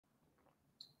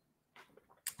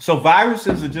So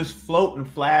viruses are just floating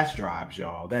flash drives,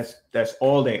 y'all. That's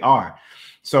all they are.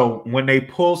 So when they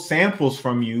pull samples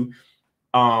from you,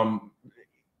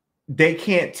 they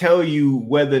can't tell you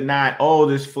whether or not, oh,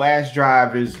 this flash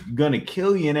drive is gonna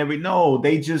kill you and no,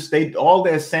 they all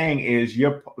they're saying is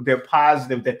they're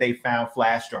positive that they found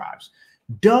flash drives.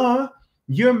 Duh,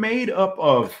 you're made up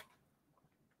of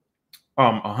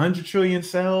 100 trillion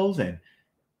cells,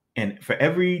 and for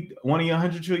every one of your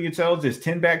 100 trillion cells, there's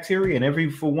 10 bacteria,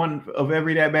 and for one of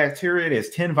every that bacteria, there's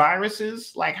 10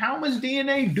 viruses. Like, how much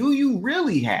DNA do you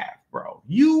really have, bro?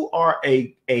 You are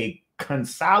a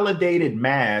consolidated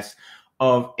mass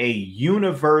of a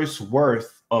universe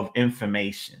worth of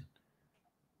information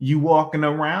you walking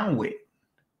around with.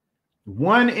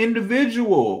 One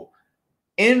individual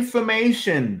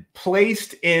information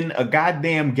placed in a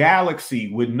goddamn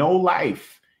galaxy with no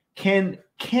life can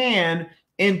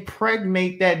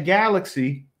impregnate that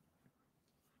galaxy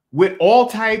with all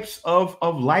types of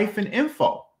life and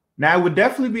info. Now, it would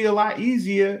definitely be a lot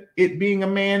easier it being a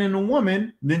man and a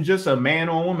woman than just a man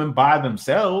or a woman by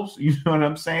themselves. You know what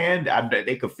I'm saying?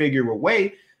 They could figure a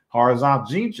way, horizontal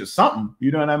genes or something. You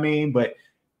know what I mean? But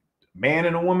man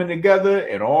and a woman together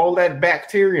and all that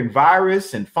bacteria and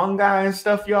virus and fungi and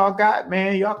stuff y'all got,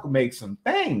 man, y'all could make some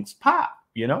things pop,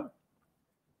 you know?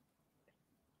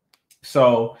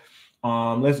 So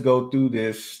let's go through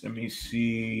this. Let me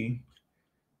see.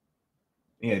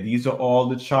 Yeah, these are all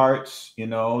the charts. You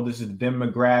know, this is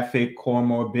demographic,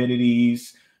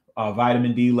 comorbidities,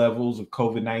 vitamin D levels of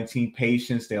COVID-19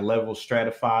 patients. Their levels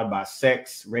stratified by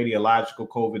sex, radiological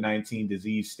COVID-19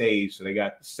 disease stage. So they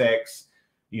got the sex,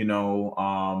 you know,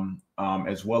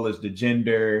 as well as the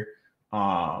gender.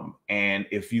 And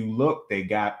if you look, they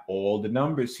got all the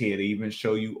numbers here. They even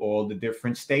show you all the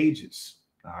different stages.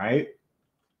 All right.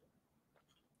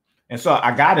 And so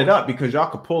I got it up because y'all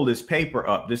could pull this paper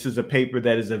up. This is a paper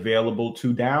that is available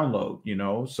to download, you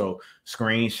know, so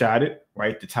screenshot it,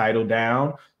 write the title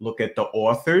down, look at the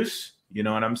authors, you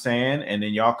know what I'm saying? And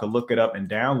then y'all could look it up and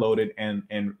download it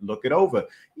and look it over.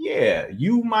 Yeah,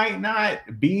 you might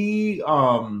not be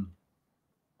able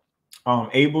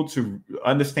to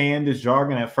understand this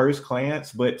jargon at first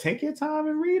glance, but take your time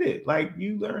and read it like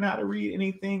you learn how to read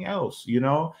anything else, you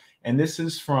know? And this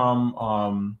is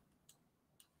from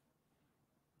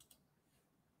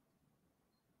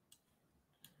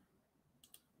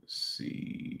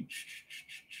see.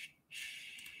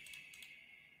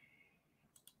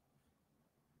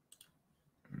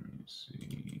 Let me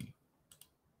see.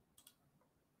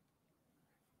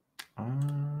 Hold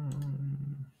on.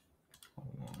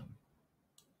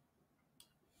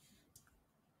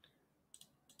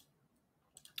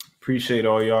 Appreciate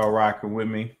all y'all rocking with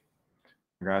me.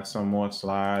 I got some more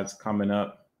slides coming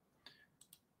up.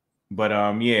 But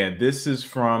yeah, this is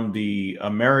from the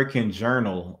American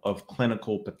Journal of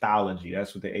Clinical Pathology.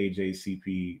 That's what the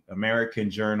AJCP, American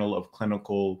Journal of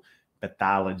Clinical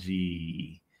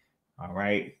Pathology. All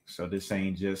right. So this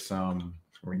ain't just some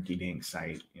rinky-dink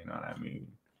site. You know what I mean?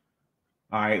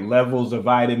 All right. Levels of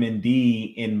vitamin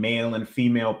D in male and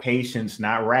female patients,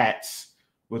 not rats,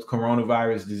 with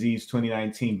coronavirus disease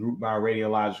 2019 group by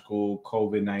radiological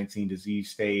COVID-19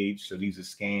 disease stage. So these are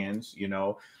scans, you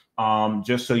know.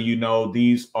 Just so you know,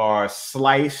 these are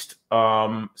sliced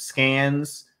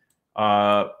scans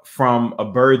from a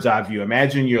bird's eye view.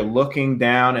 Imagine you're looking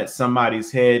down at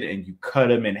somebody's head and you cut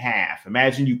them in half.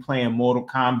 Imagine you playing Mortal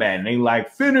Kombat and they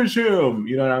like, finish him.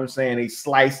 You know what I'm saying? They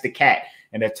slice the cat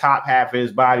and the top half of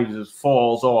his body just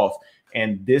falls off.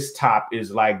 And this top is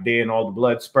like there and all the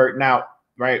blood spurting out,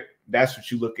 right? That's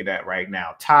what you're looking at right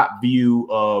now. Top view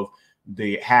of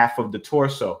the half of the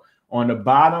torso. On the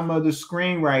bottom of the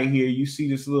screen right here, you see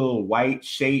this little white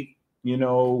shape, you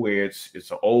know, where it's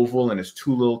an oval and there's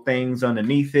two little things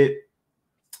underneath it.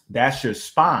 That's your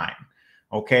spine.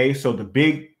 Okay, so the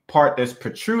big part that's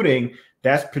protruding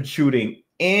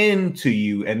into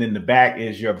you, and then the back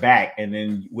is your back, and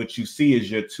then what you see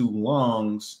is your two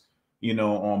lungs, you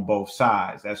know, on both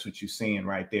sides. That's what you're seeing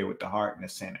right there with the heart in the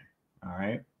center. All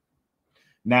right.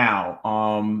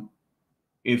 Now,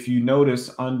 if you notice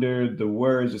under the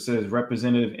words, it says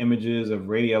representative images of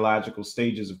radiological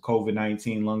stages of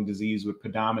COVID-19 lung disease with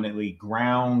predominantly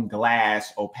ground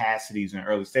glass opacities in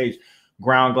early stage.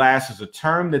 Ground glass is a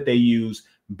term that they use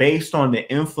based on the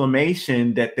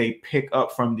inflammation that they pick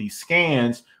up from these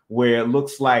scans, where it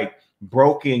looks like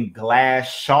broken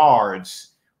glass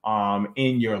shards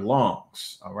in your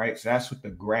lungs. All right. So that's what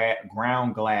the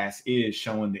ground glass is,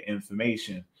 showing the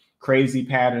inflammation. Crazy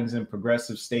patterns in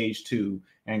progressive stage 2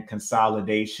 and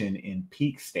consolidation in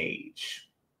peak stage.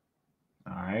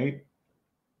 All right.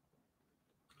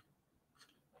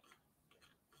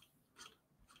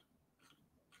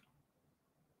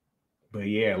 But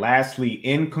yeah, lastly,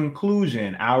 in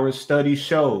conclusion, our study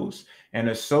shows an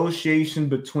association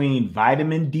between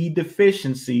vitamin D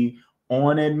deficiency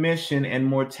on admission and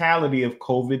mortality of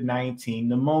COVID-19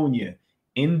 pneumonia,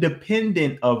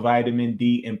 independent of vitamin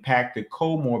D impacted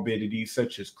comorbidities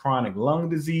such as chronic lung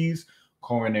disease,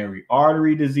 coronary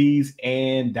artery disease,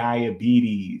 and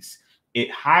diabetes. It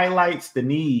highlights the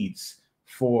needs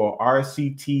for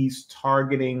RCTs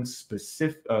targeting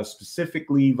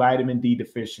specifically vitamin D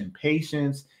deficient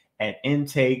patients at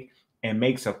intake and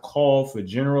makes a call for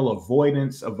general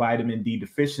avoidance of vitamin D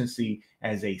deficiency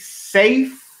as a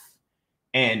safe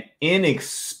and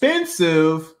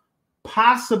inexpensive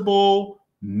possible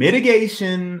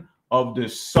mitigation of the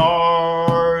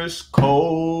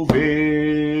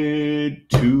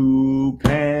SARS-CoV-2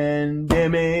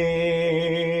 pandemic.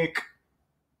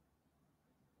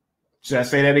 Should I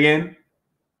say that again?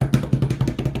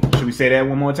 Should we say that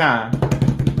one more time?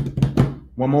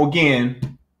 One more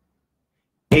again.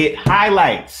 It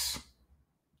highlights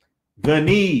the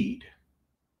need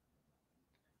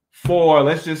for,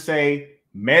 let's just say,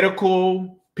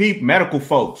 medical people, medical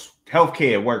folks,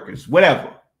 healthcare workers,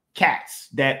 whatever, cats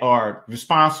that are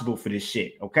responsible for this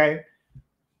shit, okay?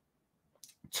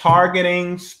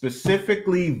 Targeting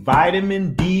specifically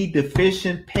vitamin D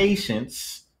deficient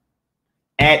patients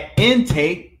at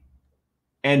intake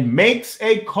and makes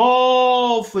a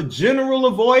call for general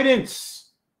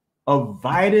avoidance of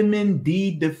vitamin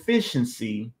D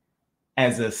deficiency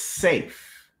as a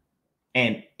safe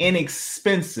and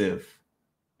inexpensive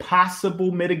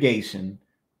possible mitigation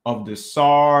of the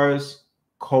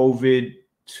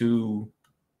SARS-CoV-2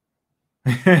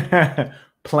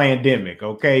 pandemic.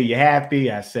 Okay, you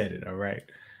happy? I said it. All right.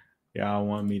 Y'all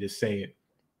want me to say it.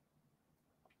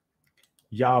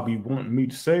 Y'all be wanting me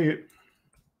to say it.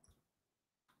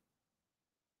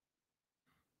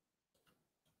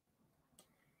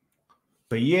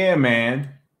 But yeah,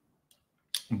 man.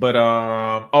 But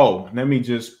let me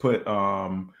just put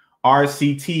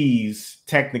RCTs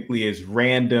technically is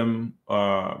random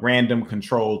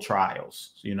control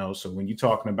trials, you know. So when you're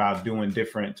talking about doing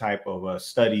different type of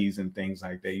studies and things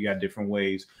like that, you got different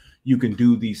ways you can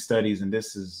do these studies, and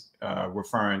this is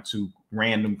referring to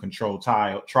random control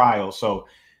trials. So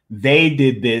they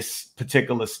did this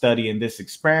particular study in this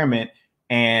experiment,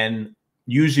 and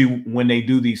usually when they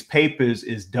do these papers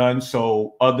is done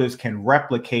so others can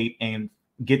replicate and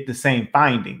get the same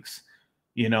findings,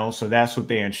 you know. So that's what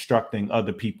they're instructing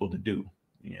other people to do,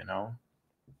 you know.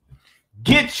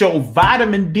 Get your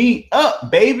vitamin D up,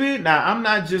 baby. Now, I'm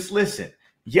not just listen.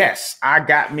 Yes, I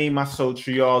got me my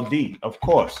Sotriol D. Of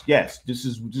course, yes. This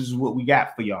is what we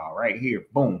got for y'all right here.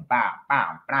 Boom, bow,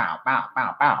 bow, bow, bow,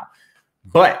 bow, bow.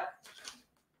 But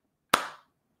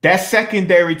that's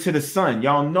secondary to the sun.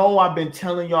 Y'all know I've been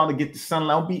telling y'all to get the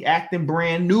sunlight. Don't be acting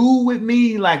brand new with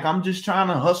me like I'm just trying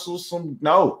to hustle some.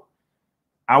 No,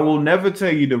 I will never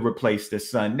tell you to replace the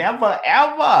sun. Never,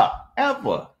 ever,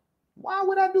 ever. Why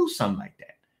would I do something like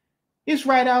that? It's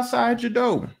right outside your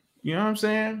door. You know what I'm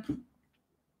saying?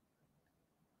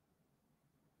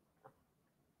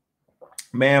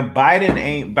 Man, Biden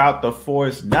ain't about to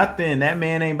force nothing. That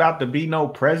man ain't about to be no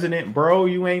president, bro.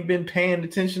 You ain't been paying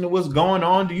attention to what's going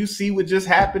on. Do you see what just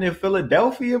happened in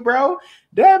Philadelphia, bro?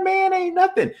 That man ain't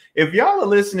nothing. If y'all are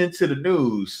listening to the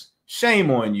news,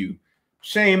 shame on you.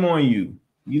 Shame on you.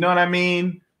 You know what I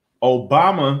mean?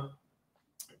 Obama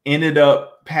ended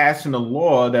up passing a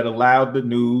law that allowed the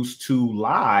news to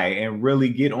lie and really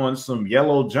get on some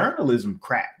yellow journalism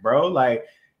crap, bro. Like,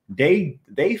 they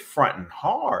fronting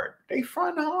hard. They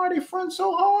fronting hard. They front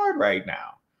so hard right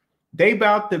now. They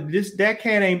about to, this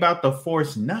decade ain't about to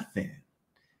force nothing.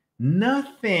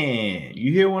 Nothing.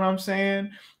 You hear what I'm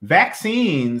saying?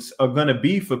 Vaccines are going to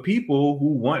be for people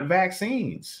who want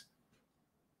vaccines.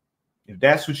 If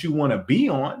that's what you want to be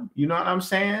on, you know what I'm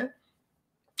saying?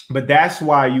 But that's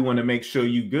why you want to make sure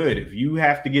you good. If you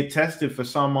have to get tested for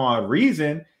some odd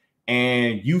reason,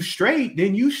 and you straight,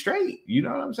 then you straight. You know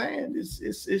what I'm saying?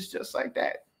 It's just like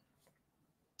that.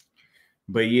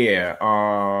 But yeah,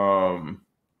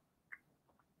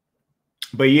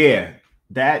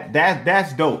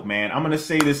 that's dope, man. I'm gonna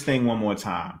say this thing one more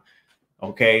time,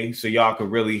 okay? So y'all can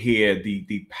really hear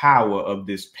the power of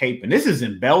this paper. And this is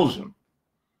in Belgium.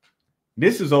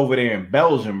 This is over there in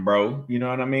Belgium, bro. You know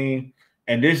what I mean?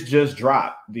 And this just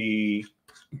dropped.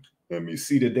 Let me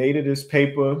see the date of this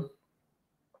paper.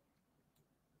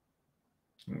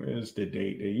 Where's the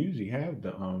date? They usually have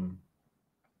the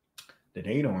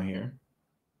date on here.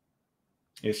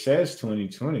 It says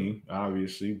 2020,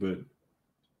 obviously, but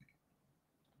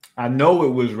I know it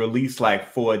was released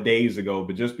like 4 days ago,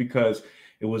 but just because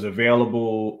it was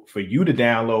available for you to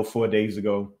download 4 days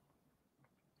ago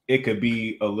it could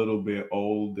be a little bit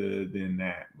older than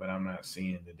that, but I'm not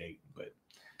seeing the date, but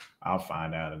I'll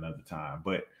find out another time.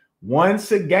 But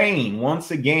once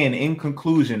again, in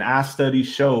conclusion, our study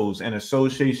shows an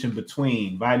association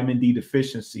between vitamin D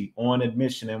deficiency on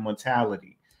admission and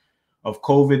mortality of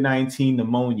COVID-19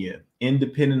 pneumonia,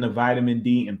 independent of vitamin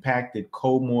D impacted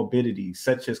comorbidities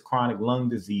such as chronic lung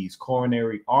disease,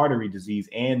 coronary artery disease,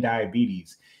 and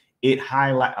diabetes. It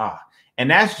highlight and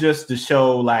that's just to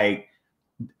show, like,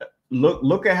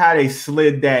 look at how they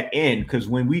slid that in, because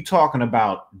when we talking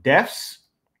about deaths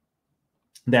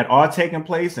that are taking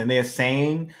place and they're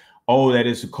saying, oh, that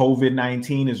is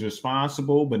COVID-19 is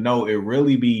responsible, but no, it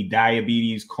really be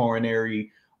diabetes,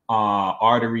 coronary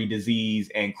artery disease,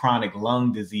 and chronic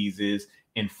lung diseases,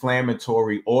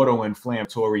 inflammatory,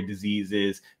 autoinflammatory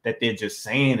diseases that they're just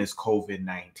saying is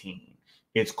COVID-19.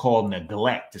 It's called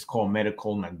neglect. It's called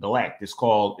medical neglect. It's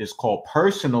called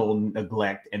personal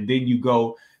neglect. And then you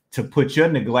go to put your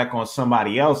neglect on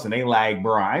somebody else, and they like,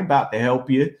 bro, I ain't about to help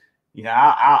you. You know,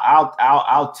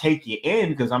 I'll take you in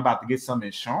because I'm about to get some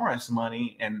insurance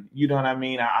money, and you know what I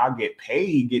mean. I'll get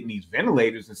paid getting these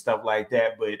ventilators and stuff like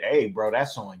that. But hey, bro,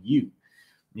 that's on you.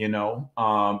 You know,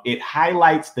 it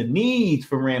highlights the needs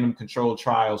for random controlled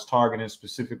trials targeting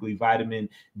specifically vitamin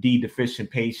D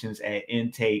deficient patients at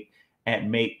intake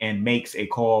makes a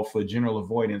call for general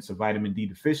avoidance of vitamin D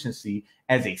deficiency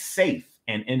as a safe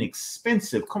and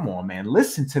inexpensive. Come on, man.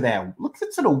 Listen to that.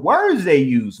 Listen to the words they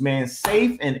use, man.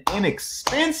 Safe and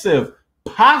inexpensive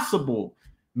possible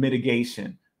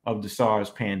mitigation of the SARS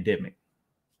pandemic.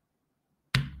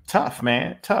 Tough,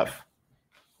 man. Tough.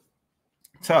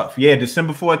 Yeah,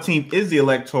 December 14th is the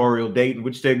electoral date in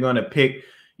which they're going to pick,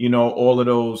 you know, all of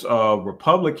those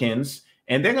Republicans,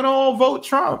 and they're going to all vote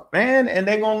Trump, man, and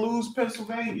they're going to lose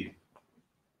Pennsylvania.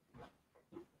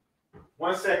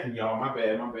 1 second, y'all. My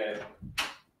bad.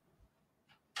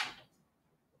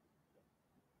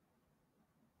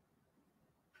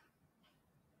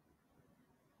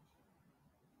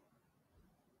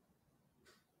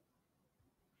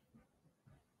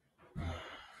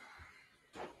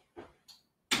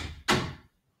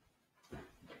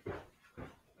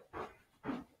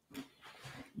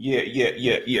 Yeah.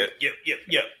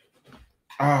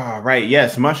 All right.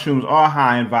 Yes, mushrooms are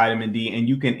high in vitamin D, and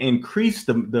you can increase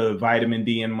the vitamin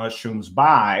D in mushrooms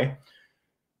by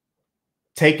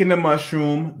taking the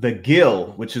mushroom, the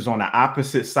gill, which is on the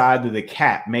opposite side of the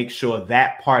cap. Make sure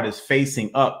that part is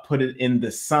facing up. Put it in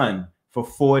the sun for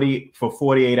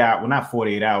 48 hours. Well, not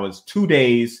 48 hours, 2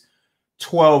 days,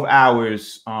 12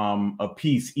 hours a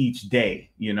piece each day,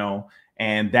 you know.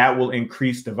 And that will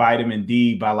increase the vitamin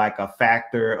D by like a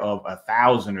factor of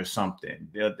 1,000 or something.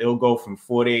 They'll go from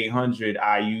 4,800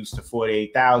 IUs to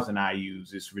 48,000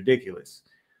 IUs. It's ridiculous.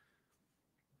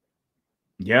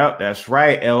 Yep, that's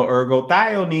right.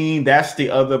 L-ergothione. That's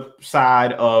the other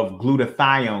side of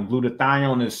glutathione.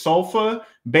 Glutathione is sulfur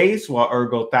base, while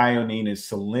ergothioneine is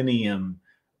selenium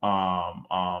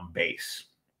base.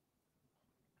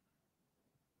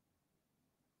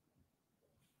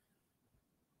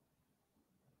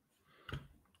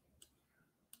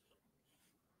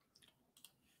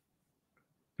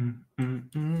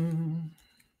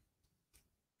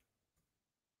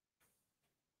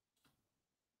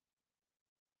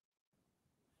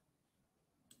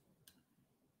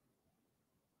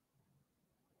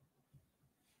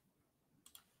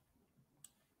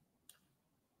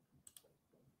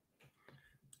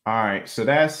 All right, so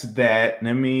that's that.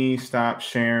 Let me stop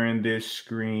sharing this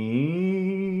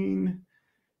screen.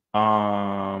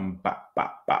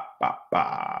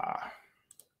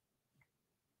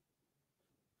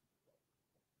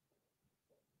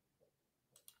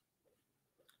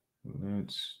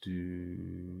 Let's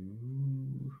do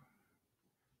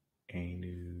a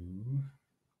new.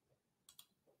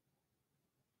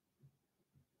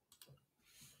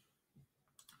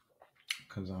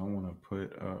 Because I want to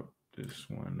put up this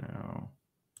one now.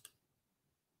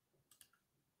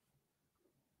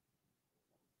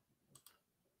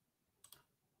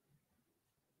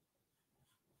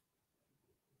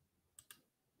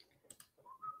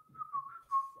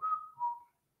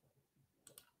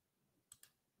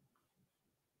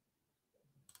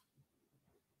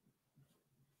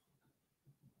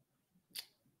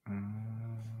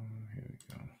 Here we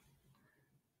go.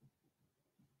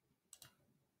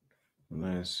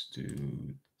 Let's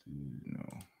do no.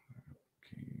 Okay,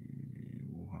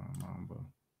 Wuhan Mamba.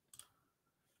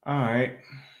 All right.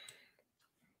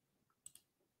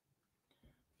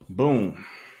 Boom.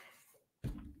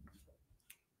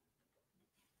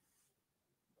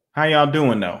 How y'all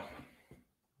doing though?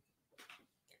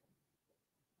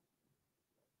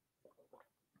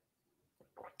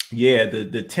 Yeah,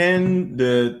 the 10,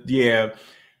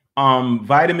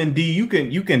 vitamin D, you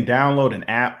can download an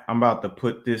app. I'm about to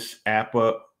put this app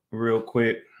up real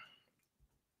quick.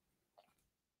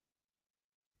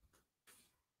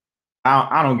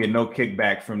 I don't get no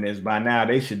kickback from this. By now,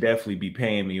 they should definitely be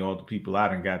paying me, all the people I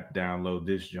done got to download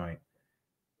this joint.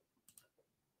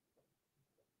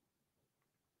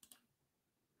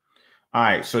 All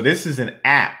right, so this is an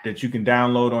app that you can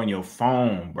download on your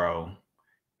phone, bro,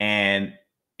 and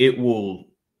it will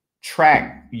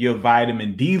track your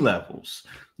vitamin D levels.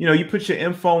 You know, you put your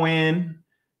info in,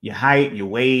 your height, your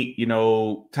weight, you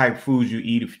know, type of foods you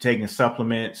eat, if you're taking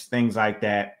supplements, things like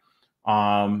that.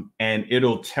 And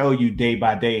it'll tell you day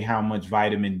by day how much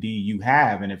vitamin D you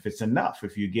have and if it's enough,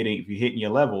 if you're hitting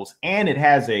your levels. And it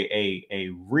has a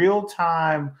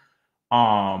real-time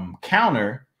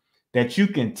counter that you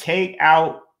can take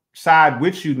outside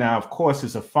with you. Now, of course,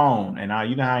 it's a phone, and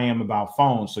you know how I am about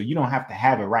phones, so you don't have to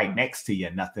have it right next to you,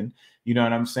 nothing. You know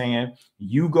what I'm saying?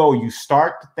 You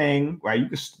start the thing, right?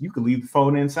 You can leave the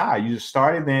phone inside. You just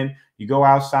start it, then you go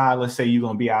outside. Let's say you're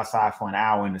gonna be outside for an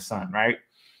hour in the sun, right?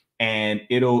 And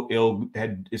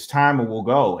its timer will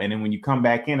go, and then when you come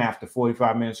back in after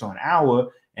 45 minutes or an hour,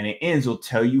 and it ends, it'll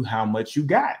tell you how much you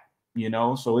got. You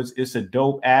know, so it's a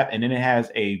dope app, and then it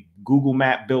has a Google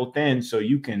map built in, so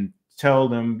you can tell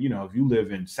them, you know, if you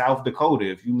live in South Dakota,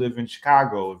 if you live in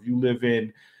Chicago, if you live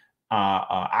in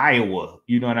Iowa,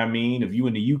 you know what I mean? If you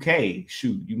in the UK,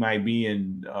 shoot, you might be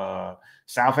in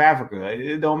South Africa.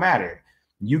 It don't matter.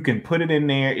 You can put it in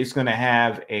there. It's going to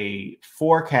have a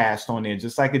forecast on there,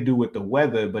 just like it do with the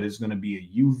weather, but it's going to be a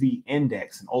UV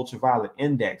index, an ultraviolet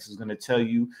index. It's going to tell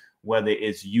you whether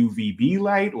it's UVB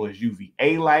light or it's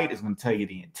UVA light. It's going to tell you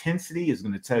the intensity. It's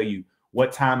going to tell you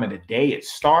what time of the day it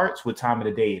starts, what time of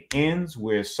the day it ends,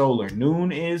 where solar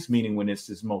noon is, meaning when it's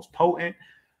its most potent.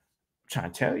 I'm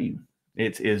trying to tell you,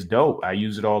 it's dope. I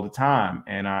use it all the time,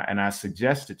 and I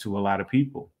suggest it to a lot of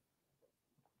people.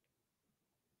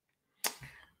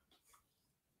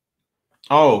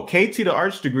 Oh, KT the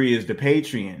Arch Degree is the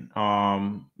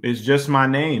Patreon. It's just my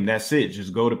name. That's it.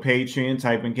 Just go to Patreon,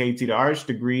 type in KT the Arch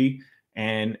Degree,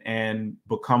 and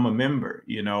become a member,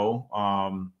 you know.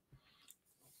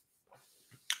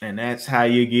 And that's how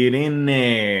you get in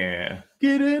there.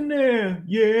 Get in there.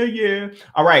 Yeah, yeah.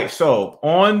 All right. So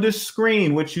on the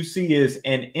screen, what you see is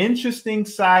an interesting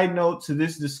side note to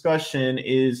this discussion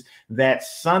is that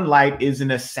sunlight is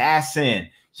an assassin.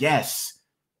 Yes.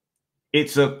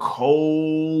 It's a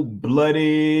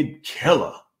cold-blooded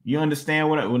killer. You understand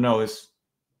what well, no, it's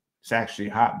actually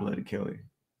a hot-blooded killer.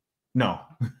 No.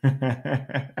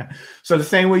 So the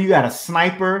same way you got a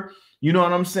sniper, you know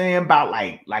what I'm saying, about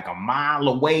like a mile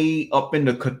away up in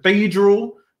the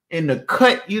cathedral, in the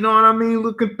cut, you know what I mean,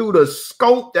 looking through the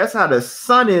scope. That's how the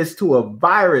sun is to a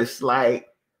virus, like,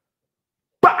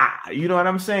 bah! You know what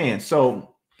I'm saying?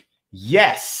 So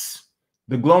yes.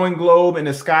 The glowing globe in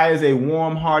the sky is a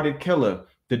warm-hearted killer.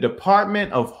 The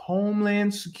Department of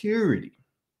Homeland Security.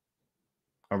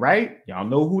 All right? Y'all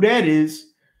know who that is.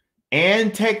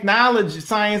 And technology,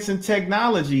 science and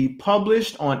technology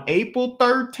published on April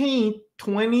 13th,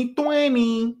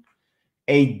 2020,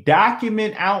 a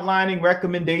document outlining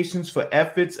recommendations for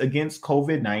efforts against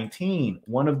COVID-19.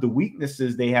 One of the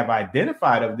weaknesses they have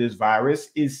identified of this virus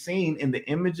is seen in the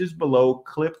images below,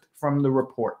 clipped from the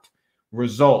report.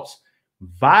 Results.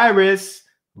 Virus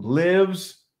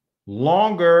lives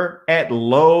longer at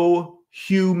low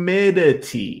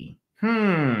humidity.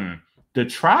 The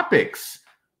tropics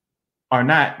are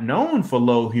not known for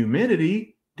low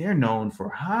humidity. They're known for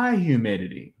high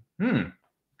humidity.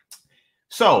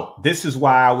 So this is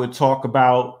why I would talk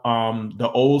about the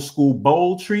old school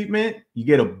bowl treatment. You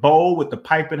get a bowl with the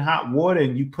piping hot water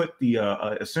and you put the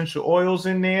essential oils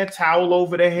in there, towel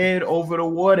over the head, over the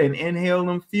water, and inhale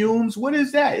them fumes. What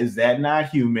is that? Is that not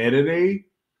humidity?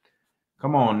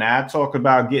 Come on now, talk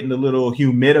about getting a little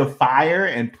humidifier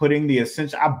and putting the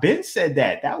essential. I've been said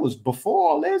that. That was before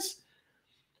all this.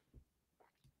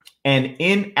 And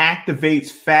inactivates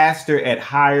faster at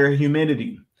higher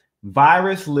humidity.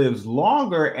 Virus lives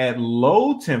longer at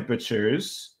low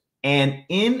temperatures and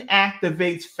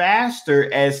inactivates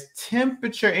faster as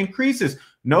temperature increases.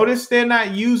 Notice they're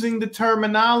not using the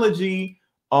terminology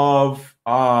of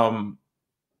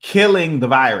killing the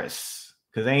virus,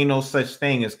 because there ain't no such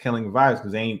thing as killing the virus,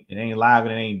 because it ain't live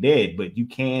and it ain't dead, but you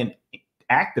can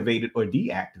activate it or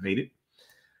deactivate it.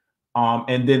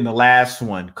 And then the last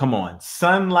one, come on,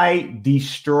 sunlight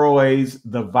destroys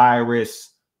the virus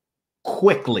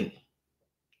quickly.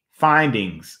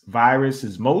 Findings: virus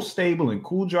is most stable in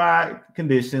cool, dry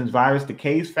conditions. Virus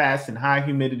decays fast in high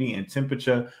humidity and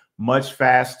temperature, much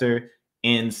faster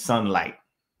in sunlight.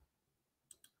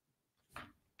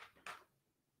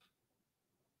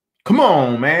 Come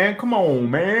on, man. Come on,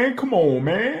 man. Come on,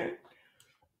 man.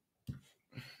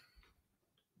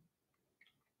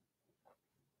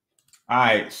 All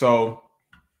right, so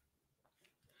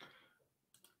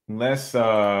let's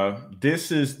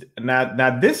this is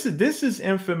now this is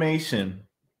information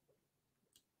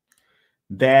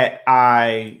that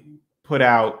I put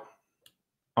out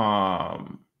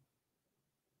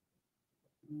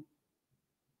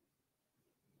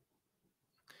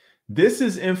this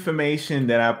is information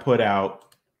that I put out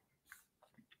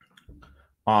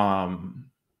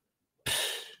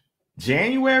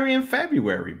January and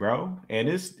February, bro, and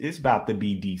it's about to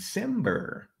be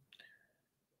December.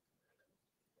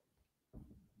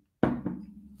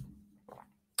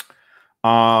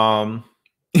 Talk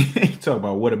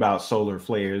about what about solar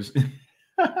flares?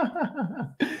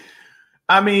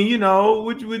 I mean, you know,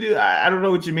 I don't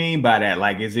know what you mean by that.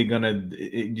 Like, is it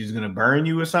just gonna burn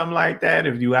you or something like that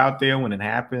if you out there when it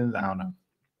happens? I don't know.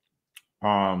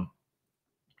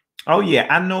 Oh yeah,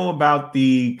 I know about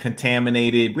the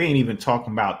contaminated. We ain't even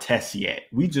talking about tests yet.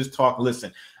 We just talk.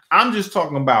 Listen, I'm just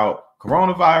talking about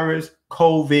coronavirus,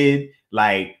 COVID.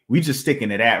 Like, we just sticking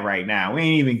to that right now. We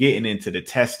ain't even getting into the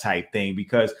test type thing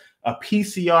because a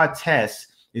PCR test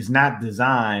is not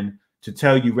designed to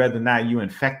tell you whether or not you're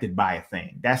infected by a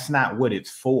thing. That's not what it's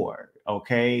for.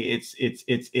 Okay,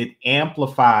 it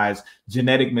amplifies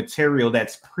genetic material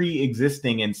that's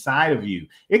pre-existing inside of you.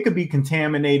 It could be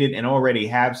contaminated and already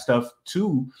have stuff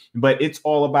too, but it's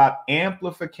all about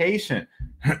amplification.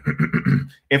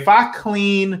 If I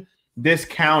clean this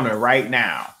counter right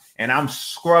now and I'm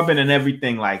scrubbing and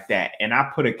everything like that, and I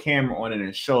put a camera on it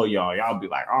and show y'all be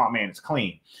like, oh man, it's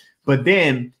clean. But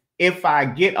then if I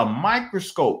get a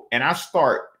microscope and I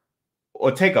start, or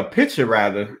take a picture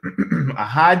rather, a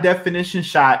high definition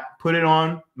shot, put it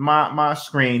on my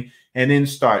screen, and then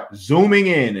start zooming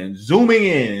in and zooming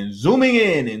in and zooming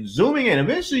in and zooming in.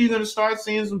 Eventually you're going to start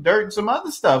seeing some dirt and some other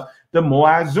stuff the more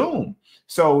I zoom.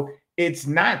 So it's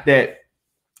not that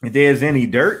there's any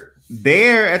dirt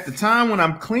there at the time when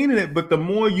I'm cleaning it, but the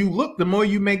more you look, the more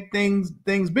you make things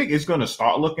big. It's going to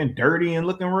start looking dirty and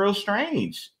looking real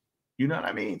strange. You know what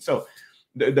I mean? So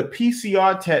the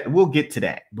PCR test, we'll get to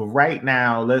that. But right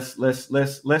now, let's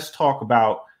talk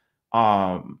about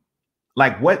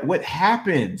like what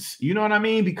happens. You know what I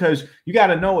mean? Because you got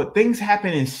to know what things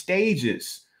happen in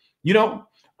stages. You know,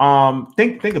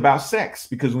 think about sex,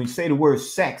 because when you say the word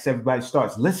sex, everybody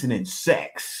starts listening.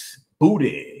 Sex,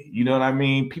 booty. You know what I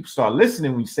mean? People start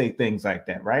listening when you say things like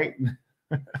that, right?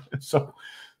 so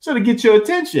to get your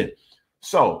attention.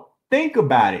 So think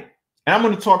about it. And I'm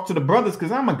going to talk to the brothers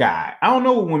because I'm a guy. I don't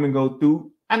know what women go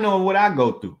through. I know what I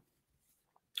go through.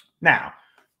 Now,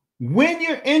 when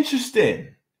you're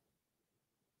interested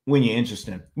in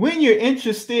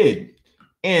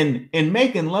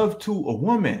making love to a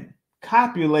woman,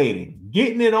 copulating,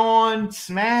 getting it on,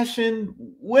 smashing,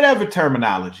 whatever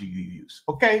terminology you use,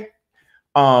 okay?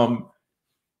 And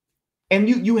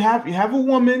you have a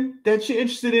woman that you're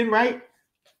interested in, right?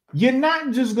 You're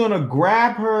not just going to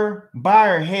grab her by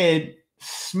her head,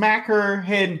 smack her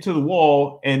head into the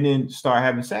wall, and then start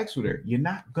having sex with her. You're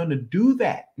not going to do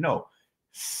that. No.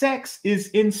 Sex is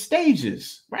in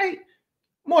stages, right?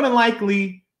 More than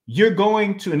likely, you're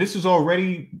going to, and this is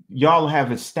already, y'all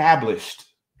have established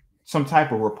some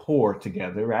type of rapport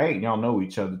together, right? Y'all know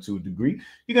each other to a degree.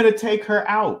 You're going to take her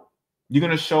out. You're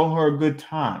going to show her a good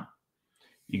time.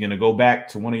 You're going to go back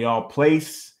to one of y'all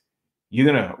place. You're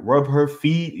going to rub her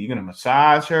feet. You're going to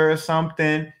massage her or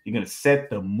something. You're going to set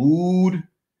the mood,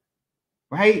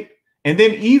 right? And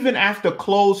then even after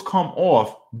clothes come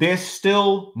off, there's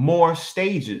still more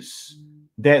stages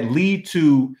that lead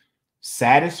to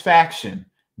satisfaction,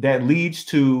 that leads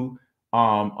to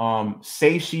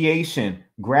satiation,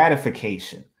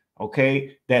 gratification,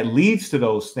 okay? That leads to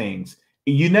those things.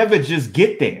 You never just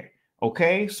get there,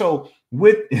 okay? So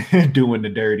with doing the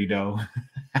dirty though,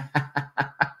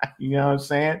 you know what I'm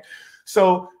saying?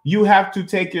 So you have to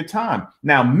take your time.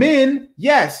 Now, men,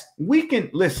 yes, we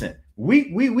can listen.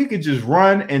 We could just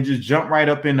run and just jump right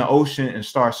up in the ocean and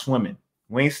start swimming.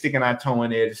 We ain't sticking our toe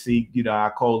in there to see, you know, how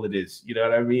cold it is. You know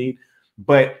what I mean?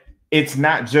 But it's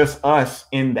not just us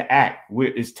in the act.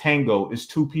 It's tango. It's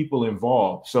two people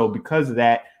involved. So because of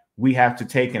that, we have to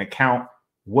take into account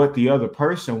what the other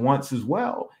person wants as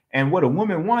well. And what a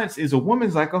woman wants is, a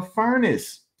woman's like a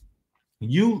furnace.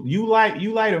 You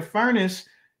light a furnace.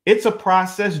 It's a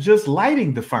process just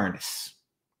lighting the furnace,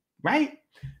 right?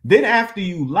 Then after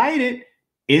you light it,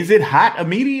 is it hot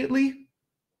immediately?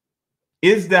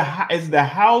 Is the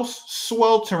house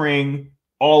sweltering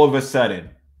all of a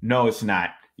sudden? No, it's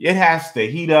not. It has to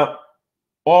heat up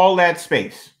all that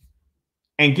space.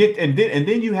 and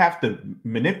then you have to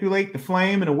manipulate the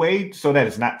flame in a way so that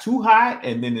it's not too hot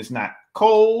and then it's not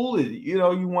cold. You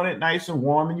know, you want it nice and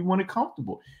warm and you want it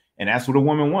comfortable. And that's what a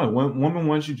woman wants. Woman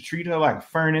wants you to treat her like a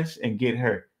furnace and get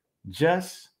her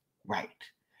just right.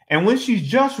 And when she's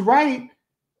just right,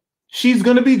 she's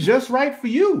going to be just right for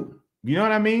you. You know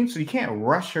what I mean? So you can't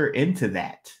rush her into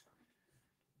that.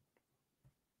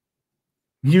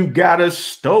 You got to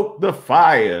stoke the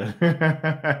fire.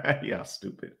 Yeah,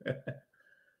 stupid.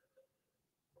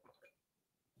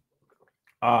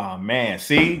 Oh, man.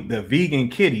 See, the vegan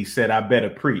kitty said I better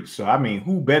preach. So, I mean,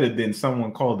 who better than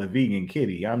someone called the vegan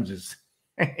kitty? I'm just,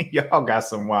 y'all got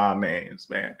some wild names,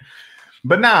 man.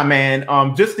 But nah, man,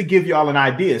 just to give y'all an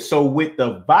idea. So with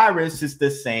the virus, it's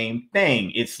the same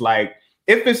thing. It's like,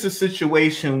 if it's a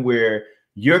situation where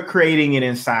you're creating it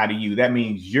inside of you, that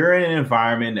means you're in an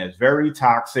environment that's very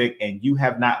toxic and you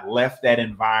have not left that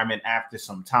environment after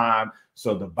some time.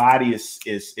 So the body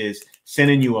is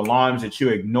sending you alarms that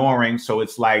you're ignoring. So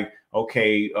it's like,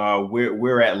 okay,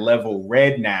 we're at level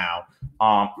red now.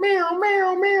 Meow,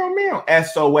 meow, meow, meow,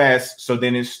 SOS. So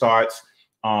then it starts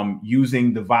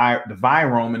using the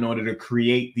virome in order to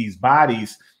create these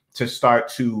bodies to start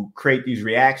to create these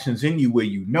reactions in you where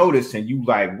you notice and you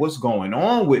like, what's going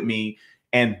on with me?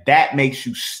 And that makes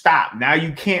you stop. Now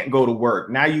you can't go to work.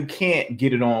 Now you can't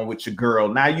get it on with your girl.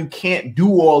 Now you can't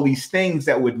do all these things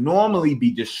that would normally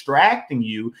be distracting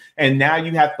you. And now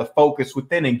you have to focus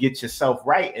within and get yourself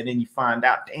right. And then you find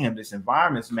out, damn, this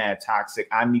environment's mad toxic.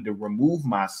 I need to remove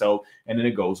myself. And then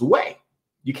it goes away.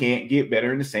 You can't get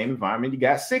better in the same environment you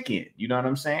got sick in. You know what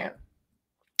I'm saying?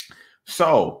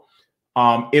 So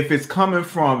if it's coming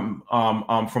from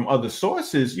other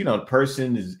sources, you know, the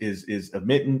person is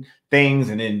emitting things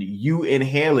and then you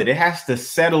inhale it. It has to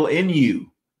settle in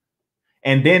you.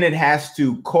 And then it has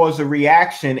to cause a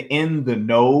reaction in the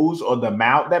nose or the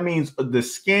mouth. That means the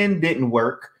skin didn't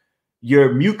work.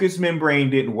 Your mucous membrane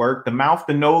didn't work. The mouth,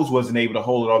 the nose wasn't able to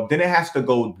hold it off. Then it has to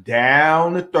go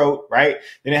down the throat, right?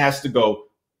 Then it has to go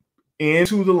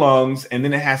into the lungs, and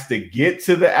then it has to get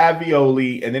to the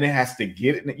alveoli, and then it has to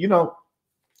get it, you know,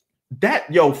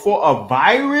 that, yo, for a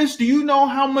virus, do you know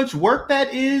how much work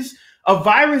that is? A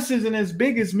virus isn't as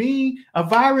big as me. A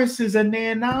virus is a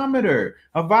nanometer.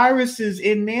 A virus is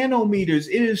in nanometers.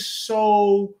 It is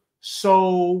so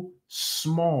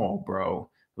small,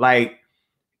 bro. Like,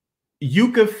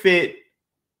 you could fit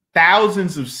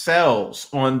thousands of cells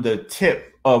on the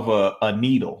tip of a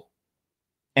needle,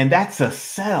 and that's a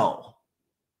cell.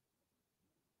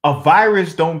 A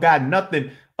virus don't got nothing.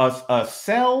 A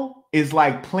cell is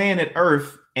like planet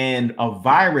Earth, and a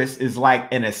virus is like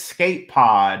an escape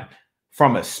pod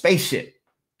from a spaceship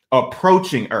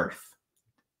approaching Earth.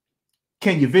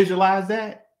 Can you visualize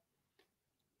that?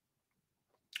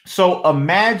 So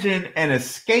imagine an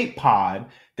escape pod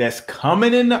that's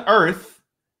coming into Earth,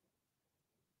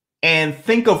 and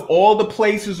think of all the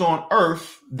places on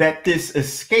Earth that this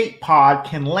escape pod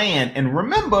can land. And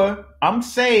remember, I'm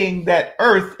saying that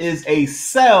Earth is a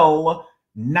cell,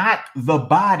 not the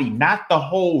body, not the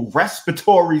whole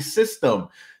respiratory system.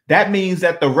 That means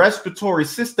that the respiratory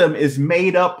system is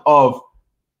made up of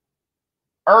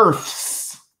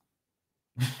Earths.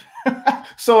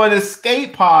 So an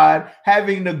escape pod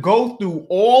having to go through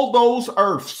all those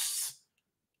Earths.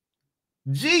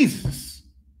 Jesus.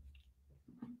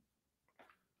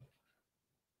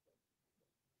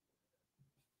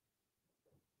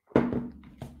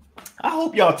 I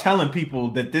hope y'all telling people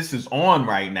that this is on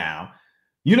right now.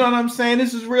 You know what I'm saying?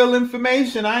 This is real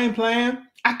information. I ain't playing.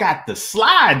 I got the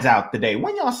slides out today.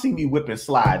 When y'all see me whipping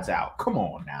slides out? Come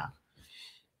on now.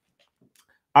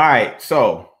 All right,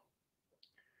 so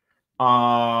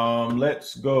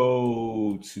let's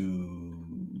go to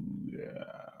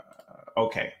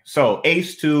okay. So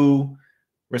ACE2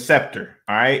 receptor.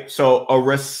 All right. So a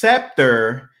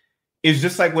receptor is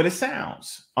just like what it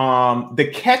sounds.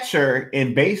 The catcher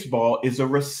in baseball is a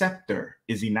receptor,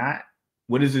 is he not?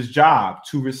 What is his job?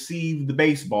 To receive the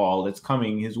baseball that's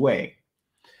coming his way.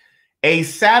 A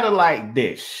satellite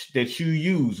dish that you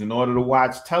use in order to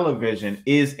watch television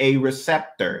is a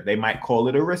receptor. They might call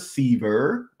it a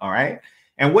receiver, all right?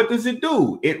 And what does it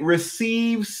do? It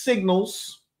receives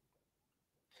signals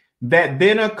that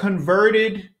then are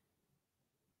converted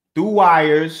through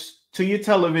wires to your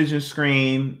television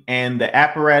screen, and the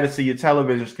apparatus of your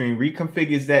television screen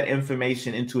reconfigures that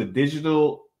information into a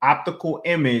digital optical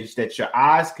image that your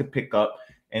eyes could pick up,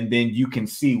 and then you can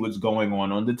see what's going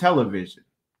on the television.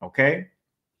 Okay,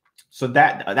 so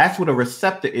that's what a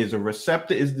receptor is. A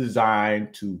receptor is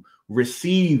designed to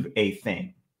receive a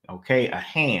thing. Okay, a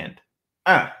hand.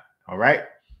 All right.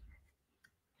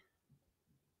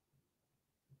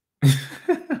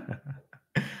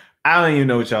 I don't even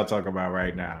know what y'all talking about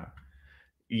right now.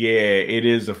 Yeah, it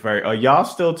is a furnace. Are y'all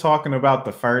still talking about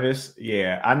the furnace?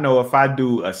 Yeah, I know if I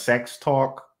do a sex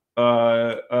talk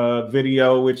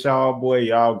video with y'all, boy,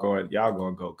 y'all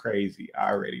gonna go crazy.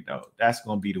 I already know. That's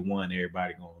gonna be the one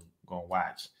everybody gonna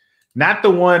watch. Not the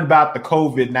one about the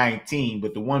COVID-19,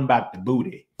 but the one about the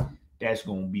booty. That's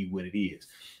gonna be what it is.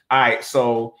 All right,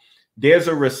 so there's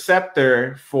a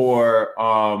receptor for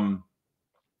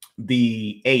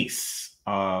the ACE,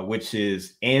 which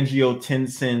is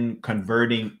angiotensin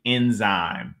converting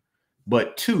enzyme,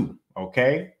 but 2.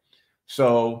 Okay.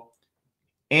 So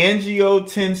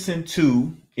angiotensin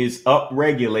 2 is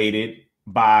upregulated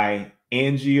by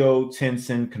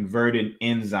angiotensin converting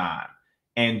enzyme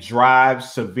and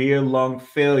drives severe lung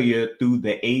failure through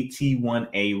the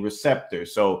AT1A receptor.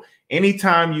 So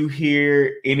anytime you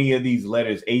hear any of these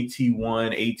letters, AT1,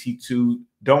 AT2,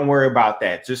 don't worry about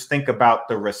that. Just think about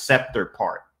the receptor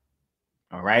part.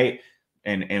 All right.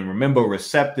 And remember,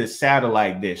 receptor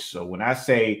satellite dish. So when I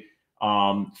say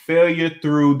failure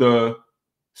through the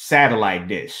satellite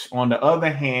dish, on the other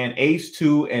hand,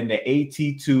 ACE2 and the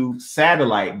AT2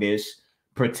 satellite dish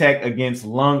protect against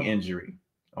lung injury.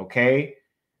 Okay.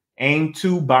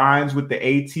 AIM2 binds with the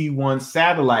AT1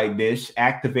 satellite dish,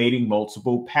 activating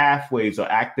multiple pathways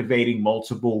or activating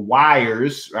multiple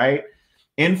wires, right?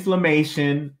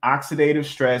 Inflammation, oxidative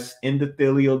stress,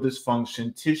 endothelial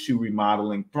dysfunction, tissue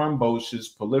remodeling,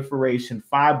 thrombosis, proliferation,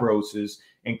 fibrosis,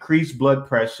 increased blood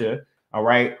pressure. All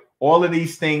right. All of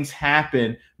these things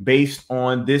happen based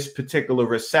on this particular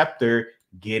receptor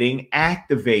getting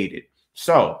activated.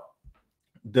 So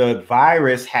the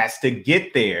virus has to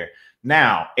get there.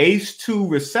 Now, ACE2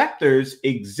 receptors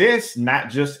exist not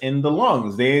just in the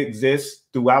lungs, they exist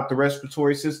throughout the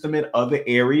respiratory system in other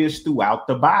areas throughout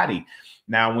the body.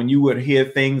 Now, when you would hear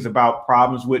things about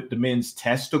problems with the men's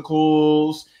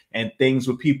testicles and things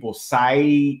with people's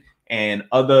sight and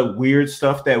other weird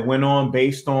stuff that went on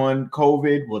based on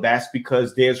COVID, well, that's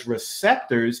because there's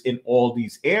receptors in all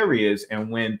these areas. And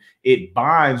when it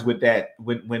binds with that,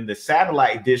 when the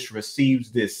satellite dish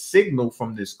receives this signal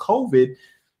from this COVID,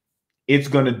 it's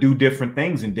going to do different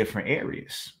things in different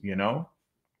areas, you know?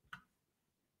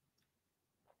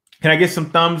 Can I get some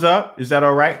thumbs up? Is that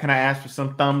all right? Can I ask for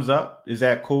some thumbs up? Is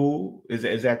that cool?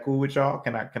 Is that cool with y'all?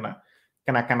 Can I?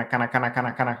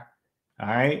 All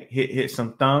right. Hit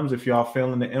some thumbs if y'all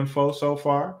feeling the info so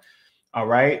far. All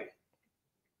right.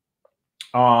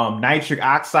 Nitric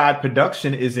oxide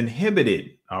production is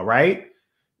inhibited. All right.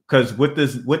 Because what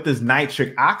does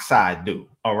nitric oxide do?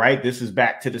 All right. This is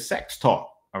back to the sex talk.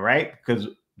 All right. Because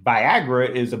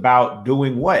Viagra is about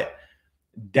doing what?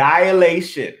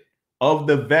 Dilation of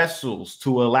the vessels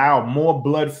to allow more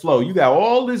blood flow. You got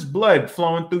all this blood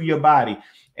flowing through your body.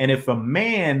 And if a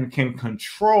man can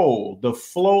control the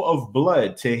flow of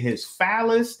blood to his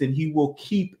phallus, then he will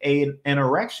keep an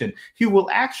erection. He will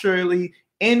actually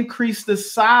increase the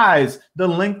size, the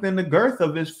length, and the girth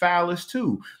of his phallus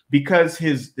too, because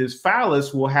his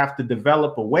phallus will have to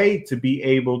develop a way to be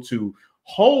able to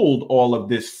hold all of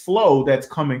this flow that's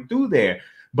coming through there.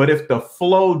 But if the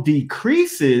flow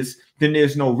decreases, then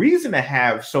there's no reason to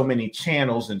have so many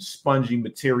channels and spongy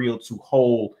material to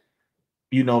hold,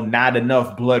 you know, not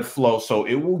enough blood flow. So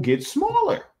it will get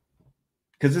smaller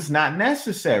because it's not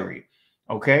necessary.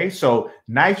 Okay, so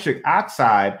nitric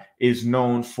oxide is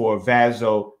known for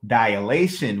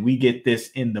vasodilation. We get this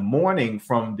in the morning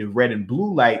from the red and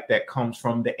blue light that comes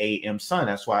from the AM sun.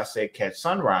 That's why I said catch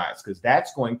sunrise, because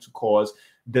that's going to cause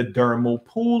the dermal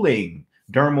pooling.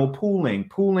 Dermal pooling.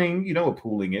 Pooling, you know what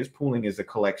pooling is. Pooling is a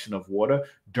collection of water.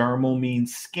 Dermal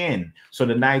means skin. So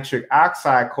the nitric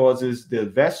oxide causes the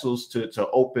vessels to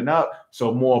open up,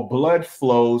 so more blood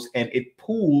flows and it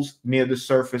pools near the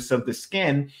surface of the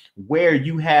skin, where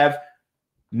you have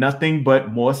nothing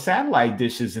but more satellite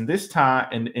dishes. And this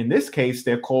time, in this case,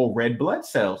 they're called red blood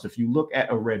cells. If you look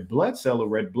at a red blood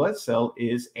cell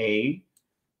is a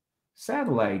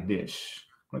satellite dish.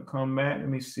 I'll come back. Let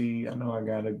me see. I know I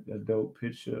got a dope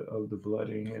picture of the blood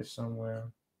in here somewhere.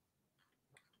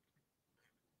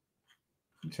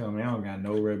 You tell me I don't got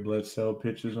no red blood cell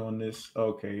pictures on this.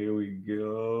 Okay, here we go.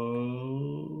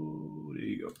 There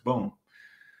you go. Boom.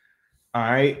 All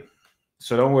right.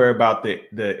 So don't worry about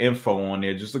the info on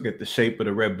there. Just look at the shape of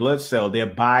the red blood cell. They're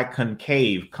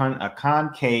biconcave. A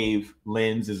concave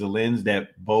lens is a lens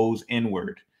that bows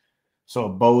inward. So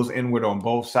it bows inward on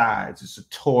both sides. It's a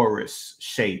torus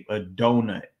shape, a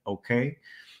donut, okay?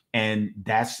 And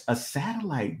that's a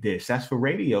satellite dish. That's for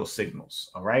radio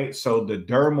signals, all right? So the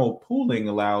dermal pooling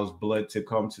allows blood to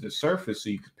come to the surface so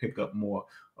you can pick up more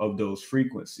of those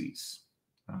frequencies,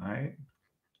 all right?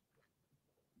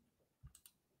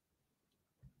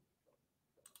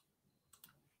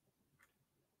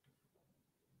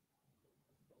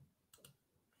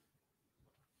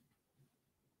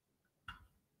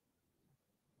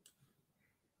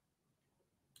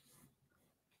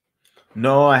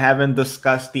 No, I haven't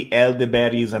discussed the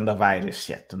elderberries and the virus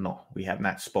yet. No, we have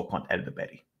not spoke on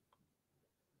elderberry.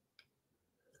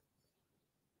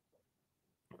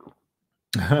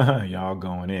 Y'all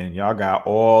going in. Y'all got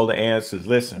all the answers.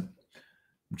 Listen,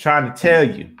 I'm trying to tell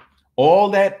you, all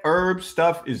that herb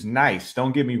stuff is nice.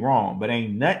 Don't get me wrong, but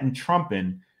ain't nothing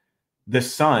trumping the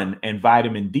sun and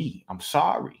vitamin D. I'm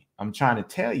sorry. I'm trying to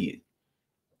tell you.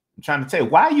 I'm trying to tell you.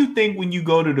 Why you think when you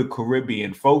go to the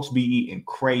Caribbean, folks be eating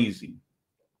crazy?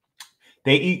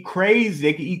 They eat crazy.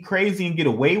 They can eat crazy and get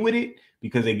away with it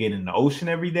because they get in the ocean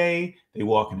every day. They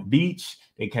walk on the beach.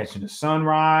 They catching the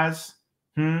sunrise.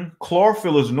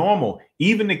 Chlorophyll is normal.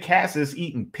 Even the cats that's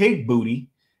eating pig booty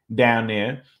down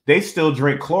there, they still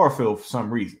drink chlorophyll for some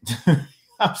reason.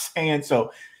 I'm saying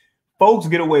so. Folks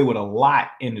get away with a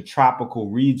lot in the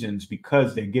tropical regions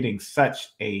because they're getting such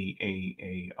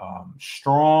a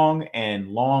strong and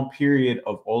long period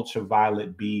of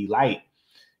ultraviolet B light,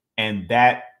 and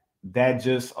that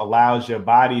just allows your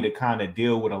body to kind of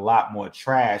deal with a lot more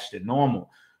trash than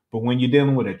normal. But when you're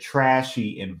dealing with a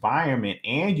trashy environment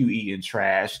and you eating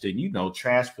trash, then you know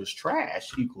trash plus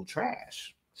trash equal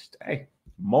trash. Hey,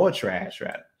 more trash,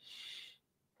 right?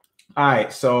 All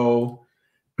right, so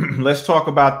let's talk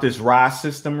about this RAS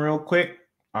system real quick.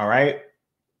 All right.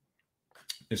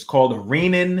 It's called a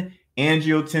renin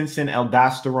angiotensin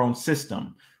aldosterone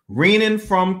system. Renin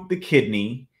from the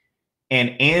kidney and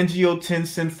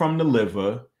angiotensin from the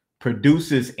liver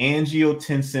produces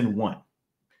angiotensin 1.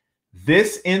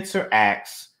 This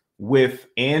interacts with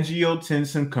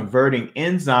angiotensin converting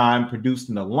enzyme produced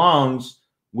in the lungs,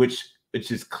 which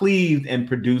is cleaved and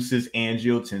produces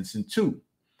angiotensin 2.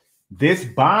 This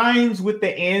binds with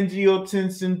the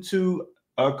angiotensin 2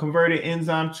 converted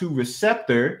enzyme 2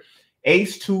 receptor.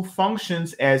 ACE2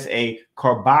 functions as a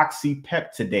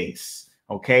carboxypeptidase.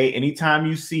 Okay, anytime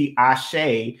you see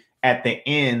ashe at the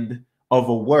end of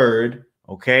a word,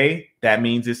 okay, that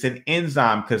means it's an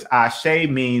enzyme, because ashe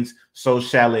means so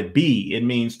shall it be. It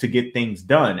means to get things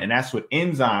done. And that's what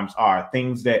enzymes are,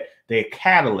 things that they're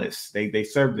catalysts. They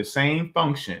serve the same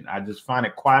function. I just find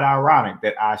it quite ironic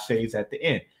that ashe is at the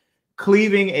end.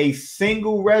 Cleaving a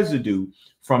single residue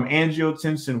from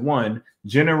angiotensin 1,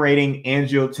 generating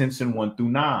angiotensin 1 through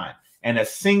 9, and a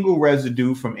single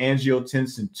residue from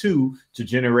angiotensin 2 to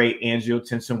generate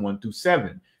angiotensin 1 through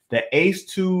 7. The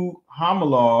ACE2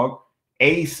 homologue,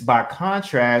 ACE by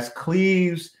contrast,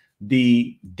 cleaves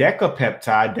the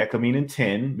decapeptide, deca meaning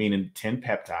 10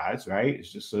 peptides, right?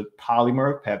 It's just a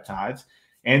polymer of peptides.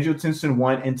 Angiotensin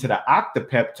 1 into the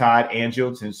octapeptide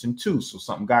angiotensin 2. So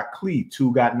something got cleaved,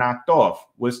 2 got knocked off.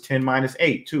 What's 10 minus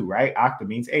 8? 2, right? Octa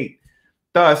means 8.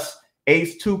 Thus,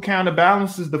 ACE2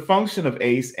 counterbalances the function of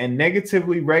ACE and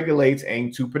negatively regulates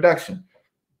ANG2 production.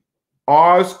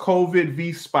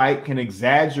 SARS-CoV-2 spike can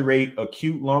exaggerate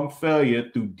acute lung failure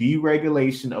through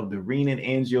deregulation of the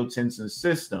renin-angiotensin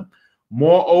system.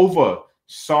 Moreover,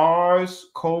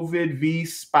 SARS-CoV-2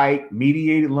 spike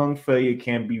mediated lung failure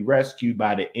can be rescued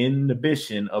by the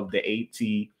inhibition of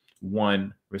the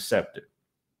AT1 receptor.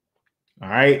 All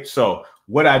right, so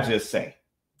what I just say.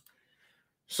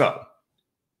 So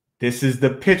this is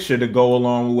the picture to go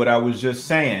along with what I was just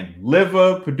saying.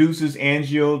 Liver produces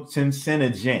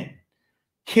angiotensinogen.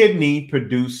 Kidney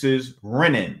produces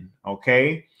renin,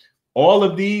 okay? All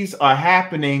of these are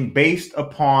happening based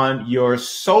upon your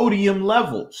sodium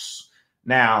levels.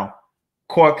 Now,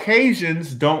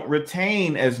 Caucasians don't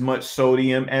retain as much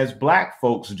sodium as Black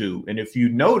folks do. And if you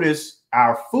notice,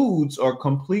 our foods are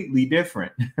completely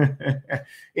different.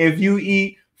 If you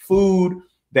eat food,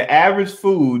 the average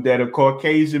food that a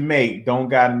Caucasian make don't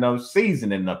got enough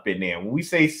seasoning up in there. When we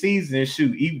say seasoning,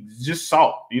 shoot, just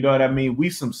salt. You know what I mean? We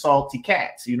some salty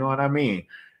cats. You know what I mean?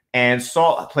 And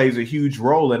salt plays a huge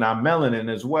role in our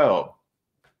melanin as well.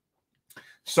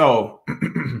 So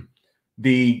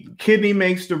the kidney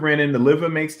makes the renin, the liver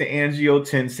makes the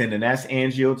angiotensin, and that's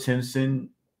angiotensin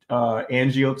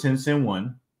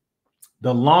 1.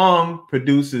 The lung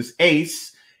produces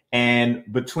ACE, and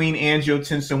between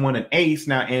angiotensin 1 and ACE,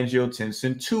 now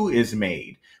angiotensin 2 is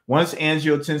made. Once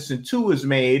angiotensin 2 is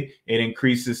made, it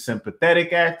increases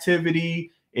sympathetic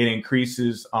activity. It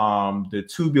increases the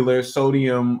tubular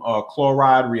sodium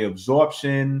chloride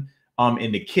reabsorption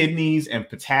in the kidneys, and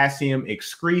potassium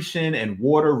excretion and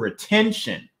water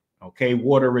retention. Okay,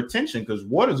 water retention, because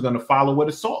water is going to follow where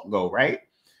the salt go, right?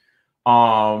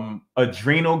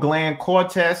 Adrenal gland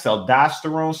cortex,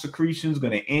 aldosterone secretion is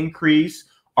going to increase.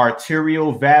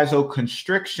 Arterial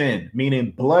vasoconstriction,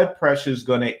 meaning blood pressure is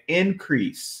going to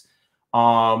increase.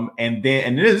 And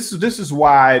this is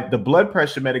why the blood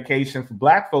pressure medication for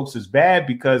Black folks is bad,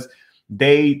 because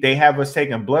they have us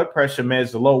taking blood pressure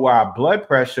meds to lower our blood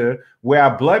pressure, where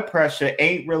our blood pressure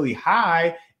ain't really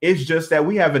high. It's just that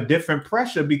we have a different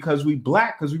pressure because we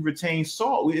Black, because we retain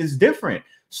salt. It's different.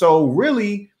 So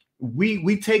really,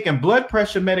 we taking blood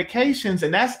pressure medications,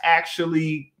 and that's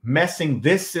actually messing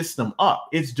this system up.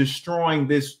 It's destroying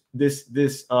this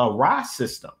ROS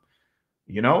system,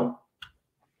 you know.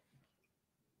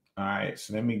 All right,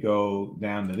 so let me go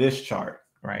down to this chart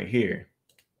right here.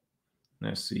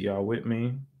 Let's see, y'all with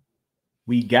me?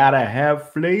 We gotta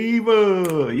have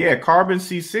flavor. Yeah, carbon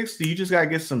C60. You just gotta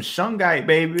get some shungite,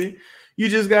 baby. You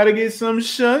just gotta get some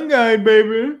shungite,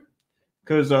 baby.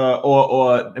 Because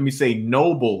or let me say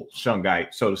noble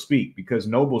shungite, so to speak, because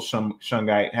noble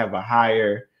shungite have a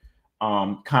higher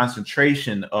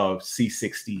concentration of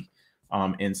C60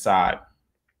 inside.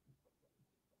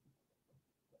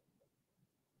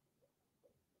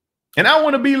 And I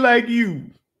want to be like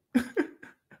you.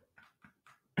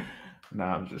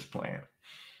 Nah, I'm just playing.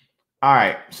 All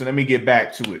right, so let me get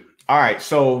back to it. All right,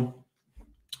 so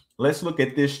let's look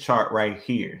at this chart right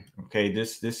here. Okay,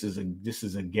 this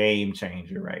is a game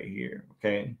changer right here.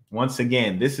 Okay, once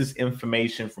again, this is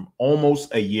information from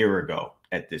almost a year ago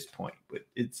at this point, but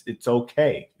it's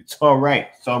okay. It's all right.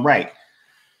 It's all right.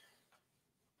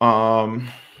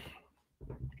 Uno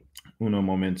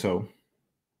momento.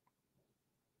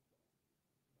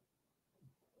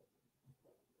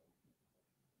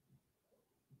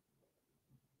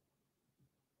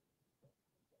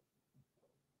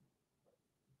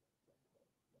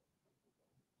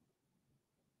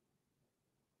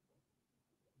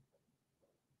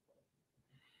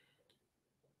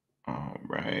 All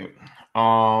right.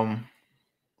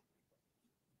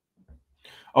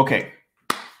 Okay.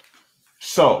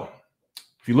 So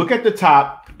if you look at the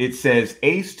top, it says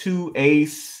ace 2,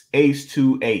 ace, ace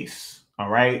 2, ace. All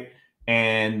right.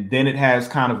 And then it has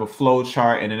kind of a flow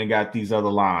chart, and then it got these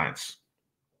other lines.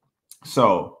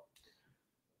 So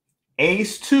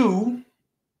ace 2,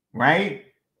 right,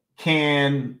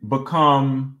 can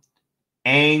become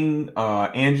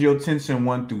angiotensin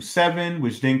 1 through 7,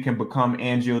 which then can become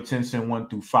angiotensin 1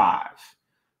 through 5.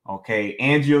 Okay,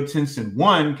 angiotensin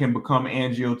 1 can become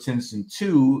angiotensin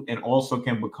 2 and also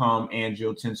can become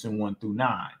angiotensin 1 through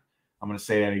 9. I'm going to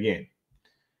say that again.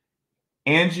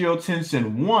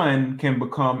 Angiotensin 1 can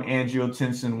become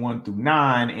angiotensin 1 through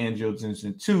 9.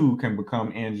 Angiotensin 2 can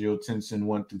become angiotensin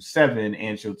 1 through 7.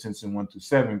 Angiotensin 1 through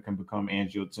 7 can become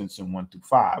angiotensin 1 through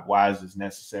 5. Why is this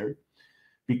necessary?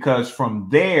 Because from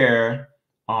there,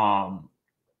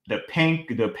 the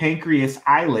pancreas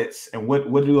islets, and what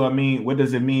do I mean? What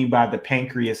does it mean by the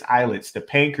pancreas islets? The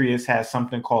pancreas has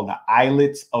something called the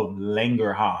islets of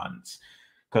Langerhans,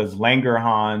 because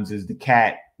Langerhans is the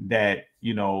cat that,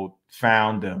 you know,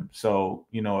 found them. So,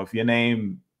 you know, if your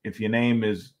name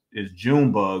is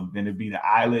Junebug, then it'd be the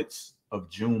islets of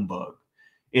Junebug.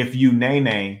 If you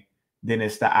Nene, then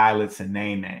it's the islets of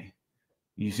Nene.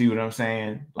 You see what I'm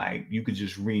saying? Like, you could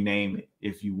just rename it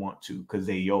if you want to, because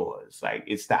they're yours. Like,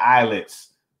 it's the islets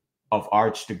of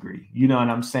Arch Degree. You know what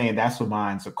I'm saying? That's what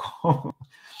mines are called.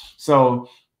 So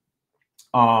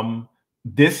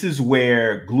this is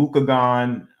where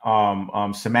glucagon,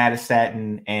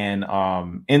 somatostatin, and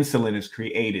insulin is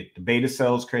created. The beta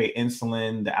cells create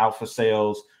insulin, the alpha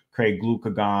cells create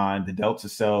glucagon, the delta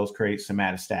cells create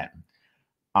somatostatin.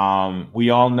 We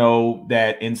all know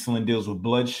that insulin deals with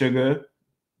blood sugar.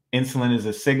 Insulin is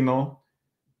a signal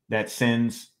that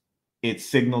sends its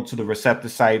signal to the receptor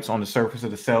sites on the surface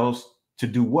of the cells to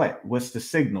do what? What's the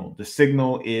signal? The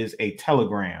signal is a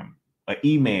telegram, an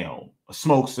email, a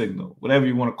smoke signal, whatever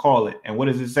you want to call it. And what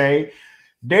does it say?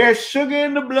 There's sugar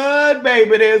in the blood,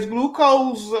 baby. There's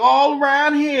glucose all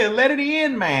around here. Let it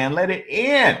in, man. Let it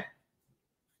in.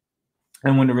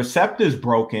 And when the receptor is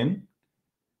broken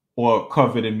or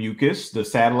covered in mucus, the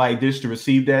satellite dish to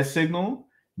receive that signal,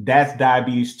 that's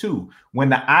diabetes 2. When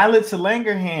the islets of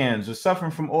Langerhans are suffering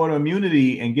from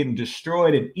autoimmunity and getting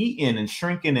destroyed and eaten and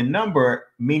shrinking in number,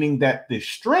 meaning that the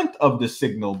strength of the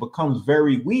signal becomes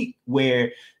very weak,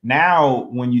 where now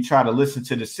when you try to listen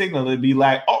to the signal, it'd be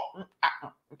like, oh,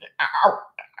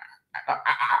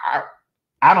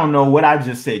 I don't know what I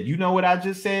just said. You know what I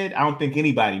just said? I don't think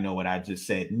anybody know what I just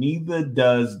said. Neither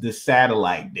does the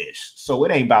satellite dish. So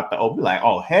it ain't about the, oh, be like,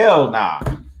 oh, hell nah.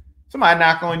 Somebody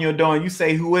knock on your door and you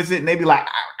say, who is it? And they be like,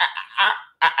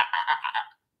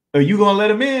 are you going to let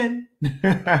them in?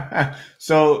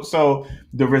 So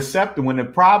the receptor, when the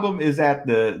problem is at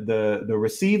the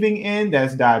receiving end,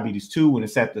 that's diabetes 2. When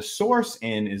it's at the source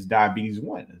end, is diabetes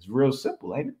 1. It's real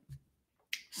simple, ain't it?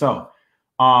 So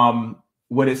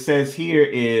what it says here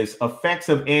is effects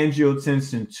of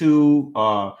angiotensin 2,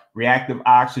 reactive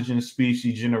oxygen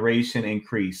species generation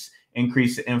increase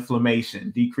of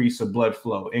inflammation, decrease of blood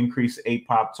flow, increase of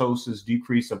apoptosis,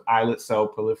 decrease of islet cell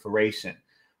proliferation.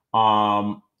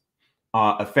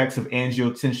 Effects of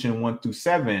angiotensin 1 through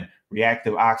 7,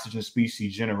 reactive oxygen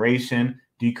species generation,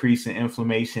 decrease in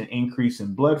inflammation, increase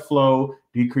in blood flow,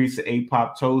 decrease in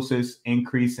apoptosis,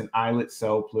 increase in islet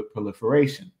cell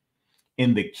proliferation.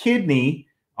 In the kidney,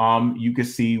 you can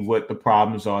see what the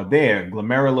problems are there.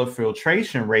 Glomerular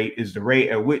filtration rate is the rate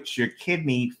at which your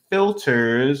kidney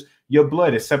filters your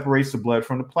blood. It separates the blood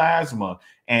from the plasma.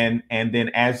 And then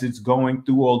as it's going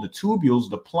through all the tubules,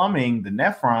 the plumbing, the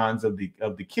nephrons of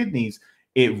the kidneys,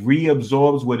 it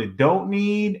reabsorbs what it don't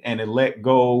need and it let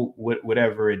go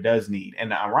whatever it does need. And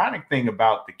the ironic thing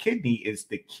about the kidney is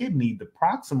the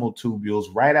proximal tubules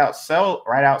right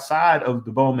outside of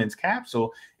the Bowman's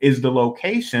capsule is the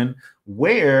location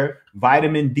where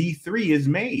vitamin D3 is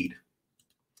made,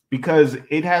 because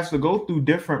it has to go through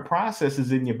different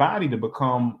processes in your body to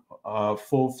become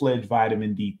full-fledged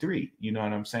vitamin D3. You know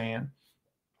what I'm saying?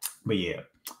 But yeah.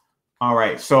 All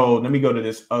right, so let me go to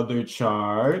this other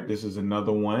chart. This is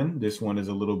another one. This one is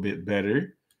a little bit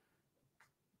better.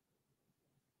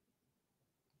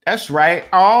 That's right.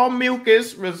 All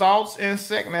mucus results in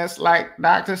sickness, like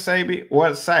Dr. Sabi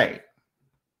would say.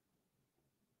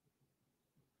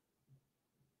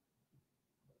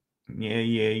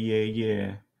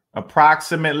 Yeah.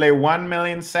 Approximately 1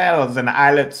 million cells in the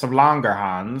islets of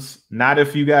Langerhans. Not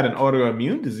if you got an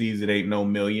autoimmune disease, it ain't no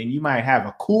million. You might have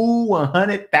a cool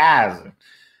 100,000.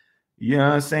 You know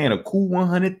what I'm saying? A cool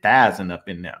 100,000 up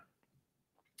in there.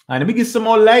 All right, let me get some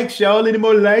more likes, y'all. Any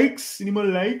more likes? Any more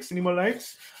likes? Any more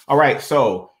likes? All right,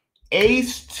 so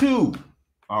ACE2,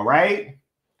 all right,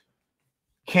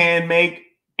 can make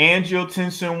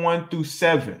angiotensin 1 through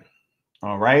 7.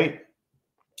 All right.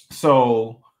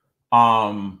 So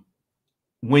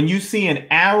when you see an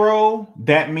arrow,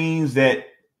 that means that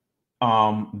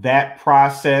that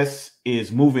process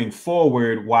is moving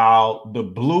forward, while the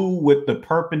blue with the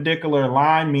perpendicular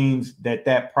line means that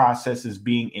that process is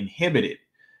being inhibited.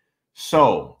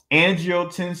 So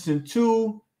angiotensin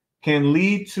 2 can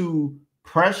lead to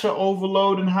pressure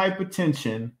overload and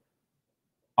hypertension,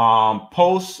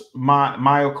 post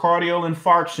myocardial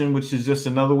infarction, which is just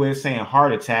another way of saying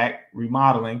heart attack,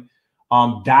 remodeling,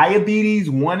 diabetes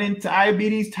 1 and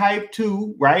diabetes type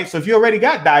 2, right? So if you already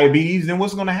got diabetes, then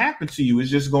what's going to happen to you is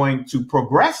just going to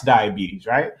progress diabetes,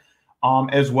 right?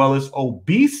 As well as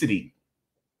obesity.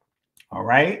 All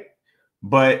right.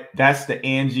 But that's the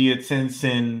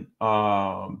angiotensin,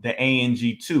 the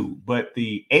ANG2. But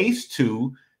the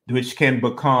ACE2, which can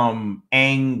become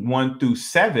ANG 1 through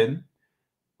 7,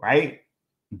 right?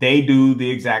 They do the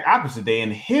exact opposite. They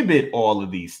inhibit all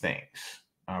of these things.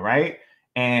 All right.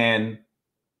 And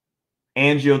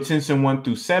angiotensin 1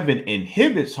 through 7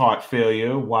 inhibits heart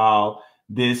failure, while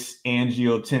this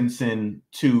angiotensin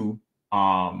 2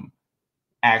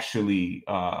 actually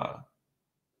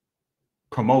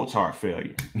promotes heart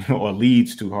failure or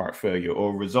leads to heart failure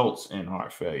or results in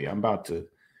heart failure.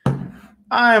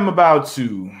 I am about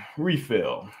to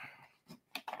refill.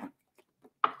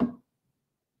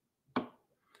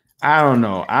 I don't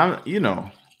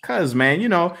know. Cause man,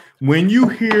 when you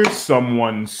hear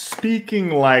someone speaking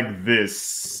like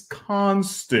this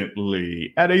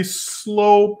constantly at a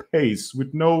slow pace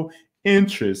with no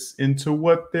interest into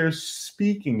what they're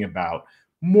speaking about,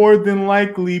 more than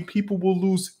likely people will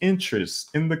lose interest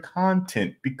in the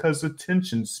content because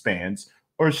attention spans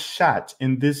are shot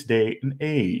in this day and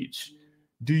age.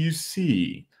 Do you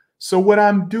see? So what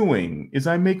I'm doing is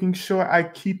I'm making sure I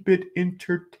keep it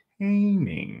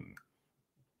entertaining.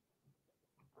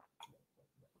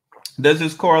 Does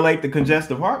this correlate to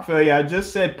congestive heart failure? I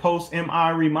just said post-MI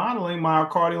remodeling,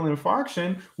 myocardial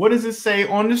infarction. What does it say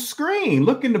on the screen?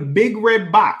 Look in the big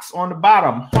red box on the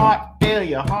bottom. Heart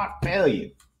failure, heart failure,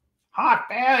 heart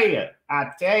failure.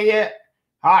 I tell you,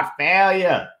 heart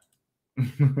failure.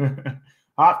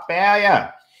 Heart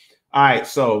failure. All right,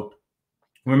 so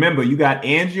remember, you got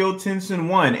angiotensin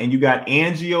 1 and you got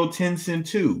angiotensin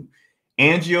 2.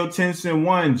 Angiotensin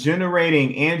 1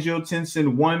 generating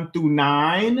angiotensin 1 through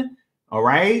 9. All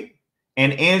right.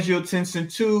 And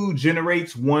angiotensin 2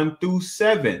 generates 1 through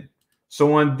 7.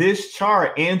 So on this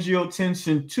chart,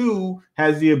 angiotensin 2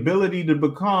 has the ability to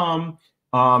become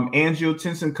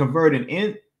angiotensin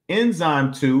converting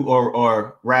enzyme 2,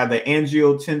 or rather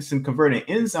angiotensin converting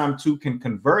enzyme 2 can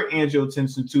convert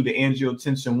angiotensin 2 to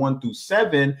angiotensin 1 through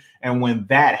 7. And when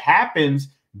that happens,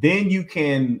 then you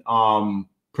can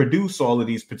produce all of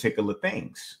these particular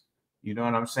things. You know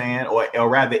what I'm saying? Or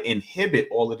rather inhibit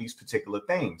all of these particular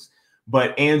things.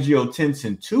 But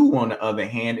angiotensin 2, on the other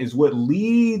hand, is what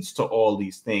leads to all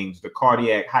these things. The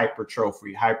cardiac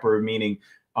hypertrophy, hyper meaning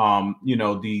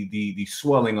the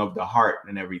swelling of the heart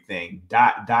and everything,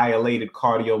 dilated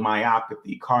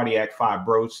cardiomyopathy, cardiac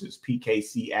fibrosis,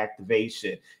 PKC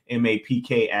activation,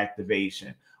 MAPK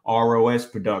activation, ROS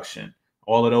production.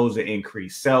 All of those are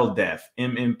increased. Cell death,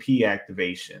 MMP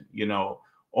activation,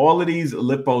 all of these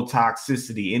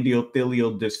lipotoxicity,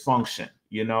 endothelial dysfunction,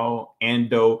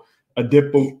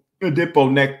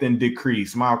 adiponectin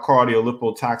decrease, myocardial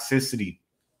lipotoxicity.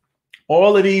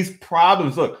 All of these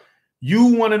problems. Look, you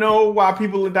want to know why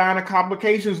people are dying of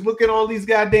complications? Look at all these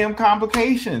goddamn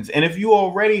complications. And if you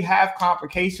already have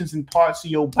complications in parts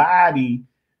of your body,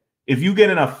 if you get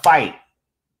in a fight,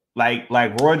 like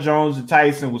Roy Jones and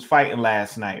Tyson was fighting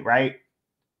last night, right?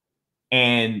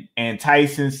 And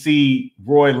Tyson see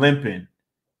Roy limping.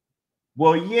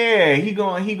 Well, yeah, he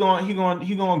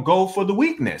gonna go for the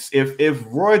weakness. If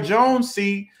Roy Jones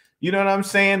see, you know what I'm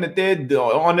saying, that they're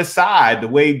on the side, the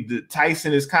way the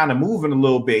Tyson is kind of moving a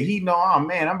little bit, he know, oh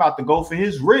man, I'm about to go for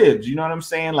his ribs. You know what I'm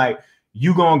saying? Like,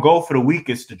 you gonna go for the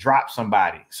weakest to drop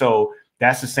somebody. So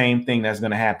that's the same thing that's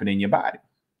gonna happen in your body.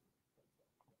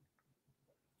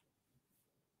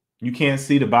 You can't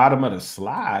see the bottom of the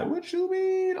slide. What you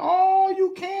mean? Oh,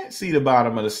 you can't see the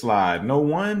bottom of the slide. No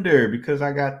wonder, because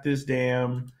I got this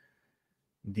damn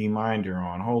deminder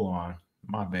on. Hold on.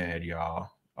 My bad,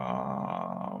 y'all.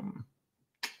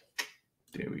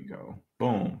 There we go.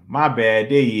 Boom. My bad.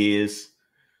 There he is.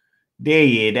 There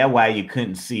he is. That's why you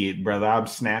couldn't see it, brother. I'm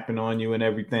snapping on you and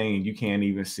everything, and you can't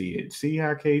even see it. See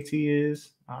how KT is?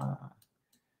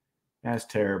 That's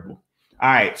terrible. All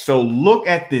right, so look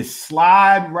at this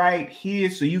slide right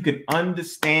here so you can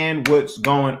understand what's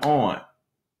going on,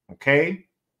 okay?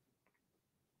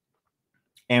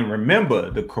 And remember,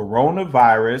 the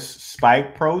coronavirus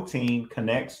spike protein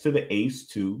connects to the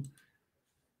ACE2,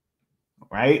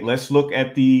 right? Let's look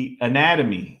at the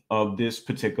anatomy of this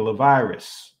particular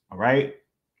virus, all right?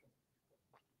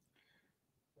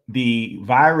 The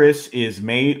virus is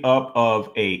made up of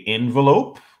an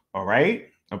envelope, all right?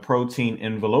 A protein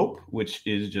envelope, which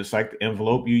is just like the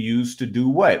envelope you use to do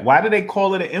what? Why do they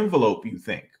call it an envelope, you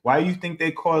think? Why do you think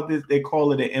they call this? They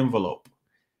call it an envelope.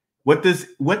 What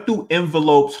do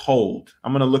envelopes hold?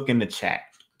 I'm going to look in the chat,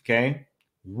 okay?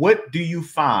 What do you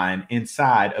find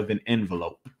inside of an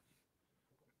envelope?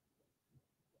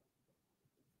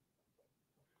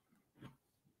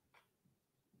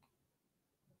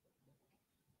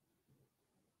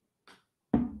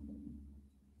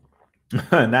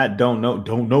 Not don't know,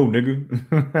 nigga.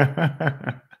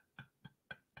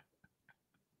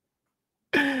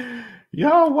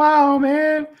 Yo, wow,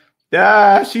 man.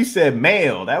 She said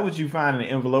mail. That what you find in the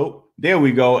envelope. There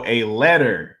we go. A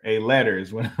letter. A letter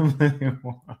is what I'm looking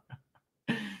for.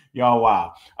 Y'all,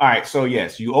 wow. All right. So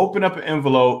yes, you open up an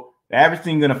envelope.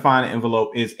 Everything you're gonna find in an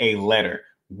envelope is a letter.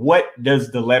 What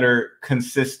does the letter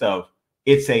consist of?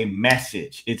 It's a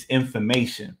message. It's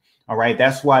information. All right.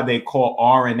 That's why they call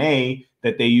RNA,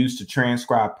 that they use to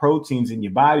transcribe proteins in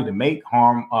your body to make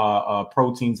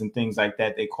proteins and things like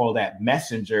that. They call that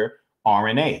messenger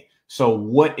RNA. So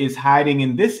what is hiding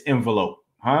in this envelope?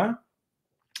 Huh?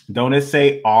 Don't it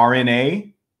say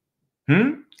RNA?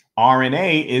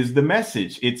 RNA is the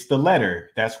message. It's the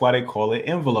letter. That's why they call it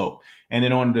envelope. And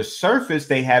then on the surface,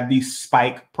 they have these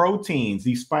spike proteins.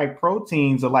 These spike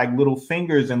proteins are like little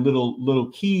fingers and little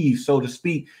keys, so to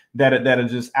speak, that are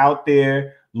just out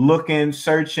there looking,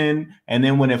 searching. And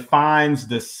then when it finds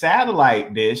the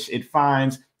satellite dish, it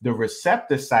finds the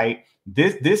receptor site.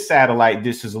 This satellite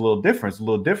dish is a little different. It's a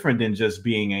little different than just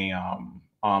being a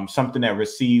something that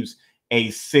receives a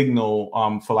signal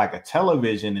for like a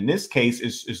television. In this case,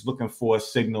 it's looking for a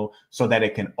signal so that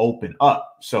it can open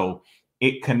up. So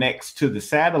it connects to the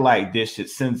satellite dish. It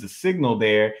sends a signal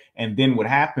there, and then what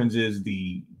happens is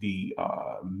the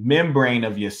membrane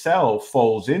of your cell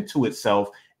folds into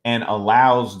itself and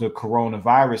allows the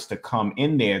coronavirus to come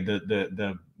in there.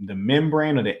 The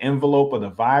membrane or the envelope of the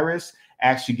virus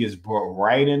actually gets brought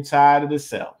right inside of the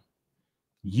cell.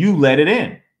 You let it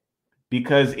in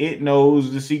because it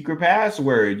knows the secret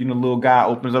password. You know, little guy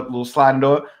opens up a little sliding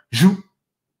door.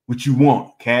 What you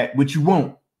want, cat? What you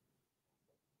want?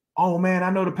 Oh man, I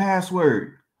know the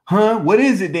password. Huh? What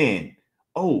is it then?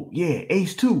 Oh yeah,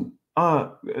 ACE2,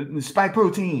 spike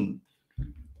protein.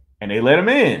 And they let him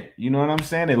in. You know what I'm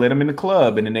saying? They let him in the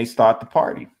club, and then they start the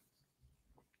party.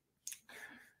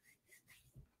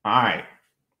 All right.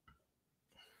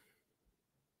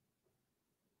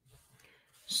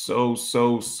 So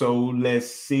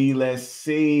let's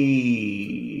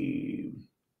see.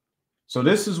 So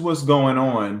this is what's going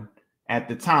on at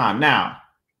the time. Now,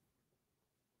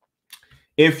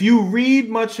 if you read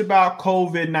much about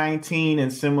COVID-19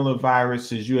 and similar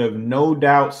viruses, you have no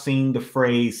doubt seen the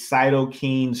phrase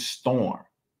cytokine storm.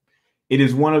 It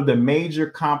is one of the major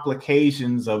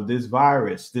complications of this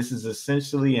virus. This is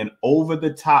essentially an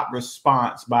over-the-top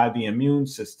response by the immune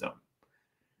system.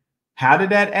 How did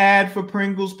that ad for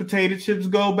Pringles potato chips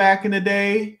go back in the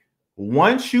day?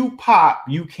 Once you pop,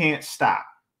 you can't stop.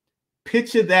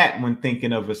 Picture that when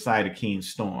thinking of a cytokine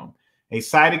storm. A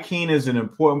cytokine is an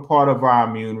important part of our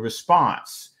immune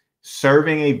response,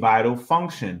 serving a vital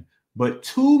function. But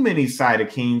too many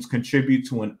cytokines contribute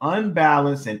to an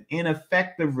unbalanced and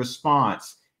ineffective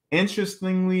response.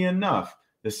 Interestingly enough,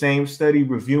 the same study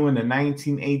reviewing the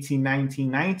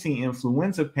 1918-1919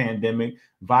 influenza pandemic,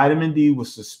 vitamin D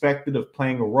was suspected of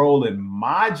playing a role in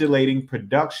modulating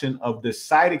production of the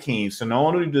cytokines. So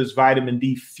not only does vitamin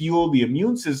D fuel the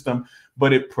immune system,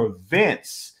 but it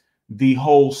prevents the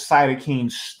whole cytokine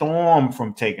storm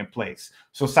from taking place.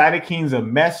 So cytokines are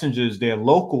messengers, they're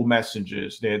local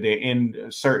messengers, they're in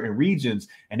certain regions,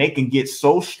 and they can get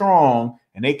so strong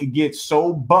and they can get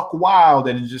so buck wild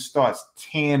that it just starts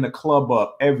tearing the club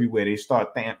up everywhere. They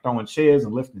start throwing chairs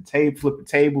and lifting tables, flipping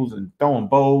tables and throwing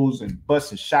bows and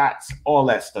busting shots. All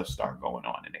that stuff start going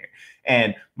on in there.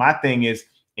 And my thing is,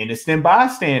 innocent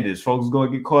bystanders, folks going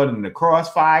to get caught in the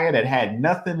crossfire that had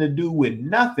nothing to do with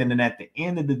nothing. And at the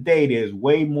end of the day, there's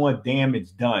way more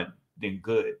damage done than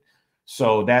good.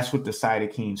 So that's what the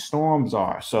cytokine storms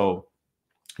are. So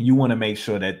you want to make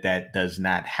sure that that does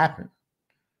not happen.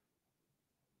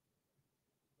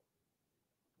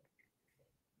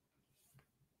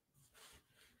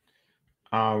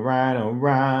 All right, all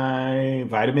right.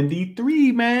 Vitamin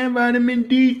D3, man. Vitamin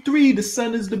D3. The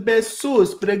sun is the best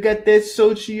source, but I got that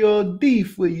social D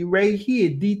for you right here.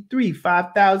 D3,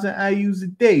 5,000 IUs a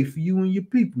day for you and your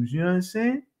peoples. You know what I'm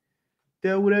saying?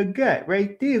 That's what I got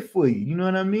right there for you. You know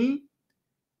what I mean?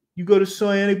 You go to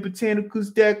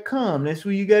soyonicbotanicals.com. That's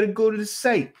where you got to go to the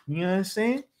site. You know what I'm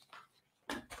saying?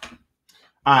 All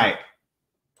right.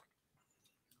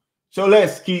 So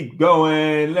let's keep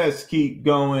going. Let's keep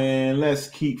going. Let's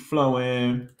keep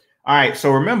flowing. All right.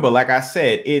 So remember, like I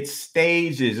said, it's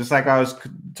stages. Just like I was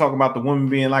talking about the woman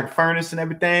being like a furnace and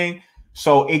everything.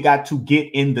 So it got to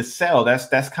get in the cell.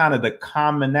 That's kind of the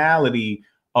commonality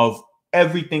of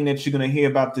everything that you're going to hear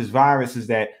about this virus, is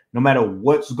that no matter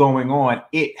what's going on,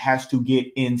 it has to get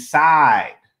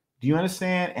inside. Do you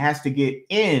understand? It has to get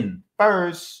in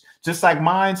first, just like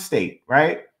mind state,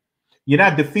 right? You're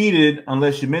not defeated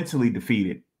unless you're mentally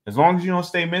defeated. As long as you don't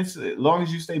stay mentally, as long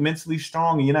as you stay mentally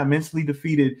strong and you're not mentally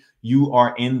defeated, you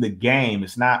are in the game.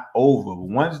 It's not over.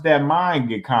 Once that mind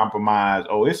get compromised,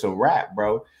 oh, it's a wrap,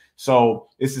 bro. So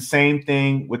it's the same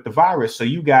thing with the virus. So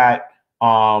you got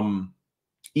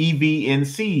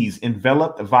EVNCs,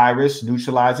 enveloped virus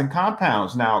neutralizing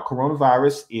compounds. Now,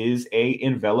 coronavirus is a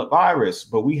enveloped virus,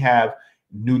 but we have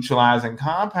neutralizing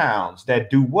compounds that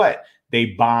do what? They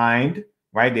bind.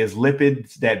 Right, there's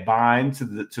lipids that bind to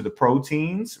the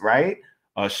proteins, right?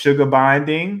 Sugar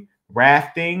binding,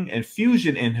 rafting, and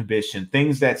fusion inhibition,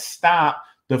 things that stop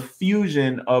the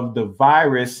fusion of the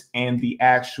virus and the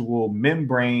actual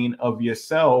membrane of your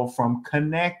cell from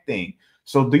connecting.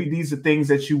 So these are things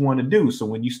that you want to do. So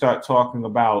when you start talking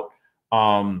about,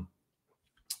 when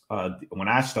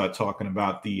I start talking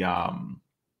about the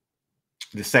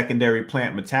secondary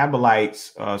plant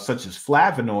metabolites, such as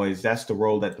flavonoids, that's the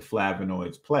role that the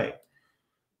flavonoids play.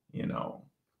 You know,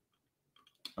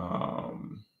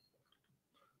 I'm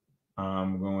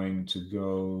going to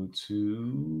go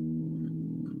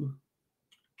to,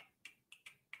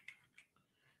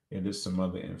 yeah, there's some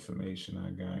other information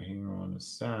I got here on the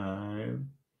side.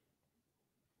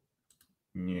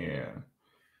 Yeah.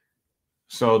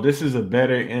 So this is a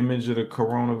better image of the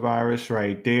coronavirus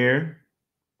right there.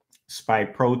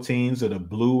 Spike proteins are the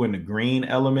blue and the green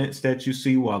elements that you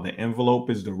see, while the envelope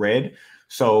is the red.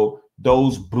 So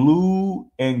those blue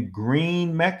and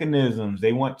green mechanisms,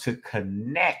 they want to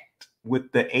connect with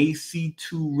the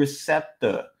AC2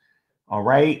 receptor, all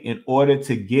right, in order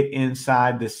to get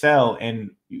inside the cell.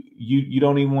 And you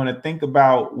don't even want to think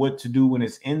about what to do when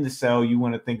it's in the cell. You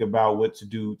want to think about what to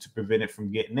do to prevent it from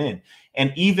getting in.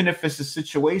 And even if it's a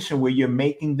situation where you're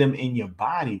making them in your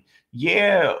body,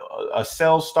 yeah, a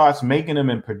cell starts making them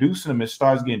and producing them, it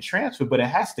starts getting transferred, but it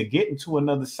has to get into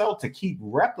another cell to keep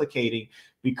replicating,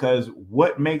 because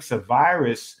what makes a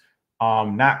virus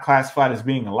not classified as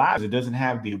being alive is it doesn't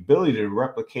have the ability to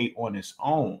replicate on its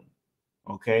own.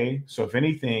 Okay, so if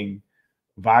anything,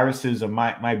 viruses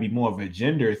might be more of a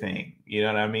gender thing. You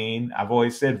know what I mean? I've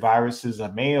always said viruses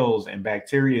are males and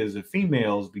bacteria are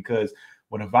females, because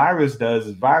what a virus does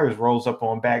is virus rolls up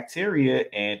on bacteria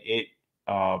and it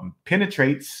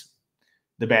penetrates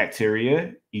the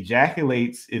bacteria,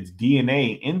 ejaculates its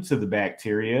DNA into the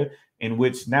bacteria, in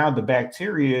which now the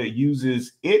bacteria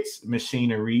uses its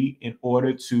machinery in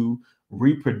order to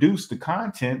reproduce the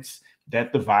contents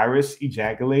that the virus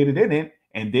ejaculated in it.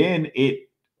 And then it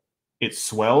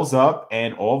swells up,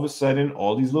 and all of a sudden,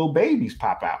 all these little babies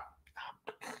pop out.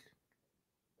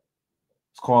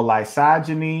 It's called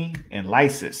lysogeny and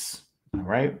lysis. All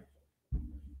right.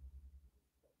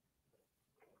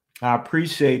 I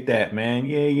appreciate that, man.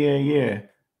 Yeah.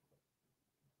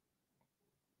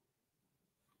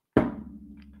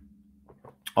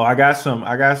 Oh, I got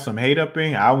some hate up in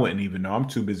here. I wouldn't even know. I'm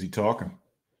too busy talking.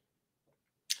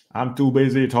 I'm too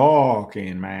busy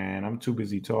talking, man. I'm too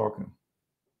busy talking.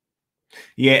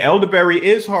 Yeah, elderberry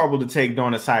is horrible to take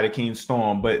during a cytokine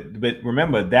storm, but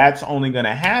remember, that's only going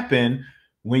to happen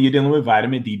when you're dealing with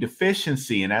vitamin D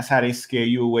deficiency, and that's how they scare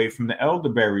you away from the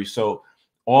elderberry. So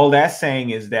all that's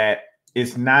saying is that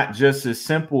it's not just as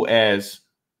simple as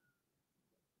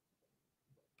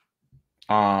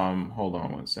hold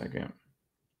on one second.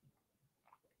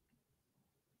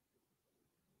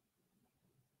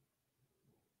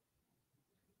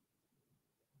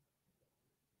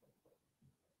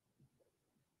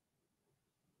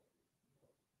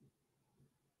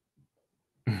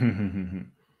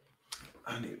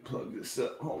 I need to plug this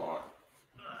up. Hold on.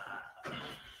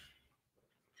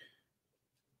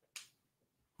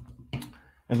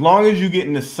 As long as you're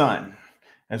getting the sun,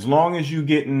 as long as you're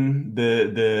getting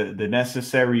the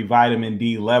necessary vitamin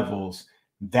D levels,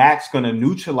 that's going to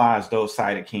neutralize those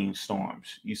cytokine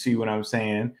storms. You see what I'm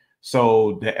saying?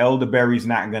 So the elderberry is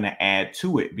not going to add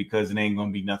to it, because it ain't going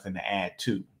to be nothing to add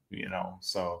to, you know?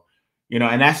 So, you know,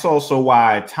 and that's also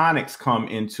why tonics come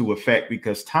into effect,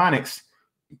 because tonics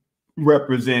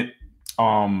represent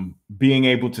being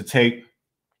able to take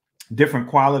different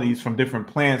qualities from different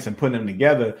plants and put them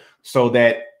together, so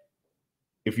that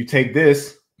if you take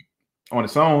this on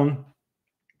its own,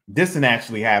 this doesn't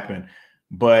actually happen.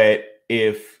 But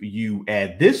if you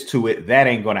add this to it, that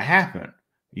ain't going to happen.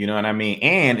 You know what I mean?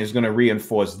 And it's going to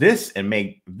reinforce this and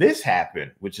make this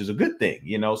happen, which is a good thing,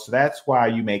 you know? So that's why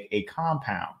you make a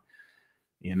compound,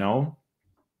 you know?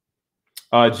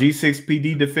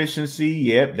 G6PD deficiency.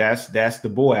 Yep, that's the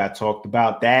boy. I talked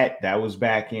about that. That was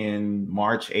back in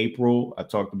March, April. I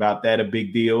talked about that, a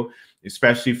big deal,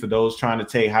 especially for those trying to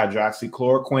take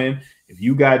hydroxychloroquine. If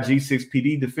you got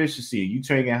G6PD deficiency, you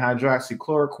taking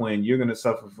hydroxychloroquine, you're going to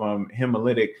suffer from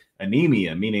hemolytic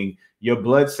anemia, meaning your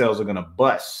blood cells are going to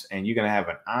bust, and you're going to have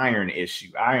an iron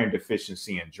issue, iron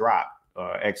deficiency, and drop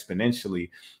exponentially.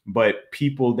 But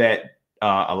people that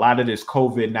a lot of this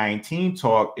COVID-19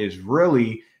 talk is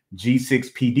really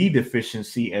G6PD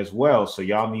deficiency as well. So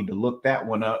y'all need to look that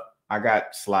one up. I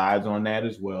got slides on that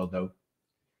as well, though.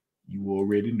 You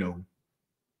already know.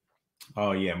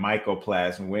 Oh, yeah,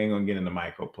 mycoplasma. We ain't going to get into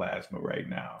mycoplasma right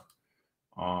now.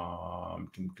 Oh,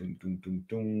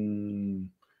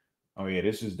 yeah,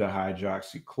 this is the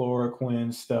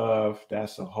hydroxychloroquine stuff.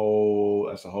 That's a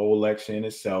whole lecture in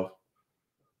itself.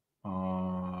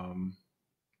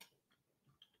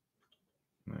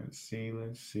 Let's see.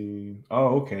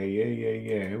 Oh, okay.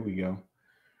 Yeah. Here we go.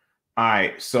 All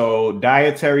right. So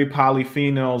dietary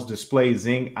polyphenols display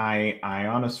zinc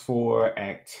ionophore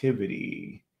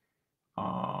activity.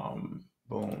 Boom.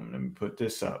 Let me put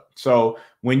this up. So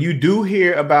when you do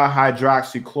hear about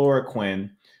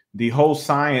hydroxychloroquine, the whole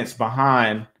science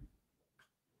behind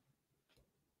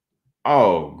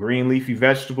green leafy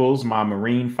vegetables, my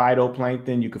marine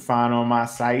phytoplankton, you can find on my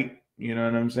site. You know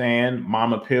what I'm saying?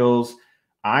 Mama Pills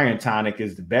Iron Tonic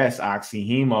is the best.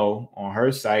 Oxyhemo on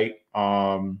her site.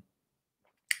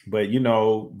 But you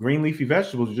know, green leafy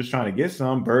vegetables, you're just trying to get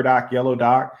some. Burdock, yellow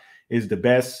dock is the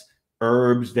best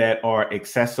herbs that are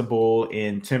accessible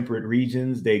in temperate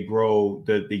regions. They grow,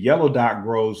 the yellow dock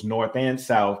grows north and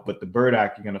south, but the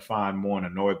burdock you're going to find more in the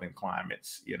northern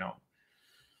climates, you know.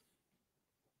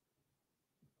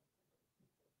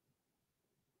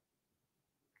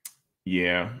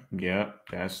 Yeah,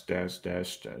 that's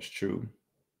true.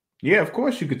 Yeah, of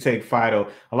course you could take phyto.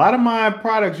 A lot of my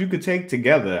products you could take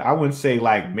together. I wouldn't say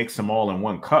like mix them all in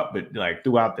one cup, but like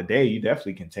throughout the day, you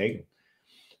definitely can take them.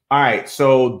 All right,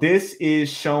 so this is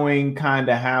showing kind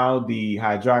of how the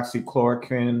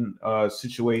hydroxychloroquine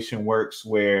situation works,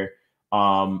 where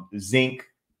zinc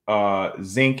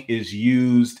is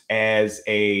used as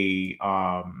a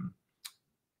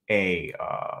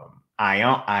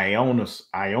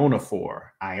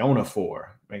ionophore.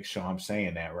 make sure I'm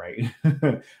saying that right.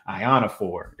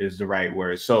 Ionophore is the right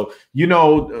word. So, you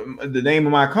know, the name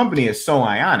of my company is So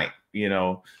Ionic, you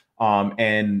know,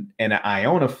 and an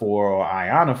ionophore or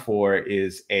ionophore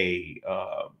is a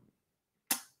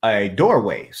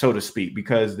doorway, so to speak,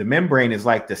 because the membrane is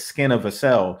like the skin of a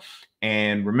cell.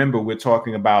 And remember, we're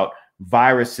talking about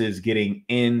viruses getting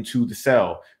into the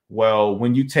cell. Well,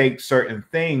 when you take certain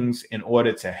things in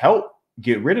order to help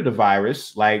get rid of the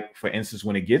virus, like for instance,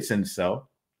 when it gets in the cell,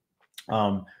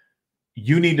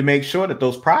 you need to make sure that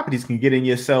those properties can get in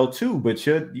your cell too. But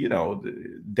you know,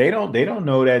 they don't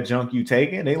know that junk you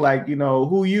taking. They like, you know,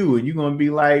 who you, and you're gonna be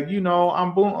like, you know,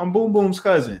 I'm Boom Boom's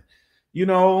cousin, you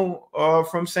know,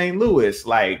 from St. Louis.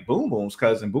 Like Boom Boom's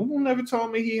cousin. Boom Boom never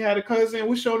told me he had a cousin.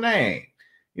 What's your name?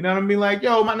 You know what I mean? Like,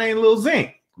 yo, my name Lil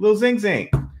Zink, Lil Zink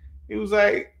Zink. He was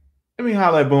like, let me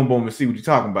holler at Boom Boom and see what you're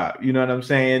talking about. You know what I'm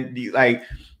saying? Like,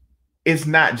 it's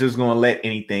not just going to let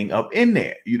anything up in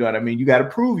there. You know what I mean? You got to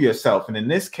prove yourself. And in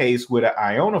this case, with an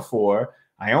ionophore,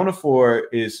 ionophore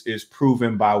is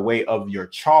proven by way of your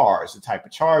charge, the type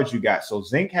of charge you got. So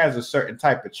zinc has a certain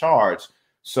type of charge.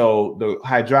 So the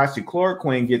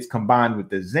hydroxychloroquine gets combined with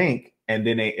the zinc, and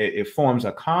then it forms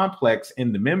a complex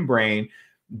in the membrane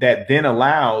that then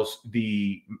allows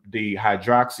the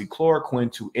hydroxychloroquine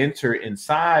to enter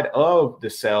inside of the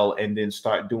cell and then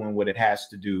start doing what it has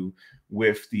to do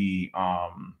with the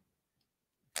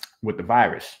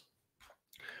virus.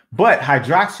 But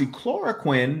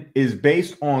hydroxychloroquine is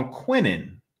based on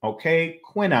quinine, okay?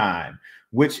 Quinine,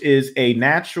 which is a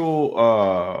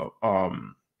natural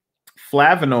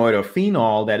flavonoid or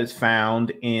phenol that is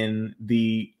found in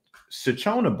the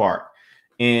cinchona bark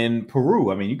in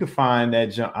Peru. I mean, you can find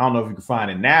that. I don't know if you can find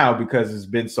it now because it's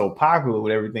been so popular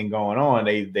with everything going on.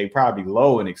 They probably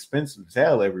low and expensive as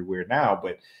hell everywhere now,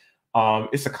 but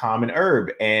it's a common herb.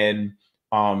 And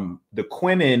the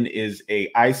quinine is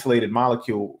a isolated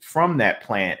molecule from that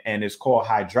plant, and it's called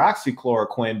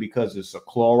hydroxychloroquine because it's a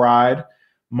chloride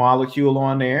molecule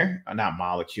on there, not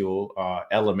molecule,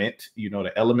 element. You know,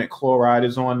 the element chloride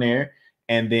is on there,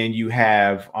 and then you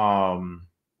have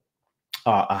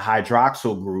a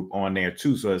hydroxyl group on there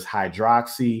too. So it's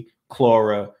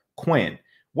hydroxychloroquine.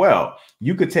 Well,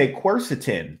 you could take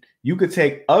quercetin, you could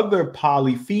take other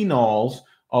polyphenols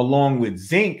along with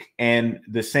zinc, and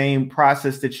the same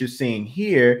process that you're seeing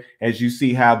here, as you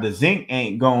see how the zinc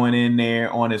ain't going in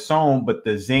there on its own, but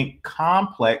the zinc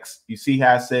complex, you see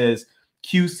how it says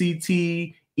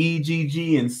QCT,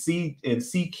 EGG, and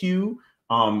CQ.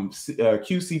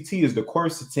 QCT is the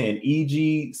quercetin.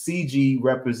 CG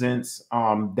represents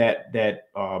that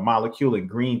molecule in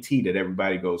green tea that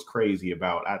everybody goes crazy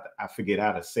about. I forget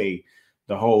how to say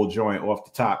the whole joint off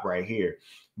the top right here,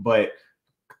 but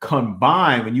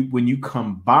combine when you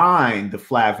combine the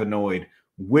flavonoid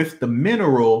with the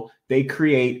mineral, they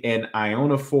create an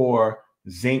ionophore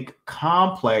zinc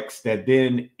complex that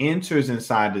then enters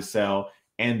inside the cell.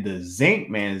 And the zinc,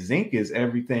 man, zinc is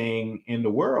everything in the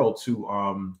world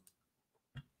to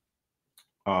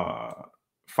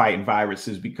fighting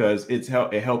viruses, because it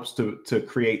helps to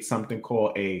create something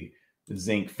called a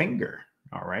zinc finger.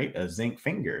 All right, a zinc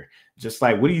finger. Just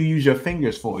like, what do you use your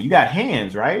fingers for? You got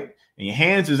hands, right? And your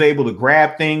hands is able to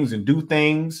grab things and do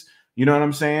things. You know what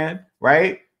I'm saying,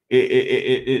 right?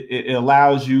 It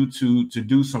allows you to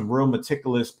do some real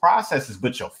meticulous processes.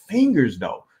 But your fingers,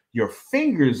 though, your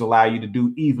fingers allow you to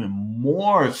do even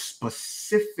more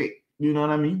specific. You know what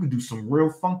I mean? You can do some real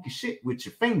funky shit with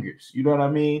your fingers. You know what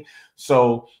I mean?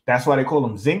 So that's why they call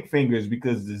them zinc fingers,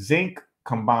 because the zinc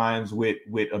combines with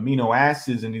amino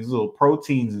acids and these little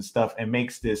proteins and stuff, and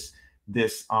makes this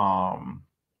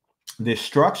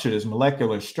structure, this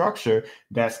molecular structure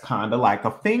that's kind of like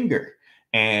a finger.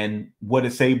 And what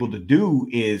it's able to do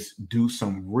is do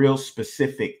some real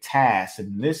specific tasks.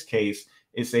 In this case,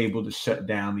 it's able to shut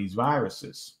down these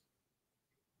viruses.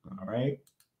 All right.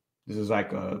 This is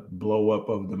like a blow up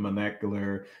of the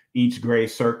molecular. Each gray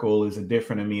circle is a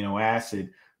different amino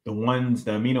acid. The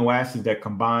amino acids that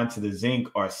combine to the zinc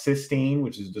are cysteine,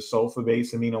 which is the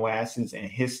sulfur-based amino acids,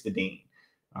 and histidine.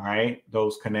 All right.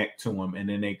 Those connect to them. And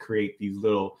then they create these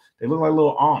they look like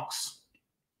little onks.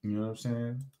 You know what I'm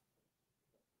saying?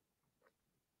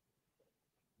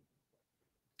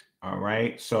 All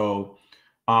right. So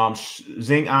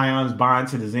zinc ions bind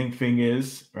to the zinc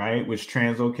fingers, right, which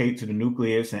translocate to the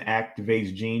nucleus and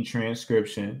activates gene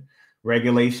transcription,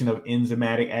 regulation of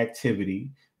enzymatic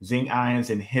activity. Zinc ions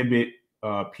inhibit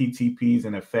PTPs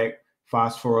and affect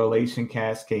phosphorylation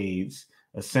cascades,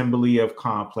 assembly of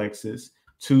complexes.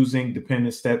 2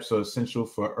 zinc-dependent steps are essential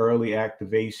for early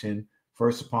activation,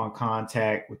 first upon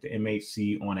contact with the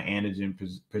MHC on an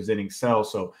antigen-presenting cell.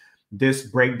 So this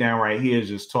breakdown right here is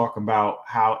just talking about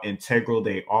how integral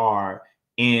they are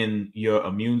in your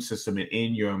immune system and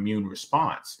in your immune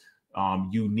response.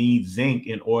 You need zinc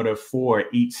in order for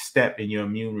each step in your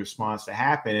immune response to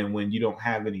happen. And when you don't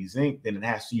have any zinc, then it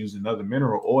has to use another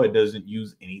mineral, or it doesn't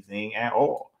use anything at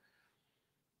all.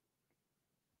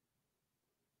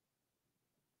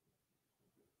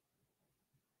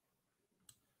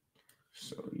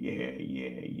 So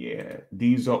yeah.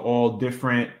 These are all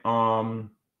different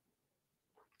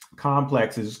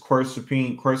complexes,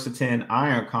 quercetin,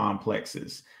 iron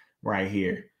complexes right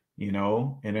here, in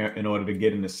order to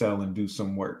get in the cell and do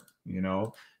some work.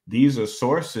 These are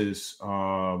sources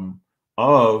of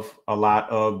a lot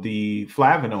of the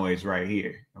flavonoids right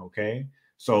here. Okay.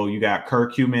 So you got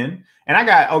curcumin,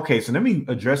 and so let me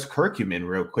address curcumin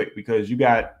real quick, because you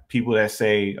got people that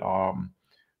say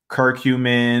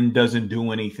curcumin doesn't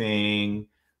do anything.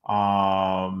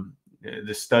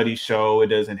 The studies show it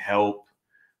doesn't help.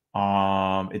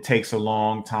 It takes a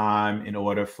long time in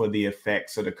order for the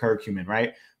effects of the curcumin,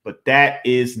 right? But that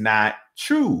is not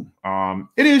true.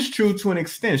 It is true to an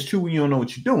extent. It's true when you don't know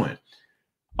what you're doing.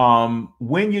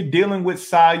 When you're dealing with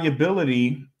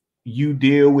solubility, you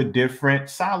deal with different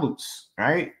solutes,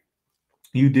 right?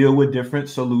 You deal with different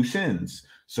solutions.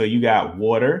 So you got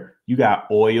water, you got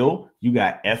oil, you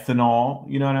got ethanol,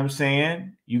 you know what I'm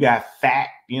saying? You got fat,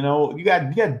 you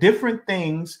got different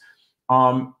things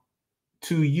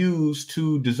to use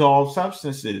to dissolve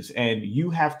substances, and you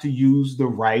have to use the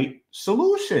right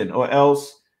solution, or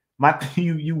else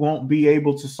you won't be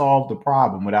able to solve the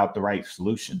problem without the right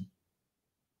solution.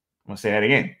 I'm gonna say that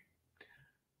again.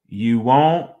 You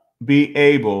won't be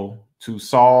able to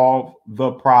solve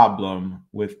the problem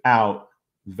without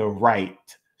the right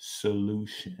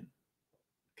solution.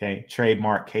 Okay,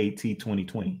 trademark KT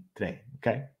 2020 today.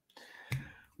 Okay,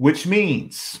 which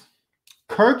means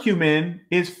curcumin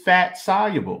is fat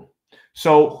soluble.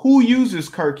 So who uses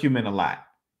curcumin a lot?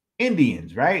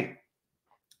 Indians, right?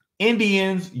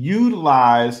 Indians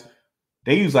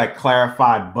they use like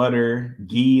clarified butter,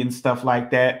 ghee, and stuff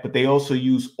like that, but they also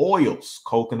use oils,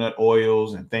 coconut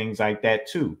oils, and things like that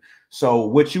too. So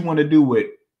what you want to do with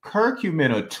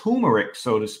curcumin, or turmeric,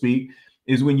 so to speak,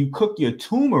 is when you cook your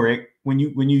turmeric, when you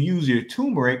use your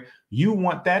turmeric, you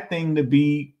want that thing to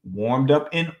be warmed up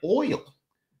in oil.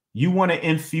 You want to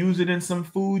infuse it in some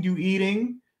food you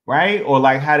eating, right? Or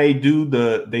like how they do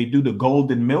the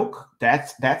golden milk.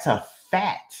 That's a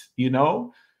fat,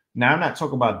 Now I'm not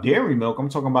talking about dairy milk. I'm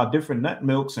talking about different nut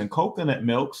milks and coconut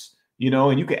milks,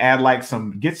 and you could add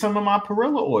get some of my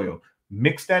perilla oil,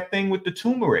 mix that thing with the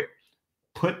turmeric,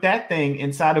 put that thing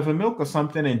inside of a milk or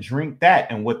something and drink that.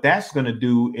 And what that's going to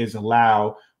do is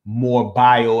allow more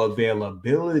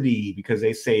bioavailability, because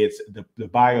they say it's the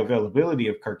bioavailability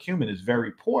of curcumin is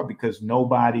very poor because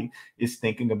nobody is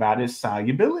thinking about its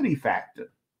solubility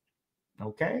factor.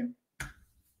 Okay.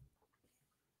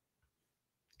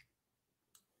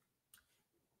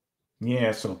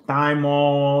 Yeah, so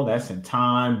thymol, that's in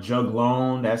thyme,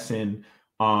 juglone, that's in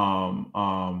walnut,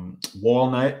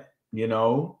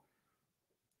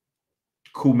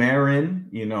 coumarin,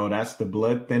 that's the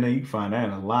blood thinner. You can find that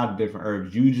in a lot of different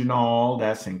herbs. Eugenol,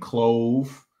 that's in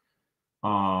clove.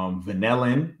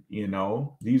 Vanillin,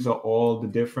 these are all the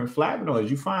different flavonoids.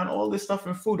 You find all this stuff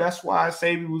in food. That's why I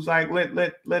say we was like,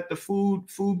 let the food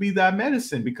be thy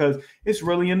medicine, because it's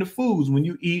really in the foods. When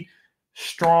you eat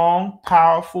strong,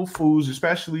 powerful foods,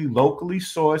 especially locally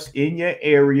sourced in your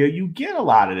area, you get a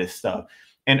lot of this stuff.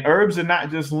 And herbs are not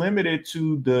just limited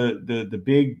to the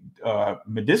big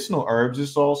medicinal herbs.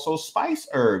 It's also spice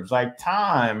herbs like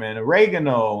thyme and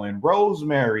oregano and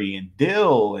rosemary and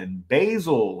dill and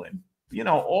basil and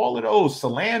all of those,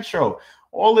 cilantro,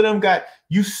 all of them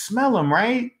you smell them,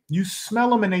 right? You smell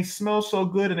them and they smell so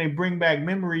good and they bring back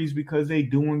memories because they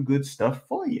doing good stuff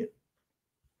for you.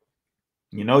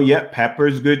 Pepper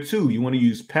is good too. You want to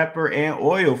use pepper and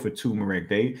oil for turmeric.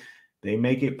 They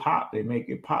make it pop. They make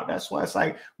it pop. That's why it's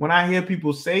like when I hear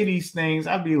people say these things,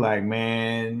 I'd be like,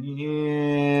 man,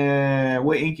 yeah,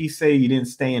 what Inky say, you didn't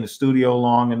stay in the studio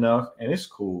long enough, and it's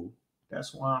cool.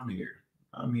 That's why I'm here.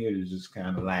 I'm here to just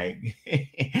kind of like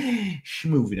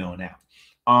smooth it on out.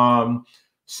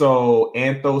 So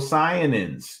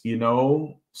anthocyanins,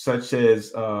 such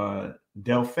as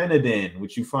delphinidin,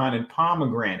 which you find in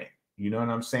pomegranate, you know what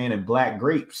I'm saying, and black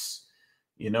grapes,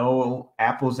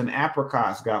 apples and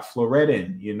apricots got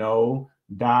floridin,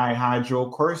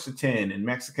 dihydroquercetin and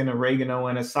Mexican oregano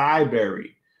and acai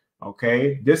berry.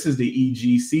 Okay, this is the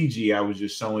EGCG I was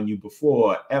just showing you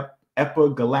before.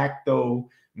 Epigallocatechin,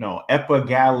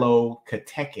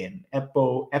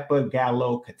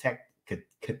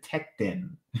 epigallocatechin.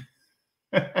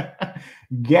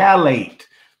 Gallate.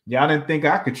 Y'all didn't think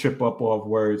I could trip up off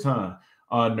words, huh?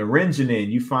 Naringenin,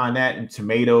 you find that in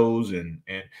tomatoes, and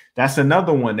that's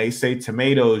another one. They say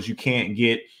tomatoes, you can't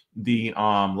get the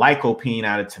lycopene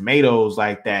out of tomatoes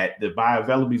like that. The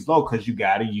bioavailability is low because you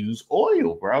got to use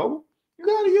oil, bro. You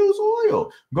got to use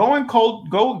oil.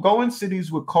 Go in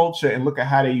cities with culture and look at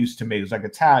how they use tomatoes, like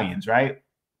Italians, right?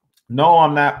 No,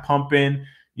 I'm not pumping,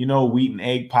 wheat and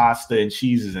egg pasta and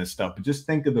cheeses and stuff, but just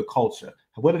think of the culture.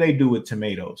 What do they do with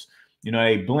tomatoes?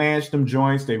 They blanch them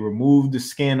joints, they remove the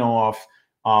skin off,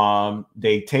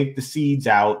 they take the seeds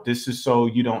out. This is so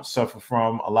you don't suffer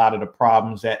from a lot of the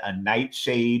problems that a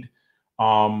nightshade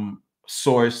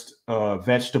sourced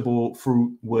vegetable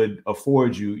fruit would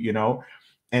afford you,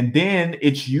 and then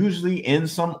it's usually in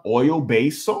some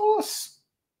oil-based sauce.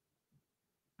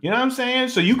 You know what I'm saying?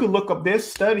 So you could look up, there's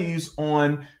studies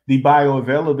on the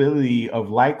bioavailability of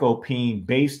lycopene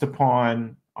based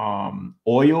upon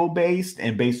oil-based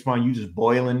and based upon you just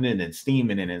boiling it and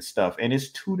steaming it and stuff. And it's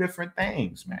two different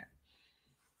things, man.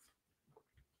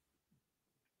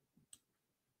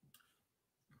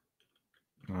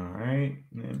 All right,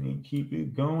 let me keep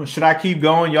it going. Should I keep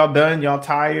going? Y'all done? Y'all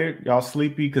tired? Y'all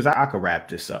sleepy? Because I could wrap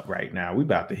this up right now. We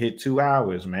about to hit 2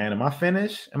 hours, man. Am I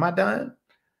finished? Am I done?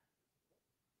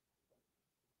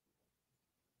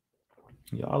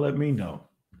 Y'all let me know.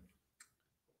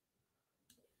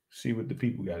 See what the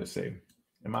people got to say.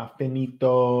 Am I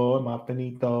finito? Am I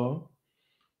finito?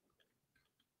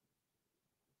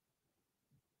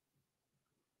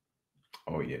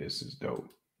 Oh, yeah, this is dope.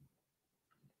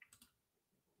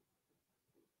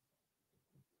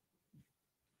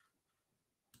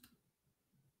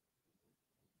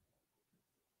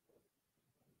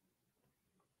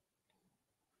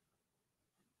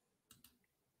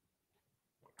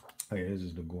 Oh, yeah, this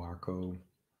is the guaco.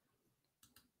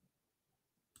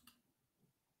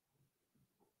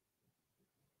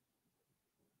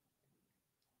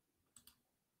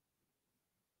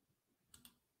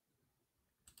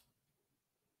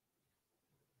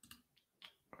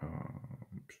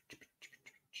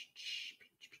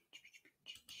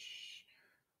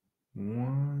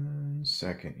 One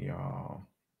second, y'all.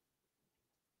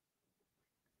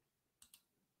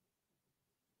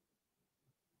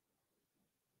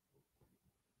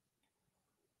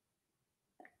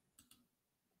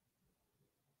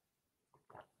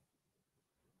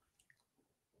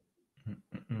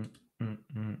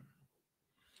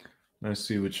 Let's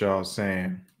see what y'all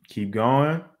saying. Keep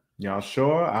going. Y'all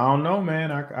sure? I don't know,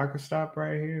 man. I could stop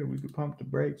right here. We could pump the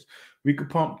brakes. We could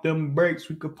pump them brakes.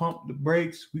 We could pump the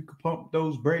brakes. We could pump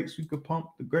those brakes. We could pump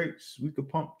the brakes. We could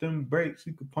pump them brakes.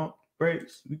 We could pump the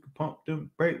brakes. We could pump them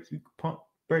brakes. We could pump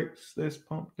brakes. Let's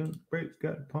pump them brakes.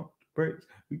 Got to pump the brakes.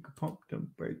 We could pump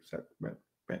them brakes.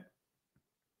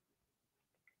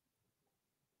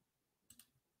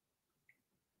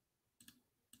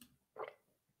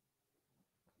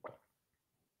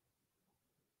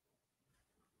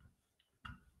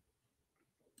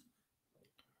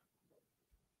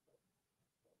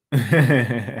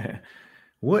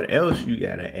 What else you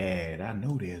gotta add? I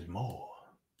know there's more.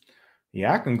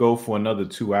 Yeah, I can go for another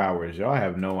 2 hours. Y'all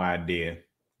have no idea.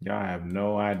 Y'all have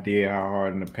no idea how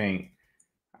hard in the paint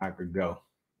I could go.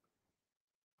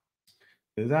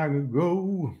 Cause I could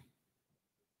go.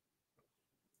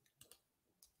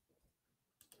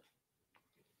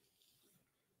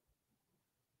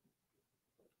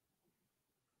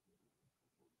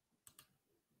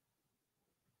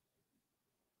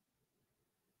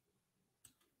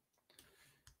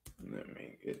 Let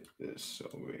me get this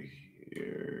over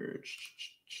here.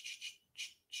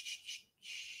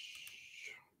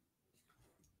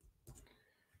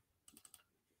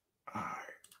 All right.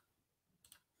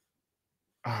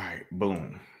 All right,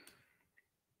 boom.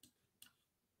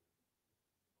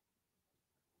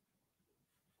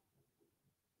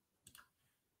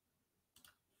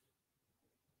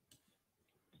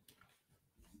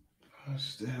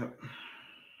 Step.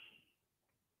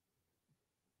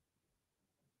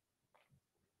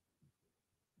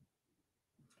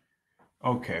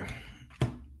 Okay.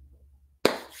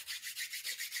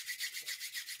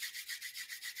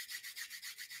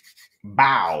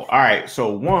 Bow. All right.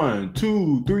 So 1,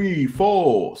 2, 3,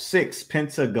 4, 6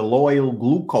 pentagaloyl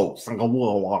glucose.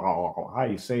 How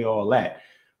you say all that?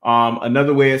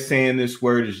 Another way of saying this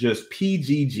word is just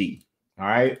PGG. All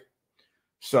right.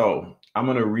 So I'm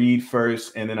going to read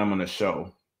first and then I'm going to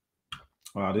show.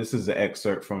 This is an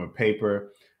excerpt from a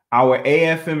paper. Our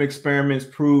AFM experiments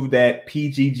prove that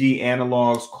PGG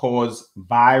analogs cause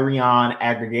virion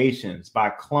aggregations by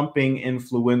clumping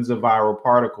influenza viral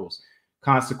particles.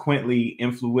 Consequently,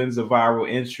 influenza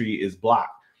viral entry is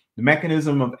blocked. The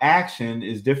mechanism of action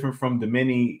is different from the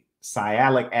many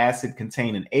sialic acid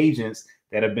containing agents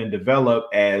that have been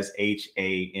developed as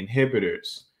HA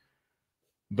inhibitors.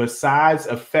 Besides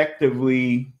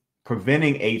effectively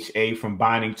preventing HA from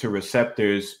binding to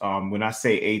receptors, when I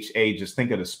say HA, just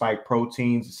think of the spike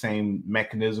proteins, the same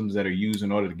mechanisms that are used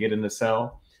in order to get in the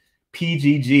cell.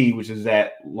 PGG, which is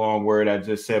that long word I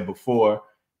just said before,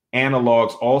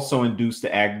 analogs also induce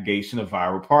the aggregation of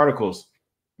viral particles.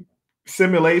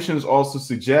 Simulations also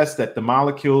suggest that the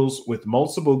molecules with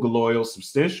multiple colloidal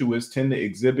substituents tend to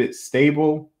exhibit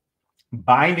stable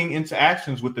binding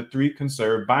interactions with the 3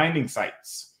 conserved binding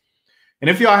sites. And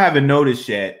if y'all haven't noticed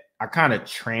yet, I kind of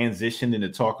transitioned into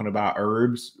talking about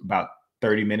herbs about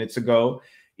 30 minutes ago.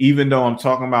 Even though I'm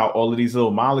talking about all of these little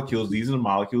molecules, these are the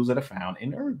molecules that are found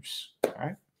in herbs,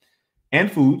 right?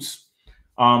 And foods.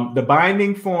 The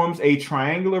binding forms a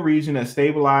triangular region that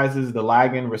stabilizes the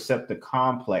ligand receptor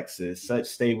complexes. Such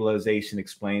stabilization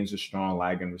explains the strong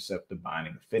ligand receptor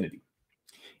binding affinity.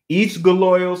 Each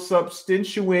colloidal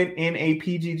substituent in a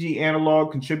PGG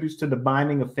analog contributes to the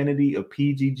binding affinity of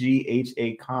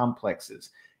PGG-HA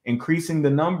complexes. Increasing the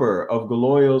number of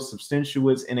colloidal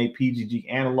substituents in a PGG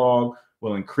analog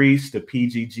will increase the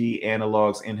PGG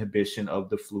analog's inhibition of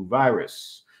the flu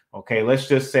virus. Okay, let's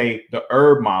just say the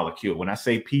herb molecule. When I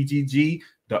say PGG,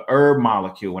 the herb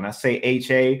molecule. When I say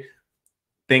HA,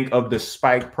 think of the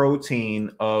spike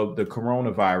protein of the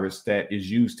coronavirus that is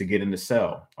used to get in the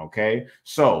cell. Okay,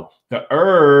 so the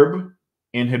herb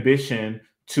inhibition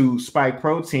to spike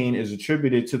protein is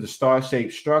attributed to the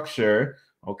star-shaped structure.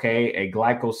 Okay, a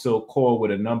glycosyl core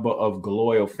with a number of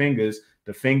colloidal fingers.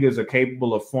 The fingers are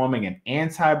capable of forming an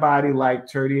antibody-like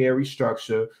tertiary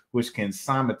structure, which can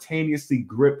simultaneously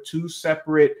grip 2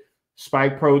 separate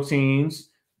spike proteins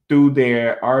through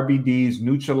their RBDs,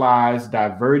 neutralize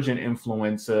divergent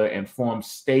influenza, and form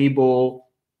stable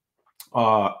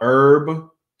herb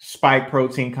spike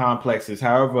protein complexes.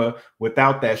 However,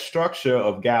 without that structure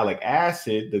of gallic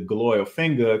acid, the colloidal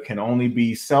finger can only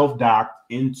be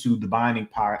self-docked into the binding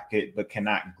pocket, but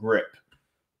cannot grip.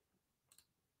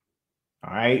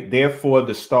 All right. Therefore,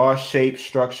 the star-shaped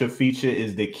structure feature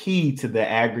is the key to the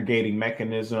aggregating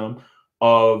mechanism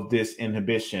of this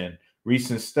inhibition.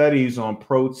 Recent studies on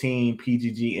protein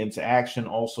PGG interaction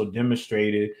also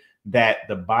demonstrated that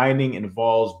the binding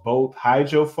involves both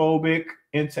hydrophobic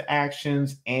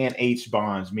interactions and H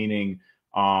bonds, meaning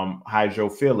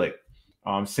hydrophilic.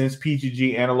 Since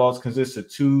PGG analogs consist of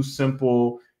 2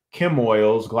 simple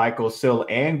chemoils, glycosyl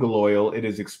and colloidal, it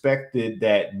is expected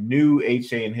that new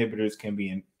HA inhibitors can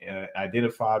be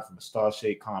identified from a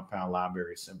star-shaped compound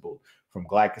library symbol from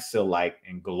glycosyl-like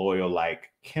and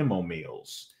colloidal-like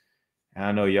chemomeals. And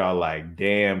I know y'all like,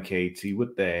 damn, KT,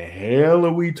 what the hell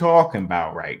are we talking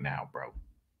about right now, bro?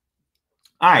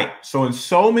 All right, so in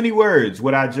so many words,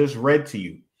 what I just read to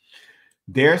you,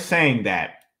 they're saying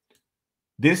that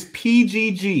this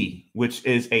PGG, which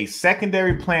is a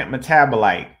secondary plant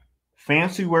metabolite,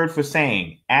 fancy word for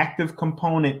saying active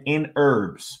component in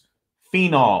herbs,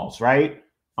 phenols, right?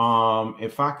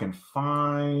 If I can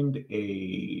find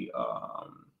a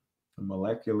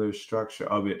molecular structure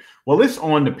of it. Well, it's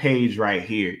on the page right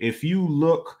here. If you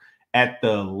look at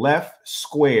the left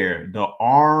square, the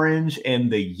orange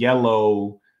and the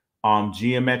yellow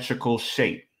geometrical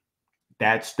shape,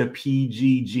 that's the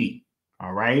PGG,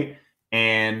 all right?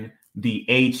 And the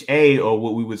HA, or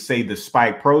what we would say the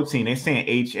spike protein, they're saying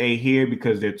HA here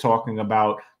because they're talking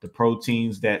about the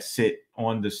proteins that sit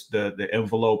on the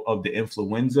envelope of the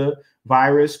influenza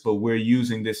virus, but we're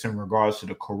using this in regards to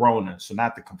the corona. So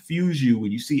not to confuse you,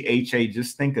 when you see HA,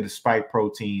 just think of the spike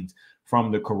proteins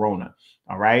from the corona.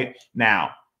 All right.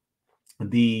 Now,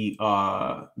 the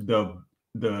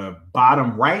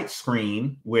bottom right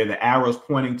screen where the arrow's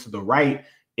pointing to the right,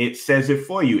 it says it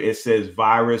for you. It says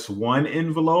virus 1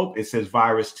 envelope. It says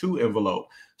virus 2 envelope.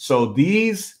 So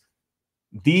these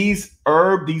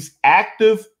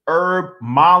active herb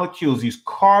molecules, these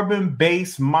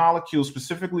carbon-based molecules,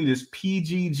 specifically this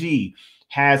PGG,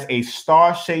 has a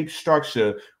star-shaped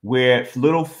structure where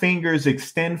little fingers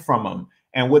extend from them.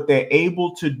 And what they're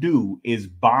able to do is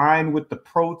bind with the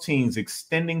proteins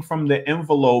extending from the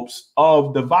envelopes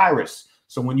of the virus.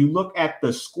 So when you look at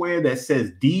the square that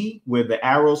says D, where the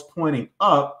arrow's pointing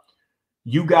up,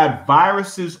 you got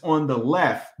viruses on the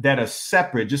left that are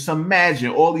separate. Just imagine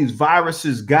all these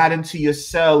viruses got into your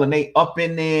cell and they up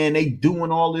in there and they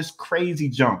doing all this crazy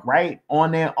junk, right?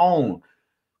 On their own.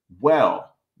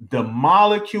 Well, the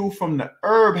molecule from the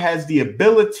herb has the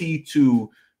ability to,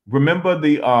 remember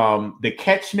the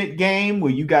catch mitt game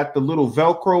where you got the little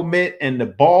Velcro mitt and the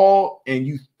ball and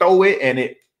you throw it and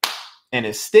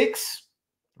it sticks,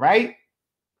 right?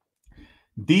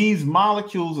 These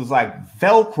molecules is like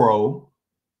Velcro.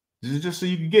 This is just so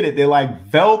you can get it. They're like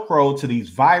Velcro to these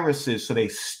viruses. So they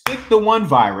stick to one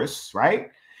virus, right?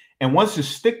 And once you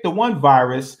stick to one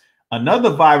virus,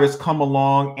 another virus come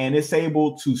along and it's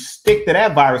able to stick to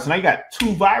that virus. And now you got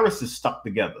two viruses stuck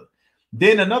together.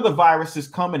 Then another virus is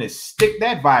coming and stick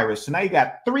that virus. So now you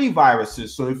got three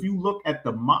viruses. So if you look at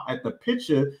the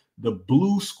picture, the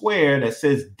blue square that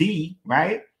says D,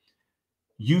 right?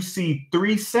 You see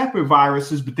three separate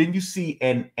viruses, but then you see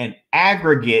an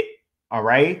aggregate, all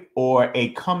right, or a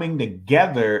coming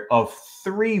together of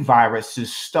three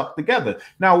viruses stuck together.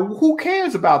 Now, who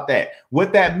cares about that?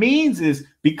 What that means is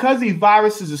because these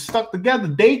viruses are stuck together,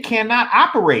 they cannot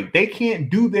operate. They can't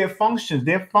do their functions.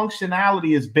 Their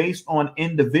functionality is based on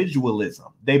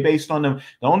individualism. They based on them.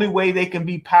 The only way they can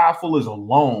be powerful is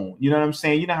alone. You know what I'm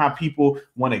saying? You know how people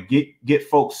want to get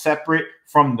folks separate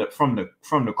from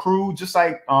the crew, just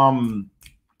like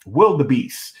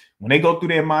wildebeest when they go through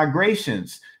their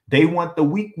migrations. They want the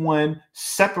weak one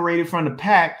separated from the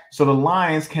pack so the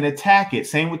lions can attack it.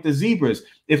 Same with the zebras.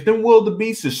 If them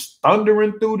wildebeest is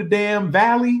thundering through the damn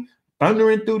valley,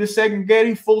 thundering through the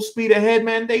Serengeti, full speed ahead,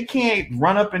 man, they can't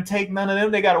run up and take none of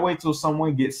them. They got to wait till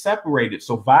someone gets separated.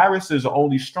 So viruses are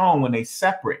only strong when they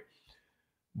separate.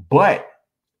 But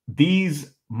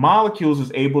these molecules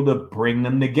is able to bring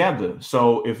them together.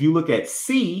 So if you look at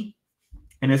C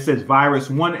and it says virus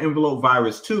 1 envelope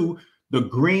virus 2, the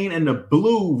green and the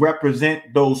blue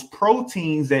represent those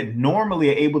proteins that normally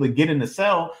are able to get in the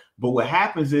cell. But what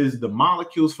happens is the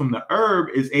molecules from the herb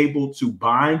is able to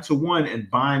bind to one and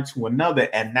bind to another.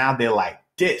 And now they're like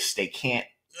this. They can't.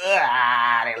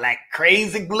 They're like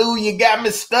crazy glue. You got me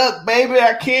stuck, baby.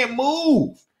 I can't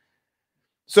move.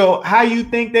 So how you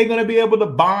think they're going to be able to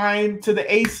bind to the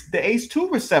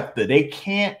ACE2 receptor? They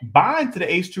can't bind to the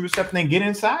ACE2 receptor and get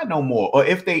inside no more. Or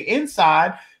if they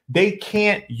inside, they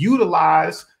can't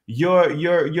utilize your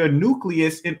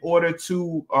nucleus in order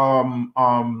to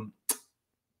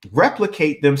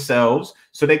replicate themselves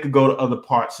so they could go to other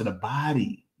parts of the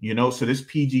body. You know, so this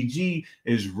PGG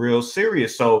is real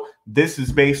serious. So this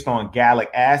is based on gallic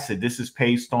acid. This is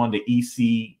based on the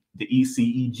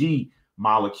ECEG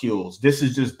molecules. This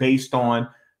is just based on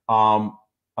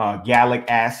gallic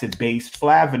acid based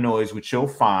flavonoids, which you'll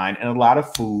find in a lot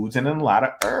of foods and in a lot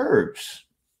of herbs.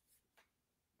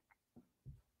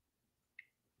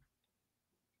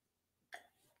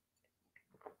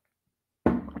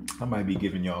 I might be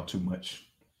giving y'all too much.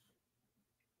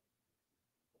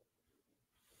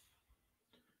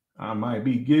 I might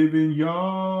be giving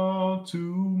y'all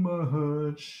too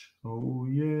much. Oh,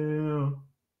 yeah.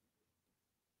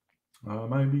 I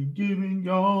might be giving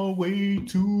y'all way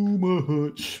too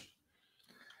much.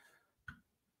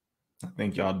 I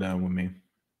think y'all done with me.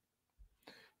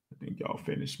 I think y'all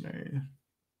finished, man.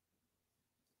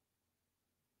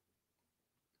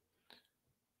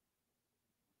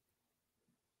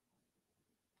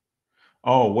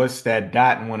 Oh, what's that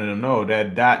dot? Want to know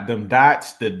that dot? Them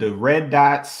dots, the red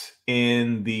dots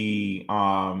in the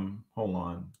Hold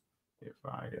on, if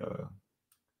I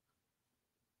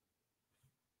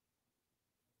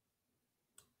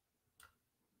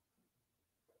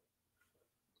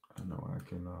know I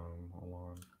can hold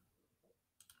on.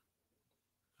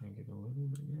 Get a little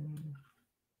bit, yeah.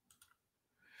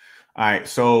 All right,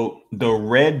 so the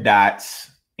red dots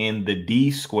in the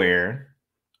D square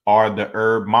are the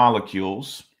herb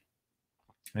molecules,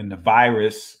 and the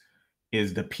virus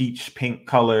is the peach pink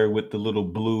color with the little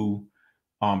blue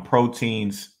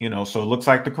proteins, you know, so it looks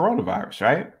like the coronavirus,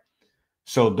 right?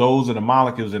 So those are the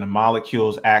molecules, and the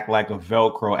molecules act like a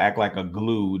Velcro, act like a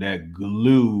glue that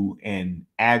glue and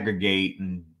aggregate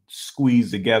and squeeze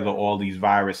together all these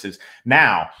viruses.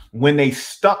 Now, when they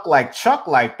stuck like Chuck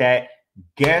like that,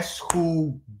 guess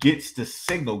who gets the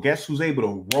signal? Guess who's able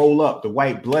to roll up? The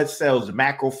white blood cells, the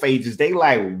macrophages. They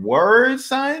like, word,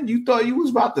 son, you thought you was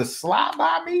about to slide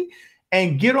by me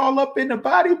and get all up in the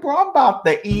body, bro? I'm about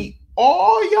to eat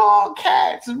all y'all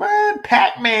cats, man.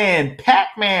 Pac-Man,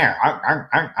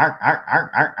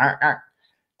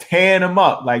 tearing them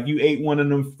up like you ate one of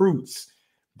them fruits.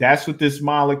 That's what this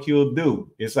molecule do.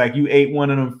 It's like you ate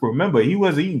one of them fruit. Remember, he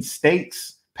wasn't eating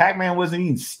steaks. Pac-Man wasn't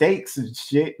eating steaks and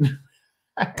shit.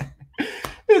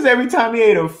 Because every time he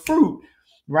ate a fruit,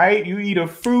 right? You eat a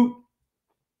fruit,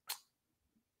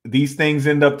 these things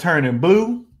end up turning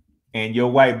blue, and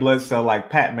your white blood cell, like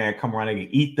Pac-Man, come around and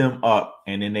eat them up,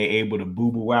 and then they're able to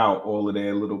boo-boo out all of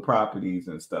their little properties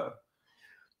and stuff.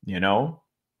 You know?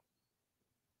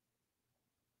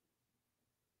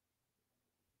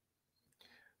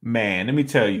 Man, let me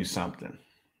tell you something.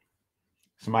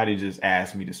 Somebody just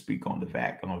asked me to speak on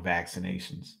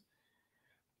vaccinations.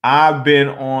 I've been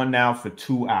on now for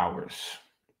 2 hours.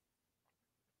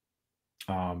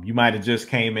 You might have just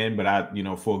came in, but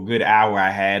for a good hour I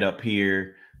had up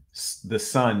here. The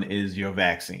sun is your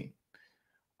vaccine.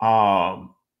 I'm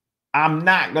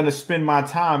not going to spend my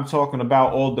time talking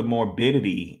about all the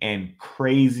morbidity and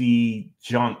crazy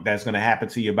junk that's going to happen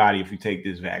to your body if you take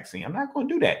this vaccine. I'm not going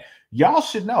to do that. Y'all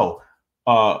should know.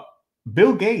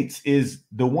 Bill Gates is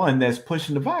the one that's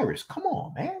pushing the virus. Come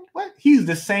on, man. What? He's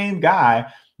the same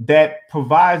guy that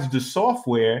provides the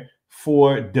software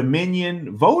for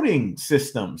Dominion voting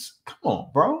systems. Come on,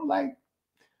 bro. Like,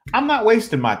 I'm not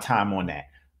wasting my time on that.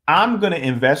 I'm going to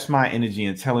invest my energy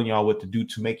in telling y'all what to do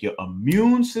to make your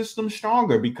immune system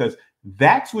stronger, because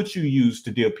that's what you use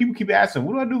to deal. People keep asking,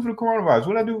 what do I do for the coronavirus?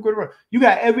 What do I do for coronavirus? You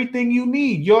got everything you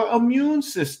need. Your immune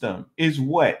system is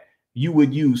what you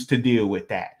would use to deal with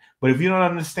that. But if you don't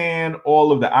understand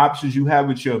all of the options you have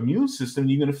with your immune system,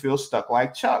 you're going to feel stuck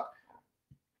like Chuck,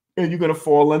 and you're going to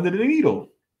fall under the needle.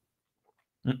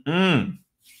 Nah,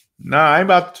 I ain't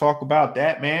about to talk about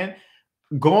that, man.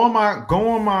 Go on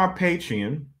my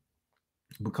Patreon,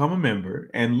 become a member,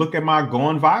 and look at my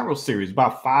Going Viral series.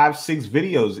 About 5-6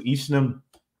 videos, each of them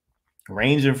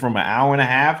ranging from an hour and a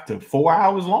half to 4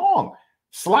 hours long.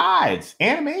 Slides,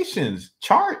 animations,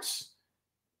 charts,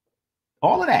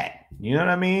 all of that. You know what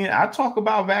I mean? I talk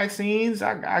about vaccines.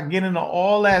 I get into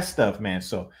all that stuff, man.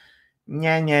 So,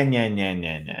 nah,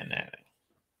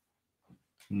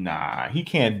 he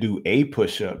can't do a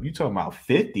push-up. You talking about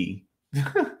 50?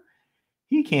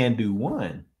 He can't do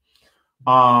one.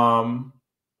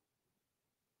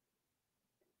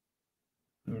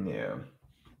 Yeah.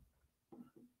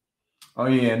 Oh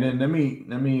yeah, and then let me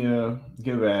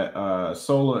give that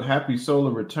happy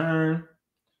solar return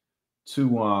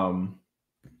to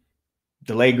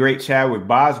the late great Chadwick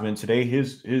Boseman today.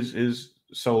 His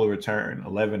solar return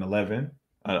 11/11,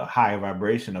 a high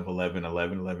vibration of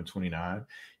 11/11, 11/29.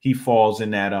 He falls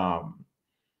in that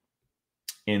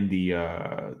in the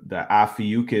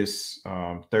Ophiuchus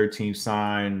 13th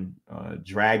sign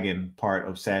dragon part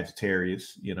of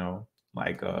Sagittarius,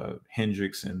 like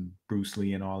Hendrix and Bruce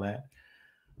Lee and all that.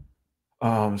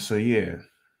 So yeah.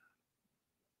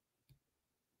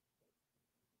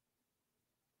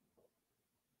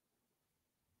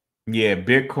 Yeah,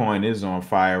 Bitcoin is on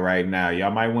fire right now.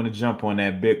 Y'all might want to jump on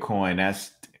that Bitcoin.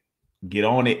 Get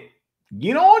on it.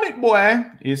 Get on it, boy.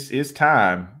 It's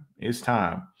time. It's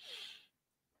time.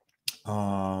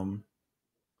 All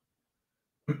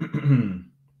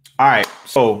right.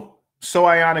 So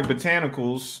ionic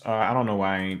botanicals. I don't know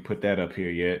why I ain't put that up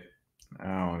here yet. I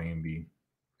don't even be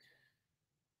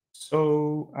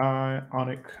so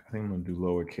ionic. I think I'm gonna do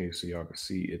lowercase so y'all can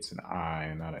see it's an I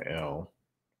and not an L.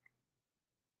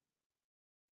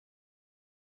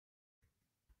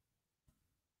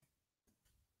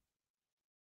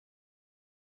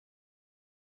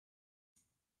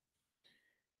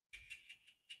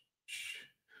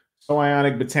 So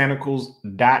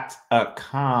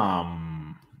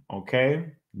ionicbotanicals.com. Okay.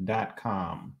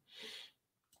 .com.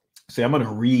 See, I'm going to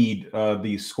read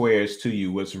these squares to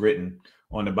you, what's written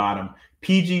on the bottom.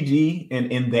 PGG,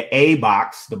 and in the A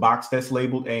box, the box that's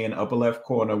labeled A in the upper left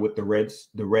corner with the red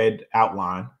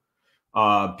outline,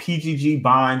 PGG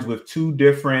binds with two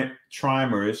different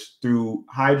trimers through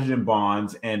hydrogen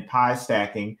bonds and pi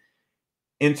stacking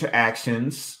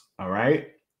interactions. All right.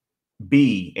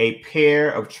 B, a pair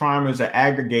of trimers are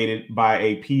aggregated by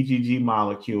a PGG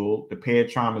molecule. The paired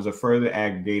trimers are further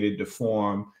aggregated to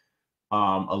form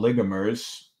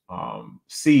oligomers.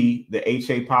 C, the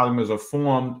HA polymers are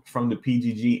formed from the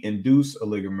PGG-induced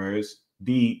oligomers.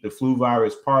 D, the flu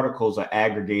virus particles are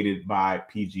aggregated by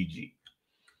PGG.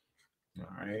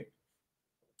 All right.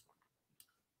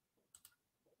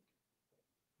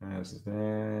 That's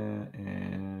that.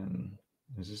 And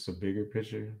is this a bigger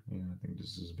picture? Yeah, I think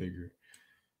this is bigger.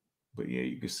 But yeah,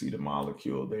 you can see the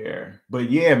molecule there.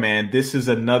 But yeah, man, this is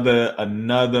another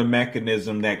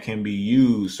mechanism that can be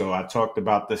used. So I talked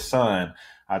about the sun.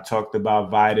 I talked about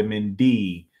vitamin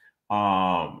D.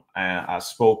 And I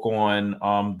spoke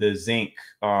on the zinc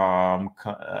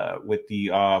with the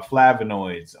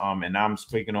flavonoids. And I'm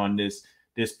speaking on this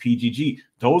PGG.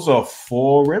 Those are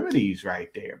 4 remedies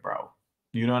right there, bro.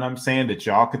 You know what I'm saying? That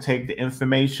y'all could take the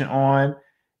information on,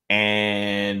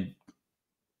 and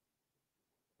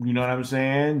you know what I'm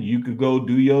saying? You could go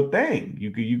do your thing.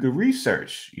 You could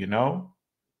research,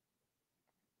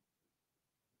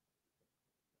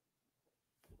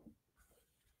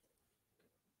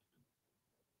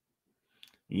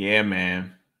 Yeah,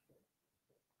 man.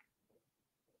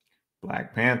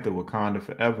 Black Panther, Wakanda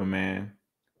forever, man.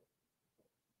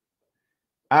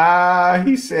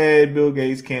 He said Bill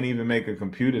Gates can't even make a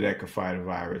computer that could fight a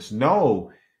virus.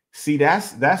 No, see,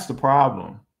 that's the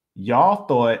problem. Y'all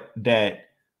thought that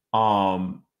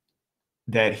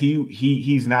that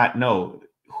he's not. No,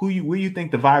 where you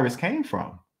think the virus came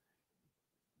from?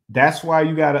 That's why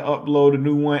you got to upload a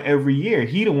new one every year.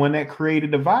 He the one that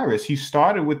created the virus. He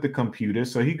started with the computer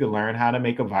so he could learn how to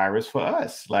make a virus for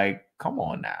us. Like, come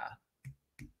on now.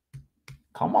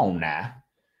 Come on now.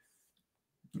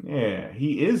 Yeah,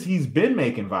 he's been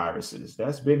making viruses.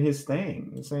 That's been his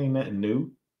thing. This ain't nothing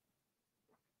new.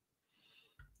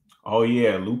 Oh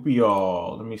yeah,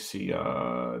 lupiol. Let me see.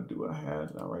 Do I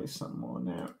write something on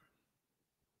that?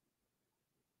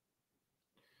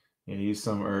 Yeah, here's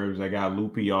some herbs. I got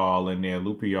lupiol in there.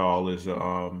 Lupiol is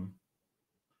a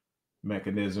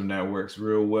mechanism that works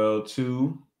real well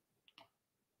too.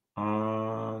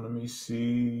 Let me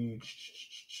see.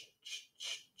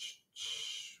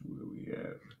 Where we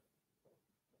at?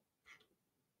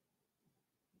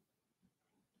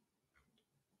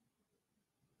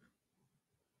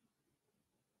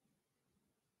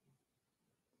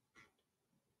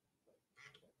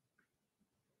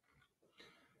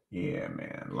 Yeah,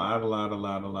 man. A lot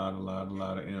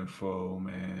of info,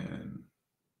 man.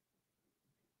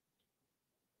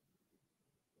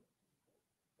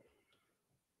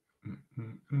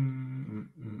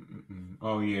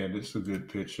 Oh yeah, this is a good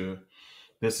picture.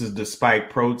 This is the spike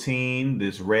protein,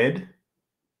 this red,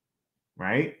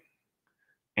 right?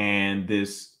 And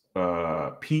this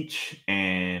peach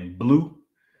and blue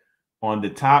on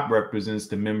the top represents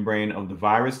the membrane of the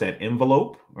virus, that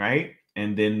envelope, right?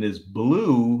 And then this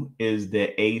blue is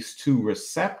the ACE2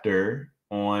 receptor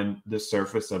on the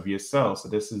surface of your cell. So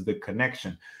this is the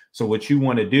connection. So what you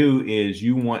want to do is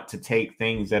you want to take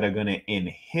things that are going to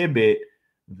inhibit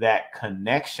that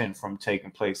connection from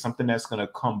taking place, something that's going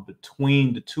to come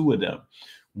between the two of them.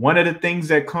 One of the things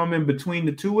that come in between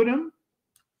the two of them,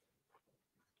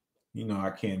 you know,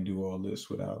 I can't do all this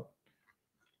without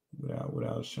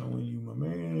showing you my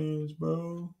man's,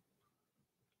 bro.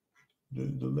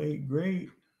 The late great.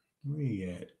 Where he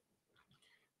at?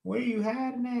 Where you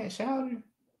hiding at, Shouter?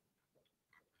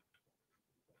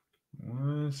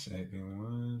 One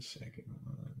second.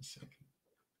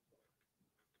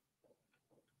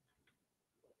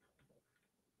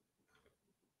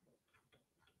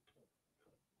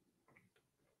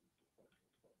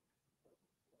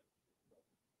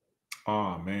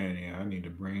 Oh man, yeah, I need to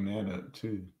bring that up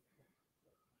too.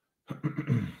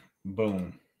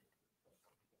 Boom.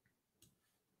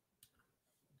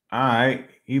 All right,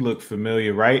 he looked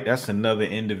familiar, right? That's another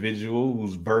individual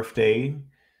whose birthday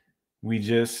we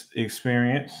just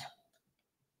experienced.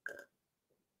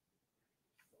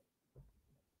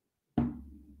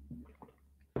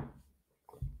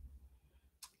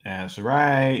 That's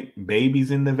right.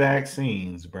 Babies in the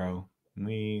vaccines, bro.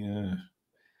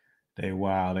 They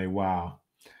wild. All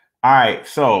right.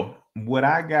 So what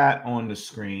I got on the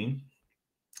screen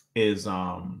is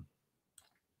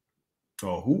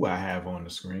or who I have on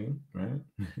the screen, right?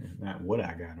 Not what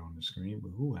I got on the screen, but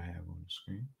who I have on the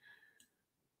screen.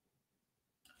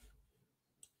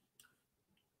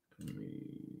 Let me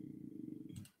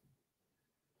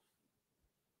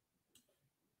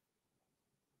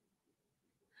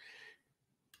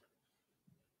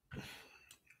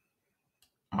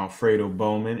Alfredo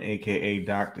Bowman, aka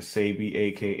Dr. Sabi,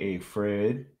 aka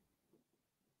Fred,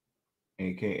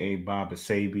 aka Baba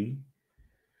Sabi.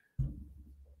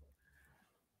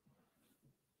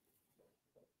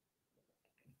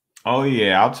 Oh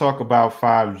yeah, I'll talk about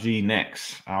 5G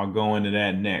next. I'll go into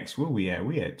that next. Where we at?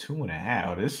 We at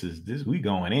 2.5. This we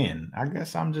going in. I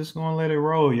guess I'm just gonna let it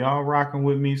roll. Y'all rocking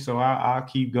with me, so I'll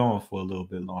keep going for a little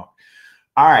bit longer.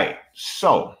 All right,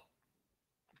 so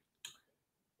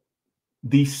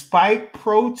the spike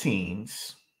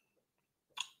proteins,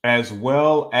 as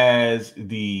well as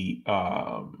the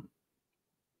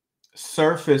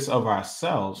surface of our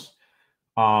cells,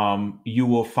 you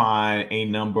will find a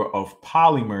number of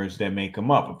polymers that make them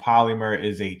up. A polymer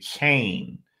is a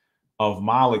chain of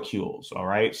molecules. All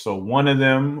right. So one of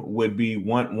them would be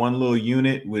one little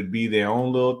unit would be their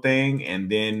own little thing. And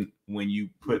then when you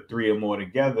put three or more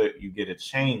together, you get a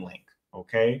chain link.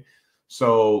 Okay.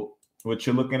 So what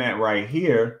you're looking at right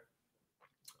here,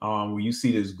 where you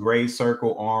see this gray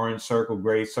circle, orange circle,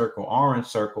 gray circle, orange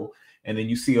circle, and then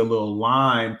you see a little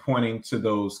line pointing to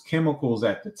those chemicals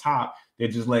at the top. They're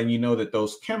just letting you know that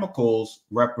those chemicals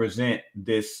represent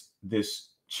this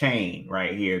chain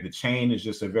right here. The chain is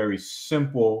just a very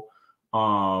simple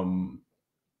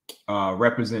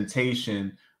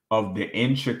representation of the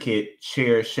intricate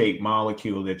chair-shaped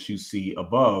molecule that you see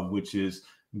above, which is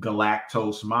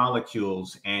galactose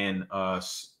molecules and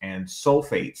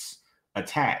sulfates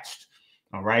attached.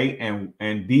 All right,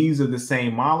 and these are the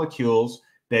same molecules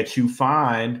that you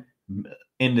find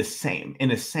in the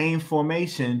same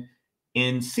formation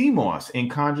in sea moss, in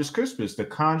Chondrus crispus. The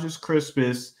Chondrus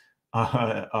crispus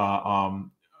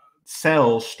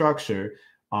cell structure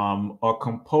are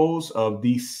composed of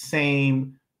these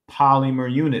same polymer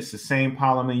units, the same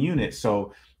polymer units.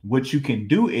 So what you can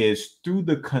do is, through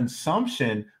the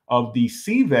consumption of these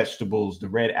sea vegetables, the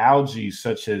red algae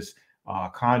such as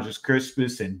Chondrus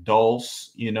crispus and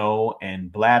dulse, you know,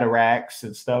 and bladderax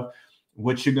and stuff,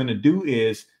 what you're going to do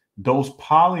is those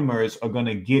polymers are going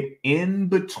to get in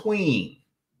between.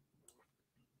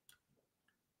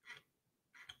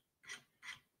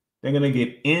 They're going to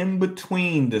get in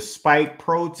between the spike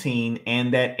protein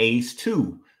and that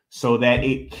ACE2 so that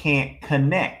it can't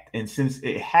connect. And since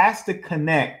it has to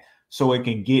connect so it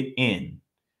can get in.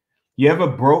 You ever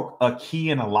broke a key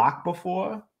in a lock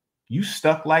before? You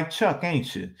stuck like Chuck,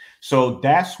 ain't you? So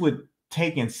that's what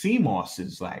taking sea moss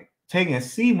is like. Taking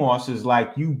sea moss is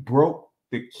like you broke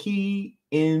the key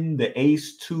in the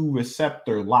ACE2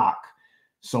 receptor lock.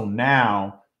 So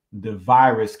now the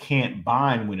virus can't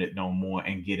bind with it no more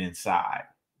and get inside.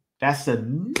 That's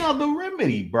another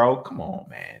remedy, bro. Come on,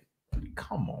 man.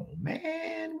 Come on,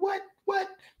 man. What?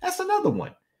 That's another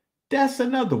one. That's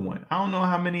another one. I don't know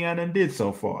how many I done did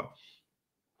so far.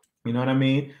 You know what I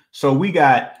mean? So we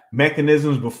got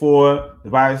mechanisms before the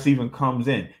virus even comes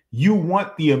in. You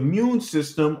want the immune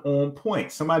system on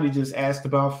point. Somebody just asked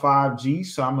about 5G,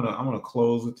 so I'm gonna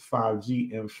close with the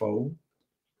 5G info.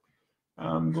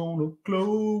 I'm gonna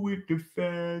close with the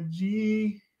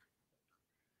 5G.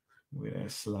 Where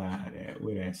that slide at?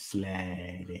 Where that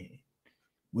slide at?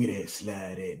 Where that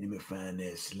slide at? Let me find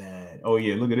that slide. Oh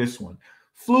yeah, look at this one.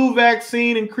 Flu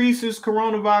vaccine increases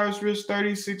coronavirus risk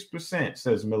 36%,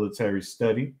 says military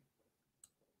study.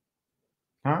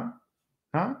 Huh?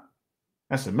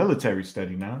 That's a military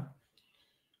study now.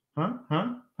 Huh?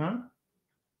 All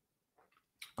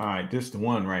right, this is the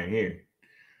one right here.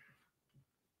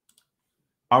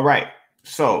 All right,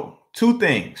 so two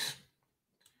things.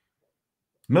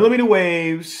 Millimeter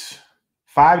waves,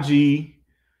 5G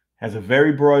has a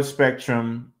very broad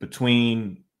spectrum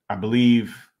between, I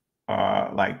believe,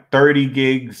 like 30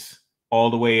 gigs all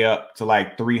the way up to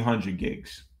like 300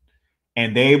 gigs.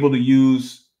 And they're able to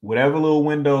use whatever little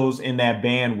windows in that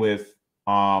bandwidth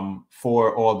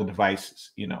for all the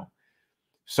devices, you know.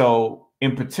 So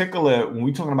in particular, when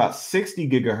we're talking about 60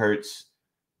 gigahertz,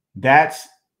 that's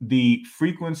the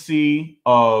frequency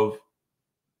of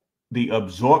the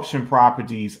absorption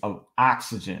properties of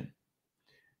oxygen.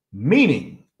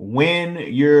 Meaning, when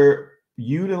you're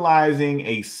utilizing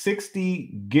a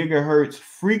 60 gigahertz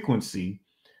frequency,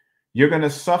 you're going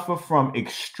to suffer from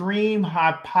extreme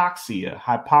hypoxia.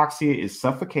 Hypoxia is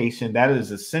suffocation. That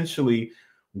is essentially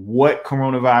what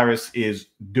coronavirus is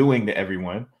doing to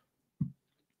everyone,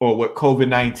 or what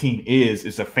COVID-19 is.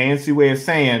 It's a fancy way of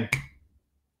saying,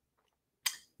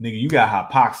 nigga, you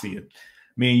got hypoxia.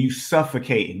 Meaning you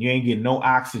suffocating. You ain't getting no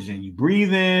oxygen. You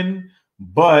breathe in,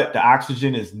 but the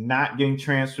oxygen is not getting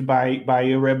transferred by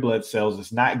your red blood cells.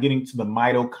 It's not getting to the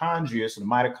mitochondria, so the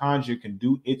mitochondria can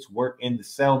do its work in the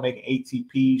cell, making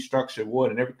ATP, structured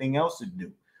wood, and everything else it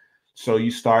do. So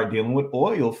you start dealing with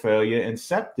oil failure and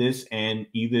sepsis, and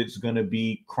either it's going to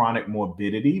be chronic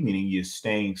morbidity, meaning you're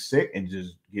staying sick and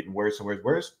just getting worse and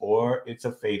worse, or it's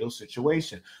a fatal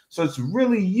situation. So it's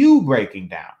really you breaking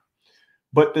down.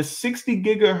 But the 60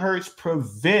 gigahertz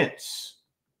prevents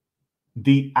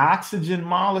the oxygen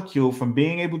molecule from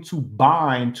being able to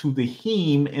bind to the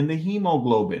heme in the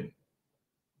hemoglobin.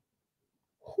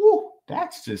 Whew,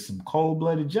 that's just some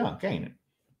cold-blooded junk, ain't it?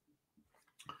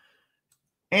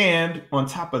 And on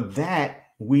top of that,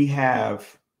 we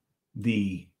have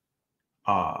the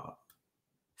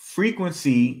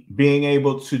frequency being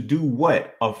able to do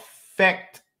what?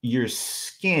 Affect your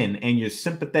skin and your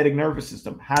sympathetic nervous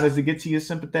system. How does it get to your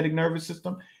sympathetic nervous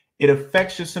system? It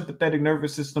affects your sympathetic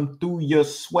nervous system through your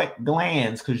sweat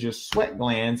glands, because your sweat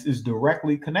glands is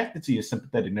directly connected to your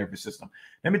sympathetic nervous system.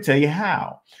 Let me tell you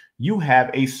how. You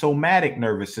have a somatic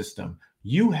nervous system.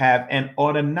 You have an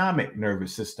autonomic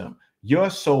nervous system. Your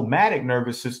somatic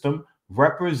nervous system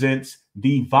represents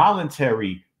the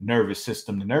voluntary nervous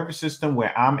system, the nervous system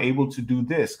where I'm able to do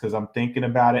this because I'm thinking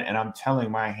about it and I'm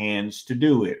telling my hands to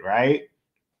do it, right?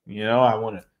 You know, I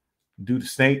want to do the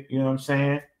snake, you know what I'm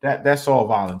saying? That's all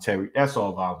voluntary. That's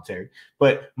all voluntary.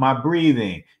 But my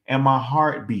breathing and my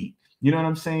heartbeat, you know what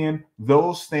I'm saying?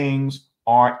 Those things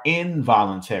are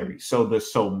involuntary. So the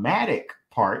somatic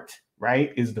part,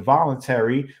 right, is the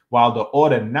voluntary, while the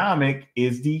autonomic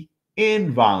is the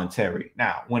involuntary.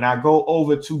 Now, when I go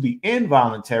over to the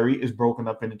involuntary, it's broken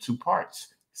up into two parts: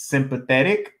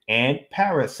 sympathetic and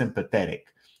parasympathetic.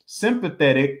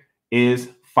 Sympathetic is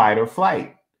fight or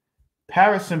flight.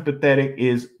 Parasympathetic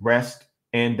is rest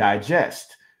and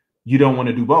digest. You don't want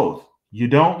to do both. You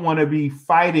don't want to be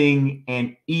fighting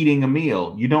and eating a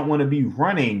meal. You don't want to be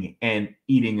running and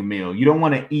eating a meal. You don't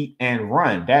want to eat and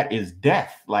run. That is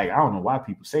death. Like, I don't know why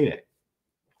people say that.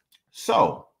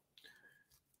 So,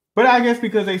 but I guess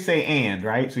because they say and,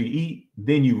 right? So you eat,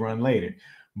 then you run later.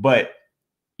 But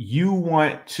you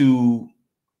want to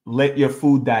let your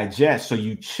food digest. So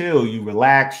you chill, you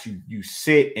relax, you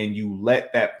sit, and you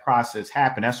let that process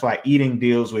happen. That's why eating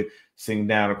deals with sitting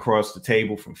down across the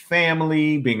table from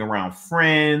family, being around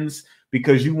friends,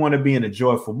 because you want to be in a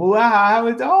joyful mood.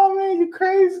 Oh man, you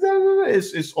crazy.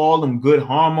 It's all them good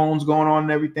hormones going on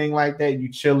and everything like that.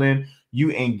 You chilling,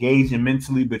 you engaging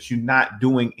mentally, but you're not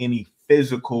doing any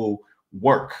physical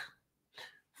work.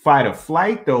 Fight or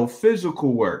flight, though,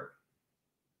 physical work.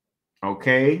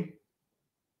 Okay.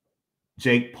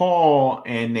 Jake Paul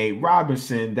and Nate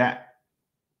Robinson,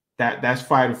 that's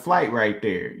fight or flight right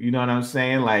there. You know what I'm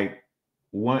saying? Like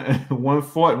one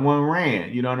fought, one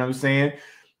ran. You know what I'm saying?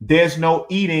 There's no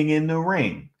eating in the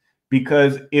ring,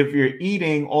 because if you're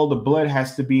eating, all the blood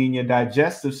has to be in your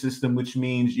digestive system, which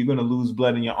means you're going to lose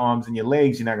blood in your arms and your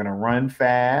legs. You're not going to run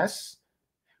fast,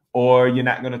 or you're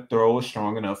not going to throw a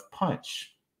strong enough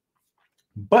punch.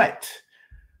 But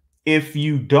if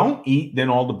you don't eat, then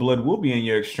all the blood will be in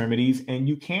your extremities and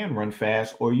you can run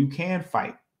fast or you can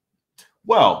fight.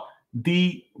 Well,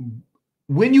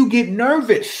 when you get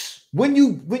nervous, when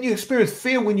you experience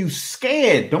fear, when you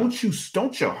scared, don't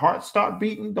your heart start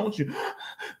beating? Don't you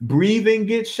breathing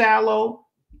get shallow?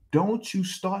 Don't you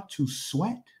start to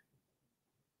sweat?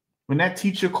 When that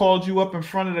teacher called you up in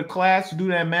front of the class to do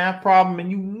that math problem and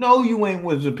you know you ain't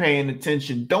wasn't paying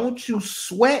attention, don't you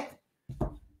sweat?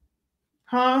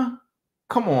 Huh?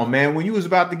 Come on, man. When you was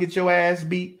about to get your ass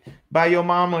beat by your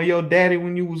mama or your daddy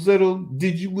when you was little,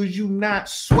 was you not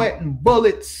sweating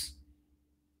bullets?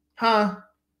 Huh?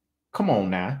 Come on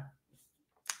now.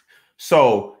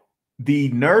 So the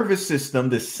nervous system,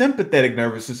 the sympathetic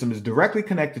nervous system, is directly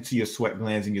connected to your sweat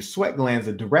glands, and your sweat glands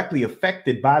are directly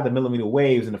affected by the millimeter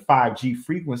waves and the 5G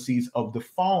frequencies of the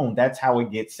phone. That's how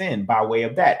it gets in, by way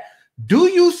of that. Do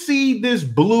you see this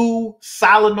blue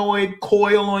solenoid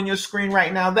coil on your screen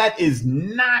right now? That is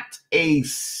not a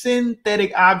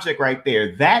synthetic object right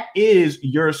there. That is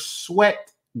your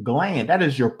sweat gland. That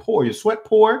is your pore, your sweat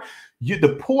pore.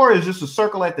 The pore is just a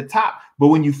circle at the top, but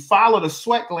when you follow the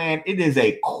sweat gland, it is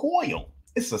a coil.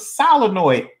 It's a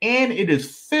solenoid, and it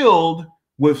is filled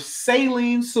with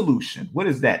saline solution. What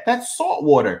is that? That's salt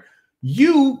water.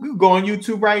 You go on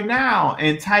YouTube right now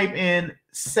and type in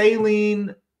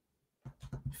saline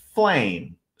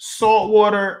flame, salt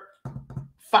water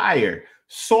fire.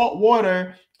 Salt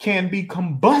water can be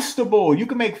combustible. You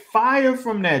can make fire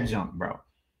from that junk, bro.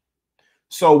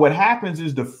 So what happens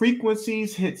is the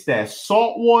frequencies hits that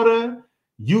salt water,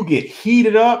 you get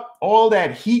heated up, all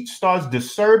that heat starts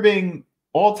disturbing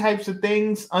all types of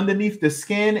things underneath the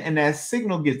skin, and that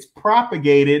signal gets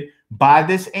propagated by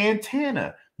this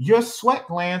antenna. Your sweat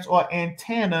glands are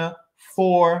antenna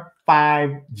for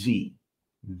 5G.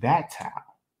 That's how.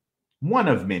 One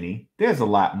of many. There's a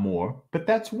lot more, but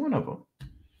that's one of them.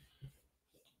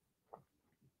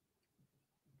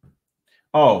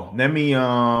 Oh, let me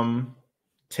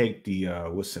take the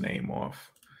what's the name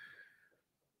off.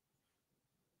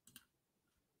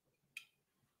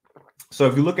 So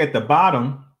if you look at the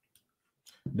bottom,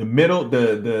 the middle,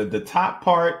 the top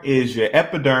part is your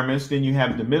epidermis, then you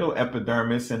have the middle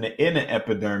epidermis and the inner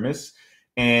epidermis,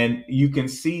 and you can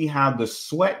see how the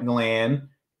sweat gland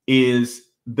is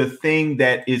the thing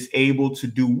that is able to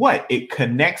do what? It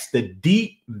connects the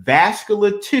deep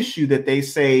vascular tissue that they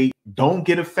say don't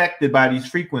get affected by these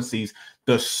frequencies.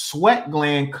 The sweat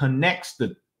gland connects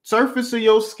the surface of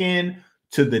your skin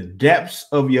to the depths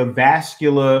of your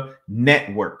vascular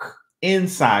network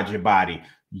inside your body.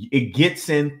 It gets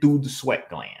in through the sweat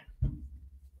gland.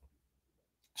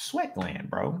 Sweat gland,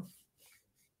 bro.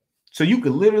 So you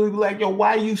could literally be like, yo,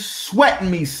 why are you sweating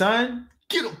me, son?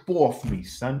 Get up off me,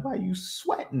 son. Why are you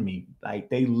sweating me? Like,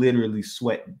 they literally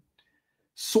sweating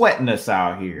us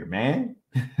out here, man.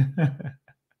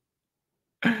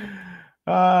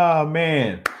 Oh,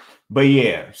 man. But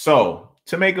yeah, so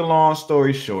to make a long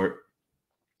story short,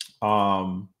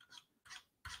 the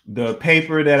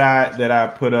paper that I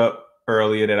put up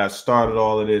earlier that I started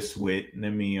all of this with,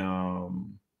 let me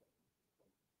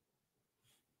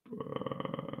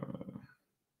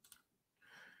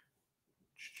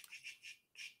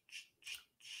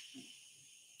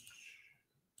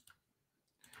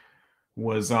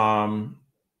was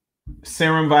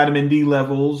serum vitamin D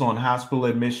levels on hospital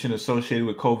admission associated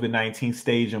with COVID-19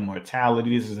 stage and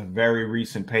mortality. This is a very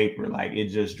recent paper. Like, it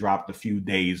just dropped a few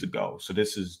days ago. So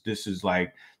this is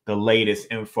like the latest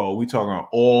info. We talking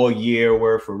all year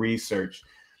worth of research.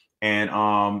 And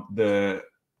the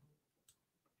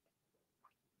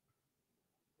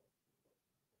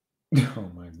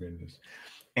oh my goodness.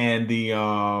 And the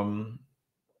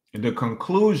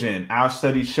conclusion, our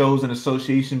study shows an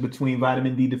association between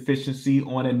vitamin D deficiency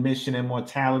on admission and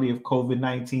mortality of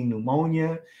COVID-19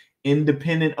 pneumonia,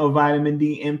 independent of vitamin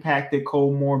D impacted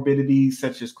comorbidities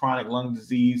such as chronic lung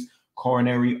disease,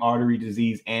 coronary artery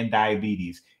disease, and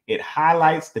diabetes. It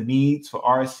highlights the needs for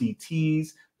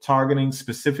RCTs targeting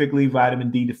specifically vitamin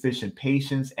D deficient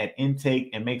patients at intake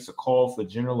and makes a call for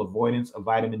general avoidance of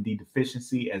vitamin D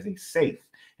deficiency as a safe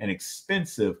and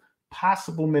expensive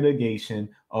possible mitigation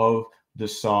of the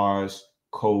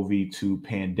SARS-CoV-2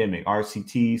 pandemic.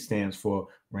 RCT stands for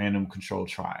random controlled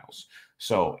trials.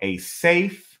 So a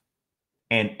safe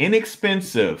and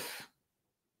inexpensive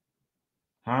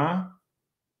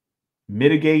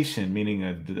mitigation, meaning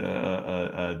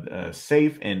a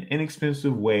safe and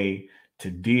inexpensive way to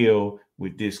deal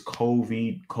with this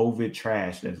COVID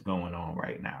trash that's going on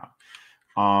right now.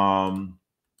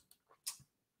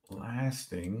 Last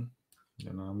thing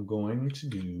that I'm going to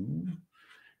do,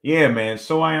 yeah, man,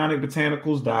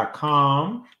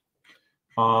 soionicbotanicals.com,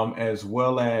 as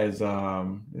well as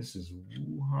this is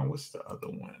what's the other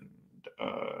one?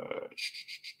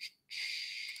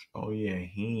 Oh yeah,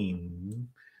 Heme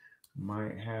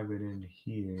might have it in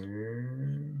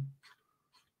here.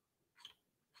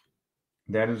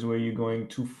 That is where you're going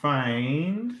to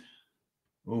find.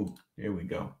 Oh, there we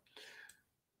go.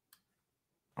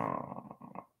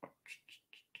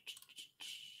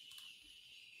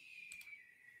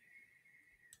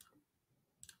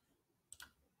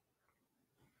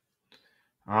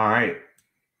 All right.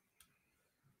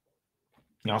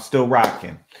 Y'all still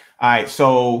rocking. All right.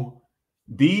 So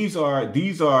these slides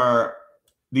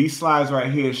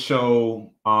right here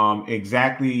show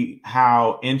exactly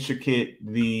how intricate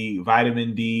the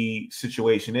vitamin D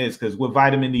situation is. Because what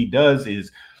vitamin D does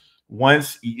is,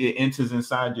 once it enters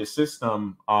inside your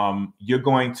system, you're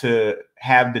going to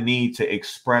have the need to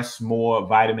express more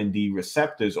vitamin D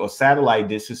receptors or satellite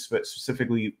dishes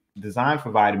specifically designed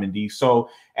for vitamin D. So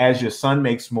as your son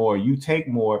makes more, you take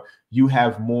more, you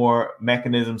have more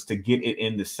mechanisms to get it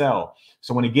in the cell.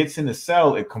 So when it gets in the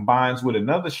cell, it combines with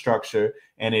another structure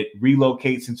and it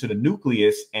relocates into the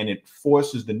nucleus, and it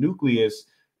forces the nucleus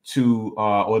to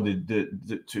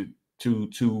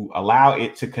to allow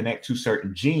it to connect to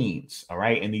certain genes. All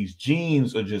right. And these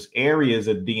genes are just areas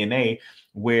of DNA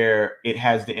where it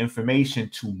has the information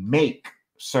to make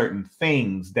certain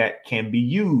things that can be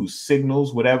used,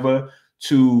 signals, whatever,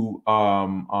 to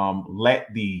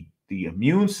let the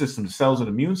immune system, the cells of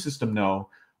the immune system know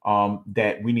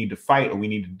that we need to fight or we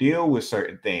need to deal with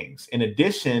certain things. In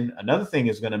addition, another thing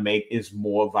it's going to make is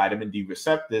more vitamin D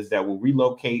receptors that will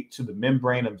relocate to the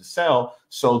membrane of the cell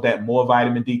so that more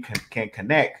vitamin D can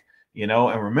connect, you know.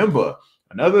 And remember,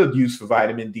 another use for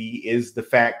vitamin D is the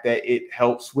fact that it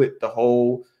helps with the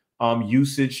whole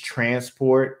usage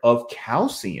transport of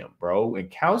calcium, bro. And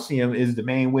calcium is the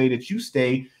main way that you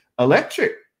stay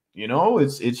electric. You know,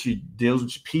 it deals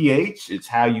with your pH. It's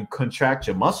how you contract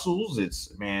your muscles.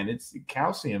 It's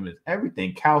calcium is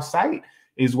everything. Calcite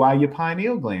is why your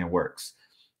pineal gland works.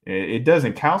 It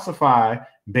doesn't calcify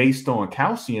based on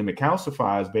calcium. It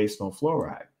calcifies based on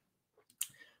fluoride.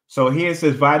 So here it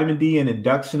says vitamin D and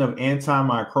induction of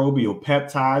antimicrobial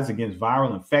peptides against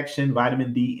viral infection.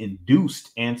 Vitamin D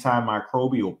induced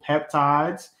antimicrobial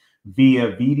peptides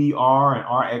via VDR and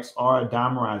RXR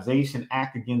dimerization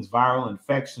act against viral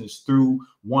infections through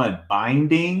one,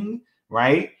 binding,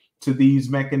 right, to these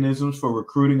mechanisms for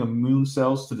recruiting immune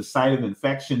cells to the site of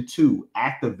infection. Two,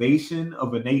 activation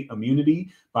of innate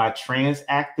immunity by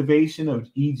transactivation of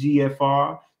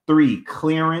EGFR. Three,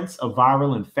 clearance of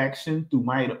viral infection through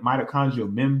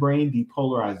mitochondrial membrane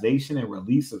depolarization and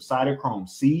release of cytochrome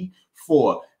C.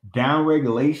 Four,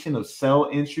 downregulation of cell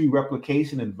entry,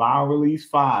 replication, and viral release.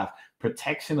 Five,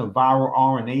 protection of viral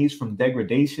RNAs from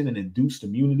degradation and induced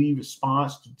immunity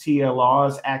response to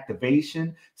TLR's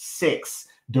activation. Six,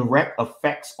 direct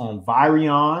effects on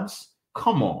virions.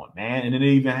 Come on, man. And it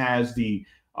even has the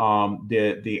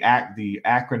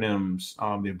acronyms,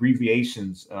 the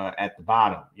abbreviations at the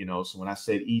bottom, you know. So when I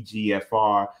said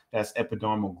EGFR, that's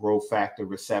epidermal growth factor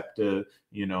receptor,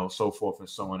 you know, so forth and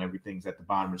so on. Everything's at the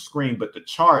bottom of the screen, but the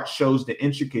chart shows the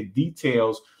intricate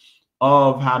details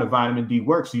of how the vitamin D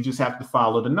works. You just have to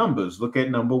follow the numbers. Look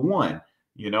at number one,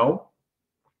 you know,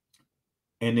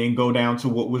 and then go down to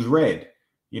what was red.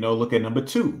 You know, look at number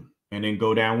 2 and then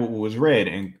go down what was red,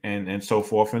 and so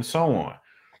forth and so on.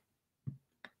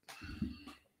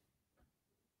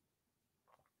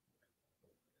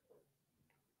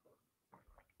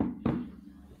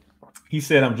 He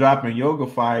said, I'm dropping yoga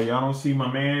fire. Y'all don't see my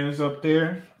man's up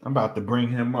there? I'm about to bring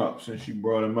him up since you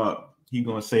brought him up. He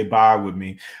gonna say bye with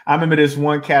me. I remember this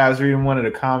one cat, I was reading one of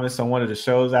the comments on one of the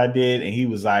shows I did, and he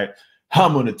was like,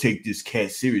 I'm gonna take this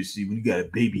cat seriously when you got a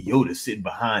baby Yoda sitting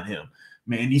behind him.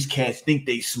 Man, these cats think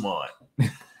they smart.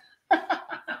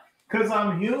 Because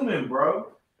I'm human,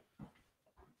 bro.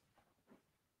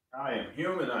 I am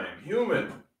human. I am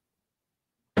human.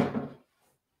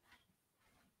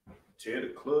 Tear the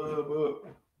club up.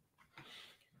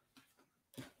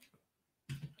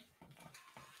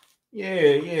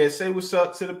 Yeah. Say what's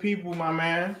up to the people, my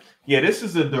man. Yeah, this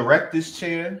is a director's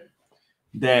chair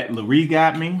that Larry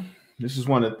got me. This is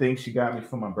one of the things she got me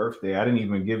for my birthday. I didn't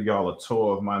even give y'all a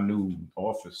tour of my new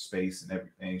office space and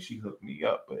everything. She hooked me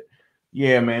up. But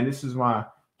yeah, man, this is my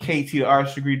KT the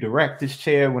Arts degree director's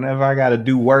chair. Whenever I got to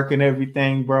do work and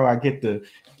everything, bro, I get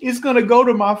it's going to go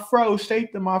to my fro,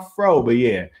 straight to my fro. But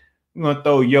yeah, I'm going to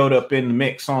throw Yoda up in the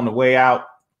mix on the way out.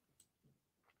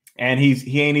 And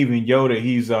he ain't even Yoda.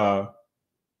 He's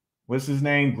what's his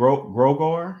name?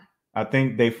 Grogor. I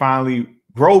think they finally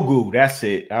Grogu. That's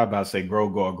it. I was about to say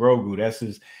Grogor. Grogu.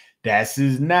 That's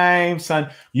his name,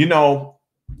 son. You know,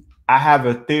 I have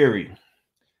a theory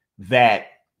that,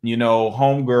 you know,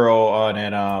 homegirl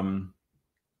that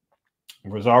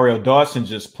Rosario Dawson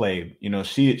just played. You know,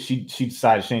 she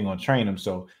decided she ain't gonna train him,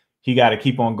 so he got to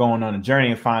keep on going on a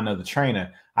journey and find another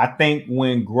trainer. I think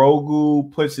when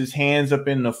Grogu puts his hands up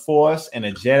in the Force and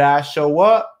a Jedi show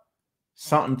up,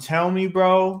 something tell me,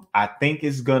 bro, I think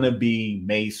it's gonna be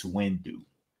Mace Windu.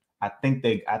 I think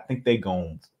they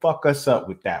gonna fuck us up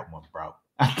with that one, bro.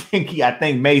 I think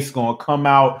Mace gonna come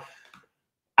out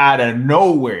of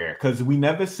nowhere because we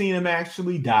never seen him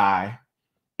actually die.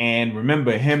 And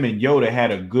remember, him and Yoda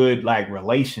had a good like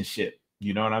relationship.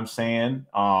 You know what I'm saying?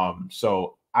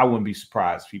 So I wouldn't be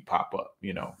surprised if he pop up,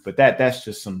 you know. But that's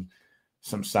just some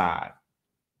side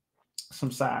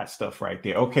stuff right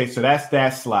there. Okay, so that's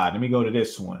that slide. Let me go to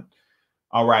this one.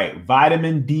 All right,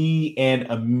 vitamin D and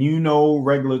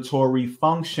immunoregulatory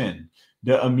function.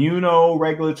 The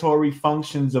immunoregulatory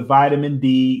functions of vitamin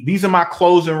D. These are my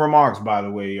closing remarks, by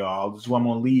the way, y'all. This is what I'm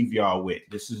going to leave y'all with.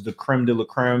 This is the creme de la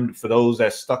creme. For those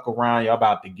that stuck around, y'all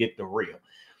about to get the real.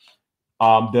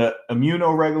 The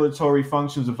immunoregulatory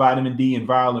functions of vitamin D in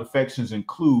viral infections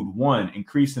include 1,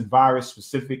 increase in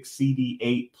virus-specific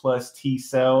CD8 plus T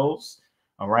cells.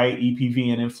 All right,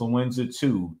 EPV and influenza.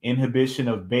 2, inhibition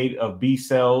of B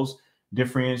cells,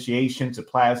 differentiation to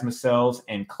plasma cells,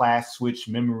 and class switch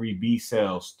memory B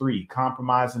cells. 3,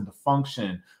 compromising the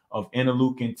function of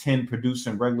interleukin-10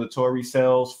 producing regulatory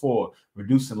cells. 4,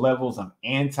 reducing levels of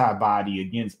antibody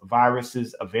against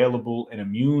viruses available in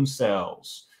immune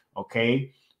cells.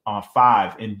 Okay.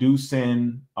 5,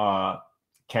 inducing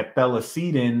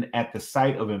cathelicidin at the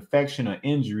site of infection or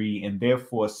injury, and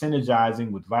therefore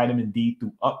synergizing with vitamin D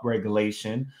through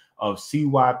upregulation of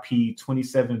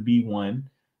CYP27B1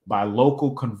 by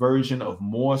local conversion of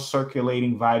more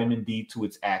circulating vitamin D to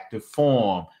its active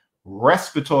form.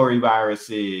 Respiratory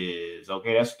viruses.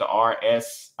 Okay, that's the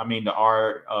RS. I mean, the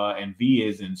R and V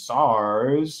is in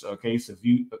SARS. Okay,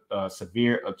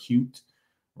 severe acute,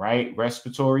 right?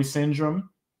 Respiratory syndrome.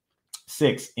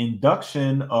 6,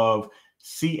 induction of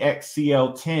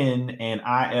CXCL10 and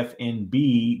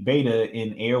IFNB beta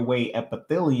in airway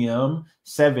epithelium.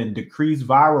 7, decreased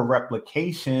viral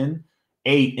replication.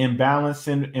 8, imbalance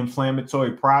in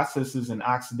inflammatory processes and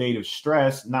oxidative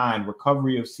stress. 9,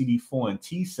 recovery of CD4 and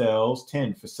T cells.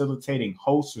 10, facilitating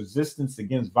host resistance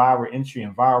against viral entry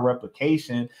and viral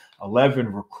replication.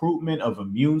 11, recruitment of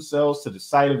immune cells to the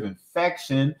site of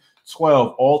infection.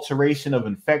 12, alteration of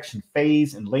infection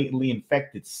phase in latently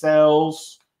infected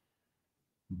cells.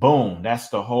 Boom. That's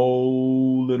the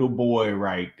whole little boy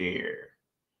right there.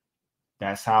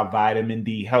 That's how vitamin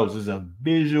D helps. It's a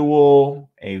visual.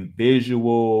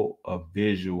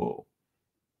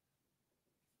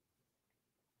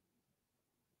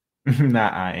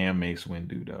 Not I am Mace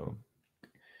Windu, though.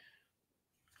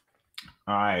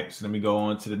 All right, so let me go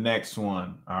on to the next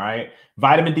one. All right,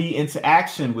 vitamin D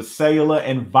interaction with cellular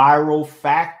and viral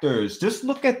factors. Just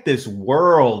look at this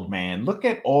world, man. Look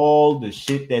at all the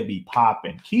shit that be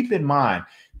popping. Keep in mind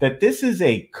that this is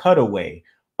a cutaway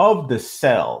of the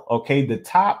cell. Okay, the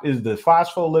top is the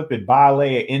phospholipid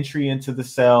bilayer entry into the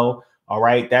cell. All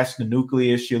right, that's the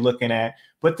nucleus you're looking at.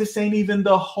 But this ain't even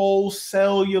the whole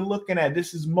cell you're looking at.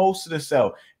 This is most of the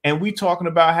cell. And we talking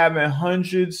about having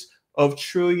hundreds of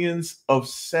trillions of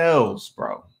cells,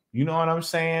 bro. You know what I'm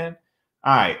saying?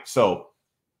 All right, so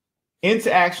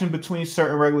interaction between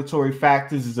certain regulatory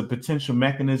factors is a potential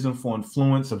mechanism for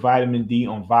influence of vitamin D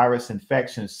on virus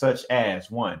infections, such as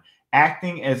one,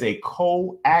 acting as a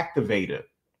co-activator,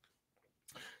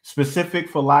 specific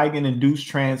for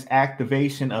ligand-induced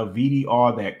transactivation of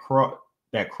VDR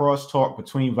that crosstalk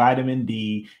between vitamin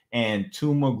D and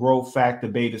tumor growth factor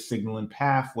beta signaling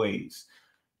pathways.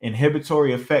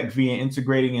 Inhibitory effect via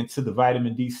integrating into the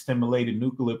vitamin D stimulated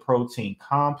nuclear protein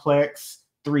complex.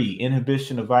 3,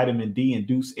 inhibition of vitamin D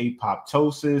induced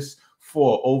apoptosis.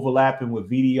 4, overlapping with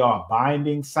VDR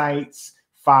binding sites.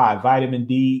 5, vitamin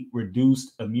D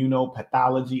reduced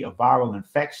immunopathology of viral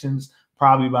infections,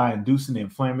 probably by inducing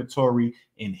inflammatory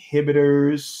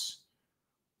inhibitors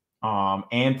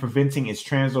and preventing its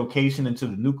translocation into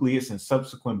the nucleus and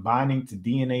subsequent binding to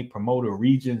DNA promoter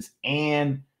regions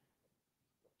and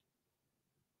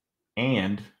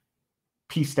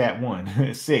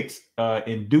PSTAT1. 6,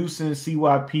 inducing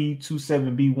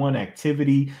CYP27B1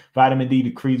 activity. Vitamin D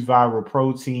decreased viral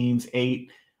proteins.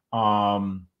 8,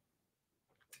 and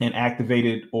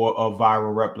activated or of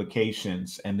viral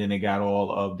replications. And then they got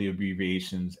all of the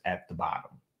abbreviations at the bottom.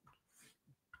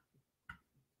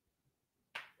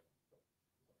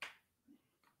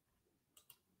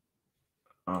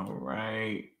 All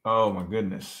right. Oh my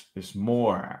goodness. There's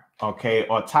more. Okay.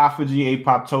 Autophagy,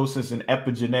 apoptosis, and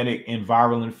epigenetic in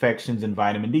viral infections and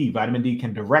vitamin D. Vitamin D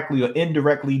can directly or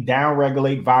indirectly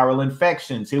downregulate viral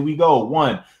infections. Here we go.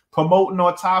 1, promoting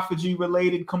autophagy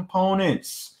related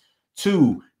components.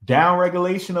 2,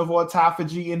 downregulation of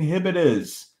autophagy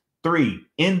inhibitors. 3,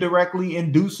 indirectly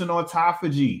inducing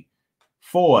autophagy.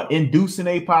 4, inducing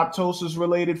apoptosis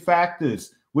related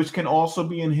factors, which can also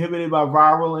be inhibited by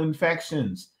viral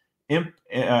infections.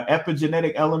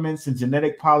 Epigenetic elements and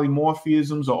genetic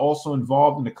polymorphisms are also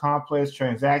involved in the complex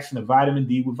transaction of vitamin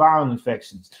D with viral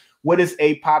infections. What is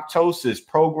apoptosis?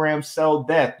 Programmed cell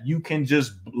death. You can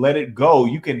just let it go.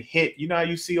 You can hit, you know how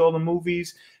you see all the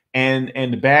movies and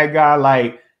the bad guy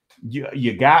like,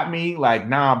 you got me, like,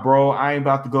 nah, bro, I ain't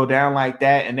about to go down like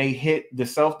that. And they hit the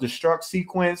self-destruct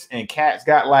sequence and Cat's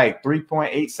got like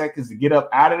 3.8 seconds to get up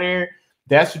out of there.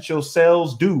 That's what your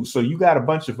cells do. So you got a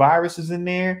bunch of viruses in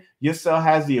there. Your cell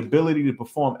has the ability to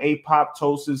perform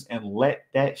apoptosis and let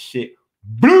that shit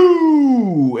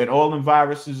blow. And all the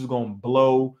viruses are going to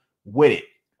blow with it.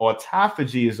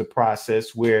 Autophagy is a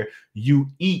process where you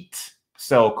eat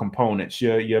cell components,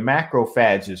 your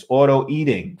macrophages, auto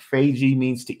eating. Phagy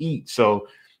means to eat. So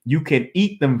you can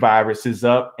eat them viruses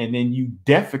up and then you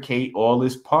defecate all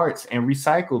its parts and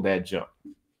recycle that junk.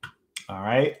 All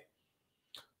right.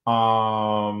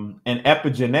 And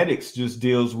epigenetics just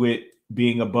deals with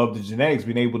being above the genetics,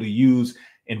 being able to use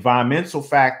environmental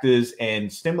factors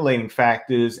and stimulating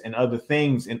factors and other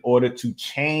things in order to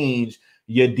change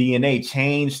your DNA,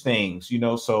 change things, you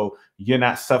know, so you're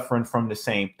not suffering from the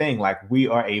same thing. Like we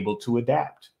are able to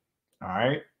adapt. All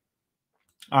right.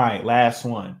 All right. Last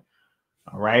one.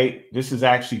 All right. This is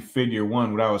actually figure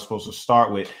 1, what I was supposed to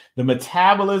start with. The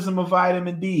metabolism of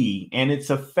vitamin D and its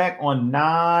effect on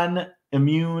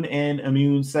non-immune and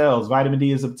immune cells. Vitamin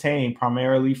D is obtained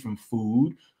primarily from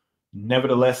food.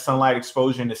 Nevertheless, sunlight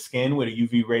exposure in the skin where the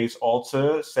UV rays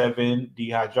alter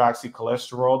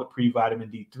 7-dehydroxycholesterol, the pre-vitamin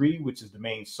D3, which is the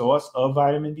main source of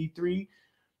vitamin D3.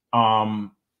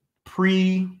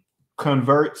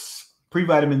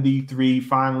 Pre-vitamin D3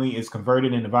 finally is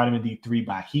converted into vitamin D3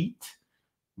 by heat.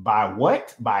 By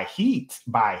what? By heat.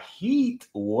 By heat.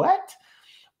 What?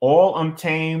 All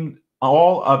obtained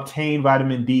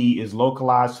vitamin D is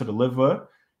localized to the liver.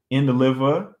 In the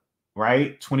liver,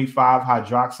 right?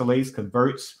 25-hydroxylase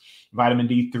converts vitamin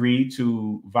D3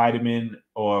 to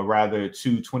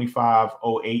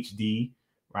 25-OHD,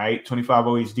 right?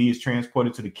 25-OHD is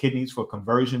transported to the kidneys for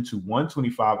conversion to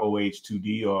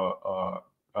 125-OH2D or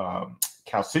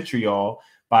calcitriol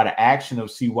by the action of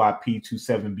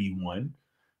CYP27B1,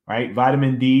 right?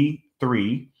 Vitamin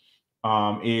D3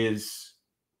 is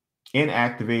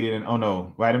inactivated and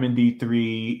vitamin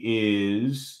D3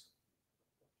 is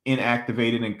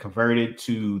inactivated and converted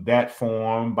to that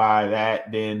form. By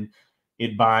that, then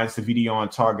it binds to VDR on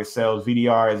target cells.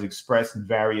 VDR is expressed in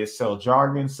various cell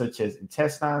jargons such as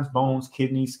intestines, bones,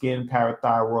 kidneys, skin,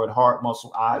 parathyroid, heart,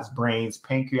 muscle, eyes, brains,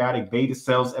 pancreatic, beta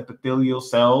cells, epithelial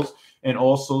cells, and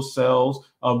also cells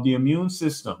of the immune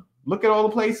system. Look at all the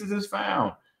places it's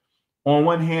found. On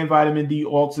one hand, vitamin D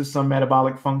alters some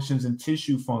metabolic functions and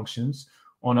tissue functions.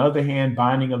 On the other hand,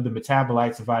 binding of the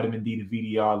metabolites of vitamin D to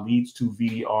VDR leads to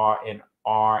VDR and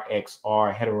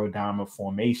RXR heterodimer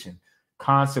formation.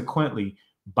 Consequently,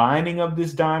 Binding of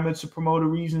this dimer to promoter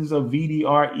regions of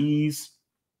VDREs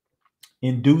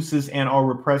induces and or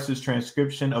represses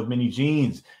transcription of many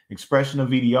genes. Expression of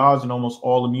VDRs in almost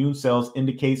all immune cells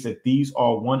indicates that these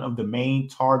are one of the main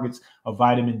targets of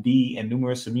vitamin D, and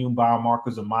numerous immune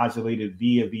biomarkers are modulated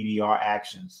via VDR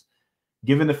actions.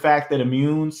 Given the fact that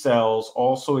immune cells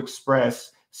also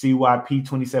express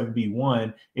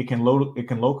CYP27B1, it can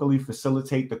locally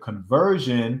facilitate the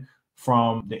conversion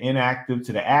from the inactive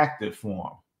to the active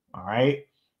form. All right.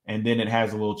 And then it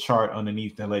has a little chart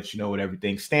underneath that lets you know what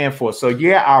everything stands for. So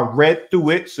yeah, I read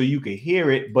through it so you can hear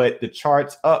it, but the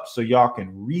chart's up so y'all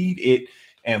can read it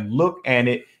and look at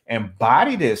it and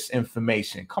body this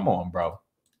information. Come on, bro.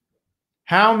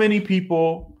 How many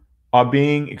people are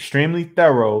being extremely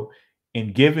thorough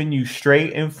in giving you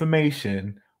straight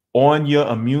information on your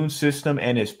immune system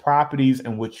and its properties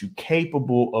and what you're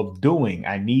capable of doing?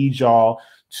 I need y'all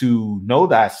to know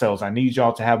thyself. I need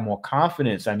y'all to have more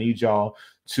confidence. I need y'all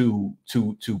to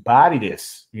body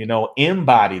this, you know,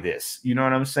 embody this. You know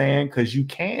what I'm saying? Because you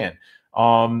can.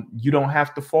 You don't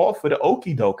have to fall for the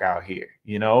okie doke out here,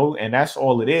 you know, and that's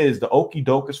all it is. The okie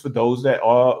doke is for those that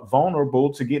are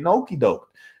vulnerable to getting okie doke.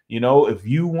 You know, if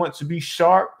you want to be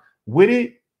sharp with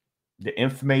it, the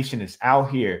information is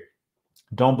out here.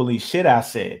 Don't believe shit I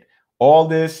said. All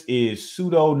this is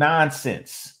pseudo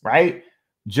nonsense, right?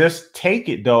 Just take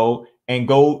it though and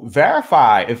go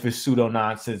verify if it's pseudo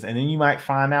nonsense, and then you might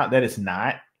find out that it's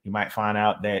not. You might find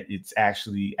out that it's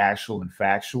actually actual and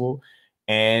factual,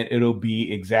 and it'll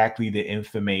be exactly the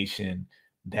information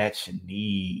that you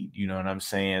need. You know what I'm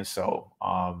saying? So,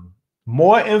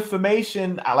 more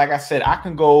information. Like I said, I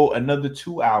can go another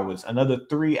 2 hours, another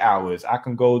 3 hours. I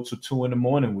can go to 2 in the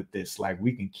morning with this. Like,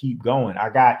 we can keep going. I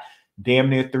got damn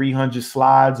near 300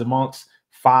 slides amongst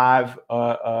 5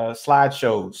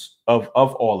 slideshows of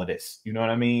all of this. You know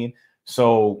what I mean?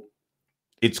 So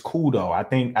it's cool though. I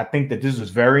think that this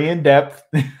was very in depth.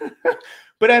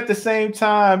 But at the same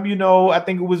time, you know, I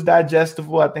think it was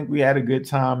digestible. I think we had a good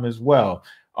time as well.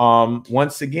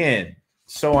 Once again,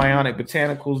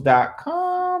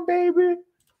 SoIonicBotanicals.com, baby.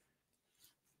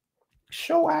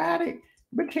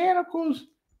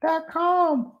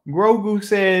 SoIonicBotanicals.com. Grogu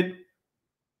said,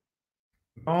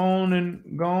 go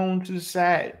on to the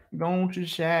site. Go on to the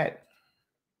site.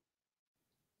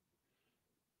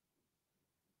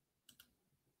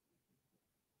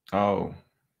 Oh.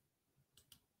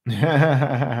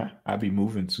 I be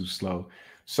moving too slow.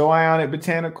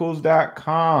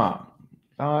 SoIonicBotanicals.com.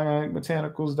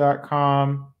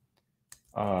 SoIonicBotanicals.com.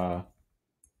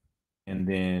 And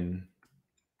then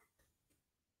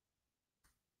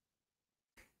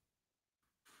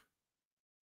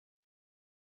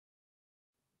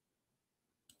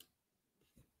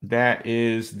that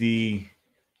is the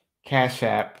Cash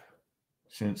App,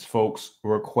 since folks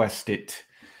request it.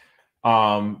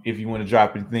 If you want to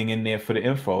drop anything in there for the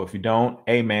info. If you don't,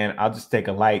 hey man, I'll just take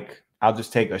a like. I'll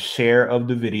just take a share of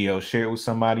the video, share it with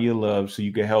somebody you love so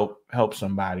you can help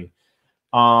somebody.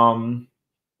 I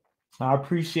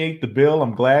appreciate the bill.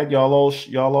 I'm glad y'all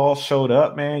all showed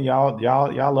up, man.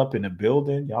 Y'all up in the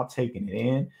building, y'all taking it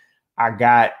in. I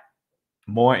got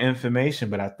more information,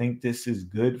 but I think this is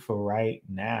good for right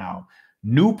now.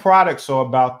 New products are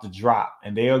about to drop,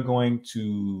 and they are going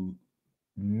to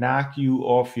knock you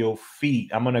off your feet.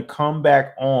 I'm going to come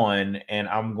back on, and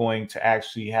I'm going to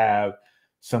actually have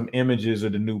some images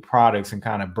of the new products and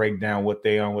kind of break down what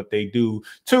they are and what they do.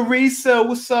 Teresa,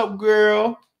 what's up,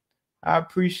 girl? I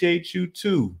appreciate you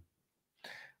too.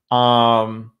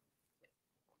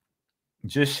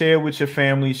 Just share with your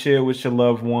family, share with your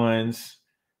loved ones.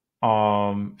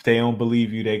 If they don't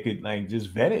believe you, they could like just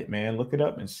vet it, man. Look it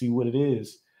up and see what it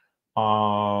is.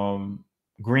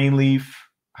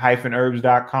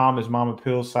 Greenleaf-herbs.com is Mama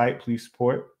Pill's site. Please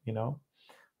support, you know.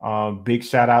 Big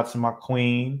shout out to my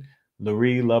queen,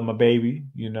 Laree, love my baby,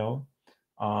 you know.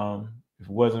 If it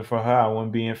wasn't for her, I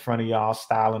wouldn't be in front of y'all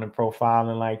styling and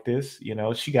profiling like this. You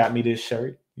know, she got me this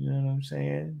shirt. You know what I'm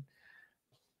saying?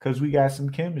 Because we got some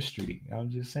chemistry.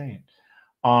 I'm just saying.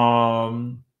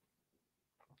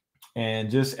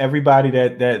 And just everybody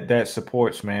that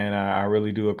supports, man. I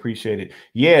really do appreciate it.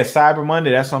 Yeah, Cyber Monday.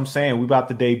 That's what I'm saying. We about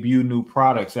to debut new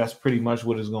products. That's pretty much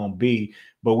what it's going to be.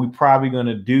 But we probably going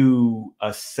to do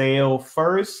a sale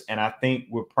first. And I think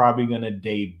we're probably going to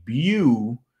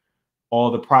debut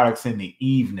all the products in the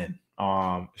evening.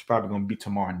 It's probably going to be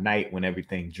tomorrow night when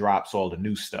everything drops, all the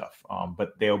new stuff.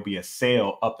 But there'll be a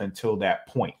sale up until that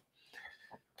point.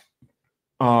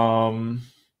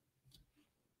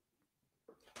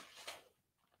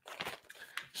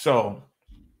 So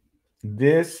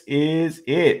this is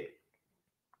it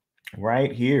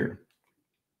right here.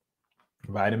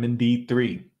 vitamin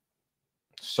D3,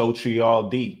 Sotriol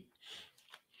D,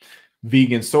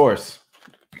 vegan source,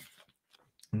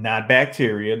 not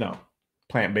bacteria, no,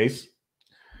 plant-based.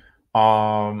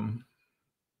 And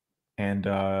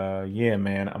yeah,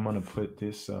 man, I'm gonna put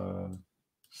this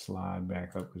slide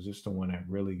back up because it's the one that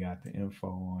really got the info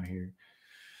on here.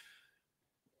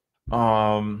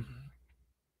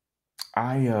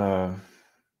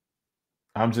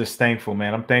 I'm just thankful,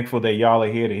 man. I'm thankful that y'all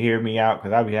are here to hear me out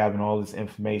because I'll be having all this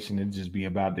information and just be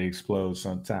about to explode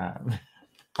sometime.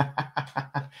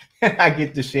 I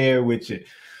get to share with you.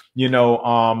 You know,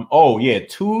 oh yeah,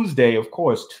 Tuesday, of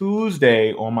course,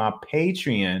 Tuesday on my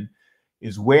Patreon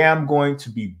is where I'm going to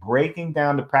be breaking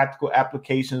down the practical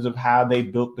applications of how they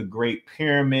built the Great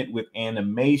Pyramid with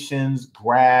animations,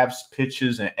 graphs,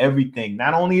 pictures, and everything.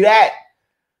 Not only that,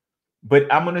 but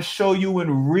I'm going to show you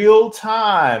in real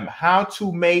time how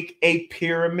to make a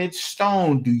pyramid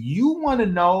stone. Do you want to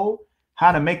know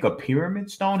how to make a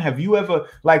pyramid stone? Have you ever,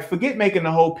 like, forget making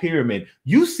the whole pyramid.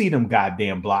 You see them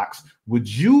goddamn blocks. Would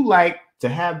you like to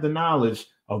have the knowledge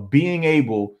of being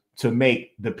able to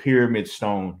make the pyramid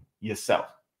stone yourself?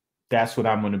 That's what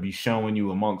I'm going to be showing you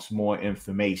amongst more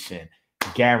information.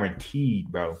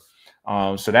 Guaranteed, bro.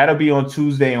 So that'll be on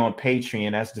Tuesday on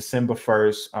Patreon. That's December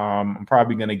 1st. I'm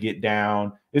probably going to get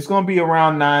down. It's going to be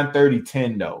around 9:30,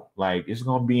 10 though. Like, it's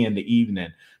going to be in the evening.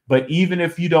 But even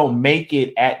if you don't make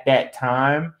it at that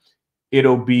time,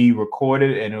 it'll be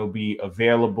recorded and it'll be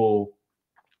available,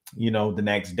 you know, the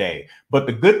next day. But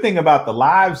the good thing about the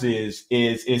lives is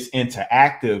it's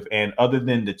interactive. And other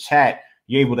than the chat,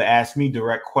 you're able to ask me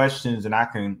direct questions and I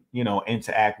can, you know,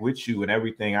 interact with you and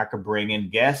everything. I could bring in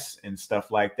guests and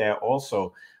stuff like that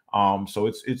also. So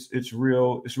it's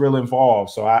real involved.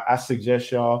 So I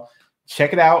suggest y'all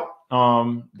check it out.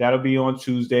 That'll be on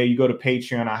Tuesday. You go to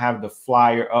Patreon. I have the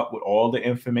flyer up with all the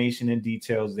information and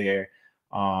details there.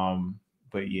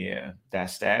 But yeah,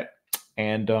 that's that.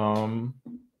 And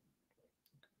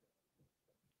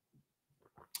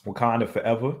Wakanda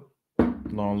forever.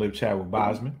 Long live Chadwick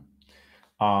Boseman.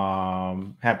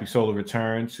 Happy solar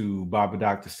return to Baba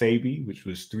Dr. Sabi, which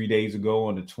was 3 days ago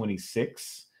on the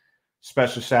 26th.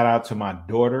 Special shout out to my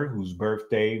daughter, whose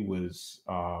birthday was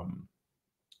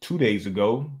 2 days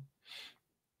ago,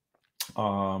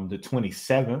 the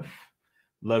 27th.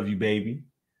 Love you, baby.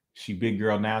 She big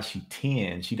girl now. She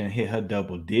 10. She done hit her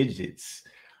double digits.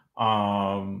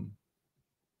 But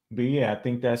yeah, I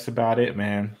think that's about it,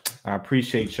 man. I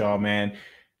appreciate y'all, man.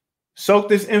 Soak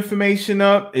this information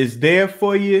up. It's there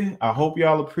for you. I hope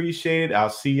y'all appreciate it. I'll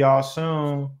see y'all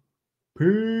soon.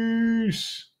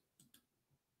 Peace.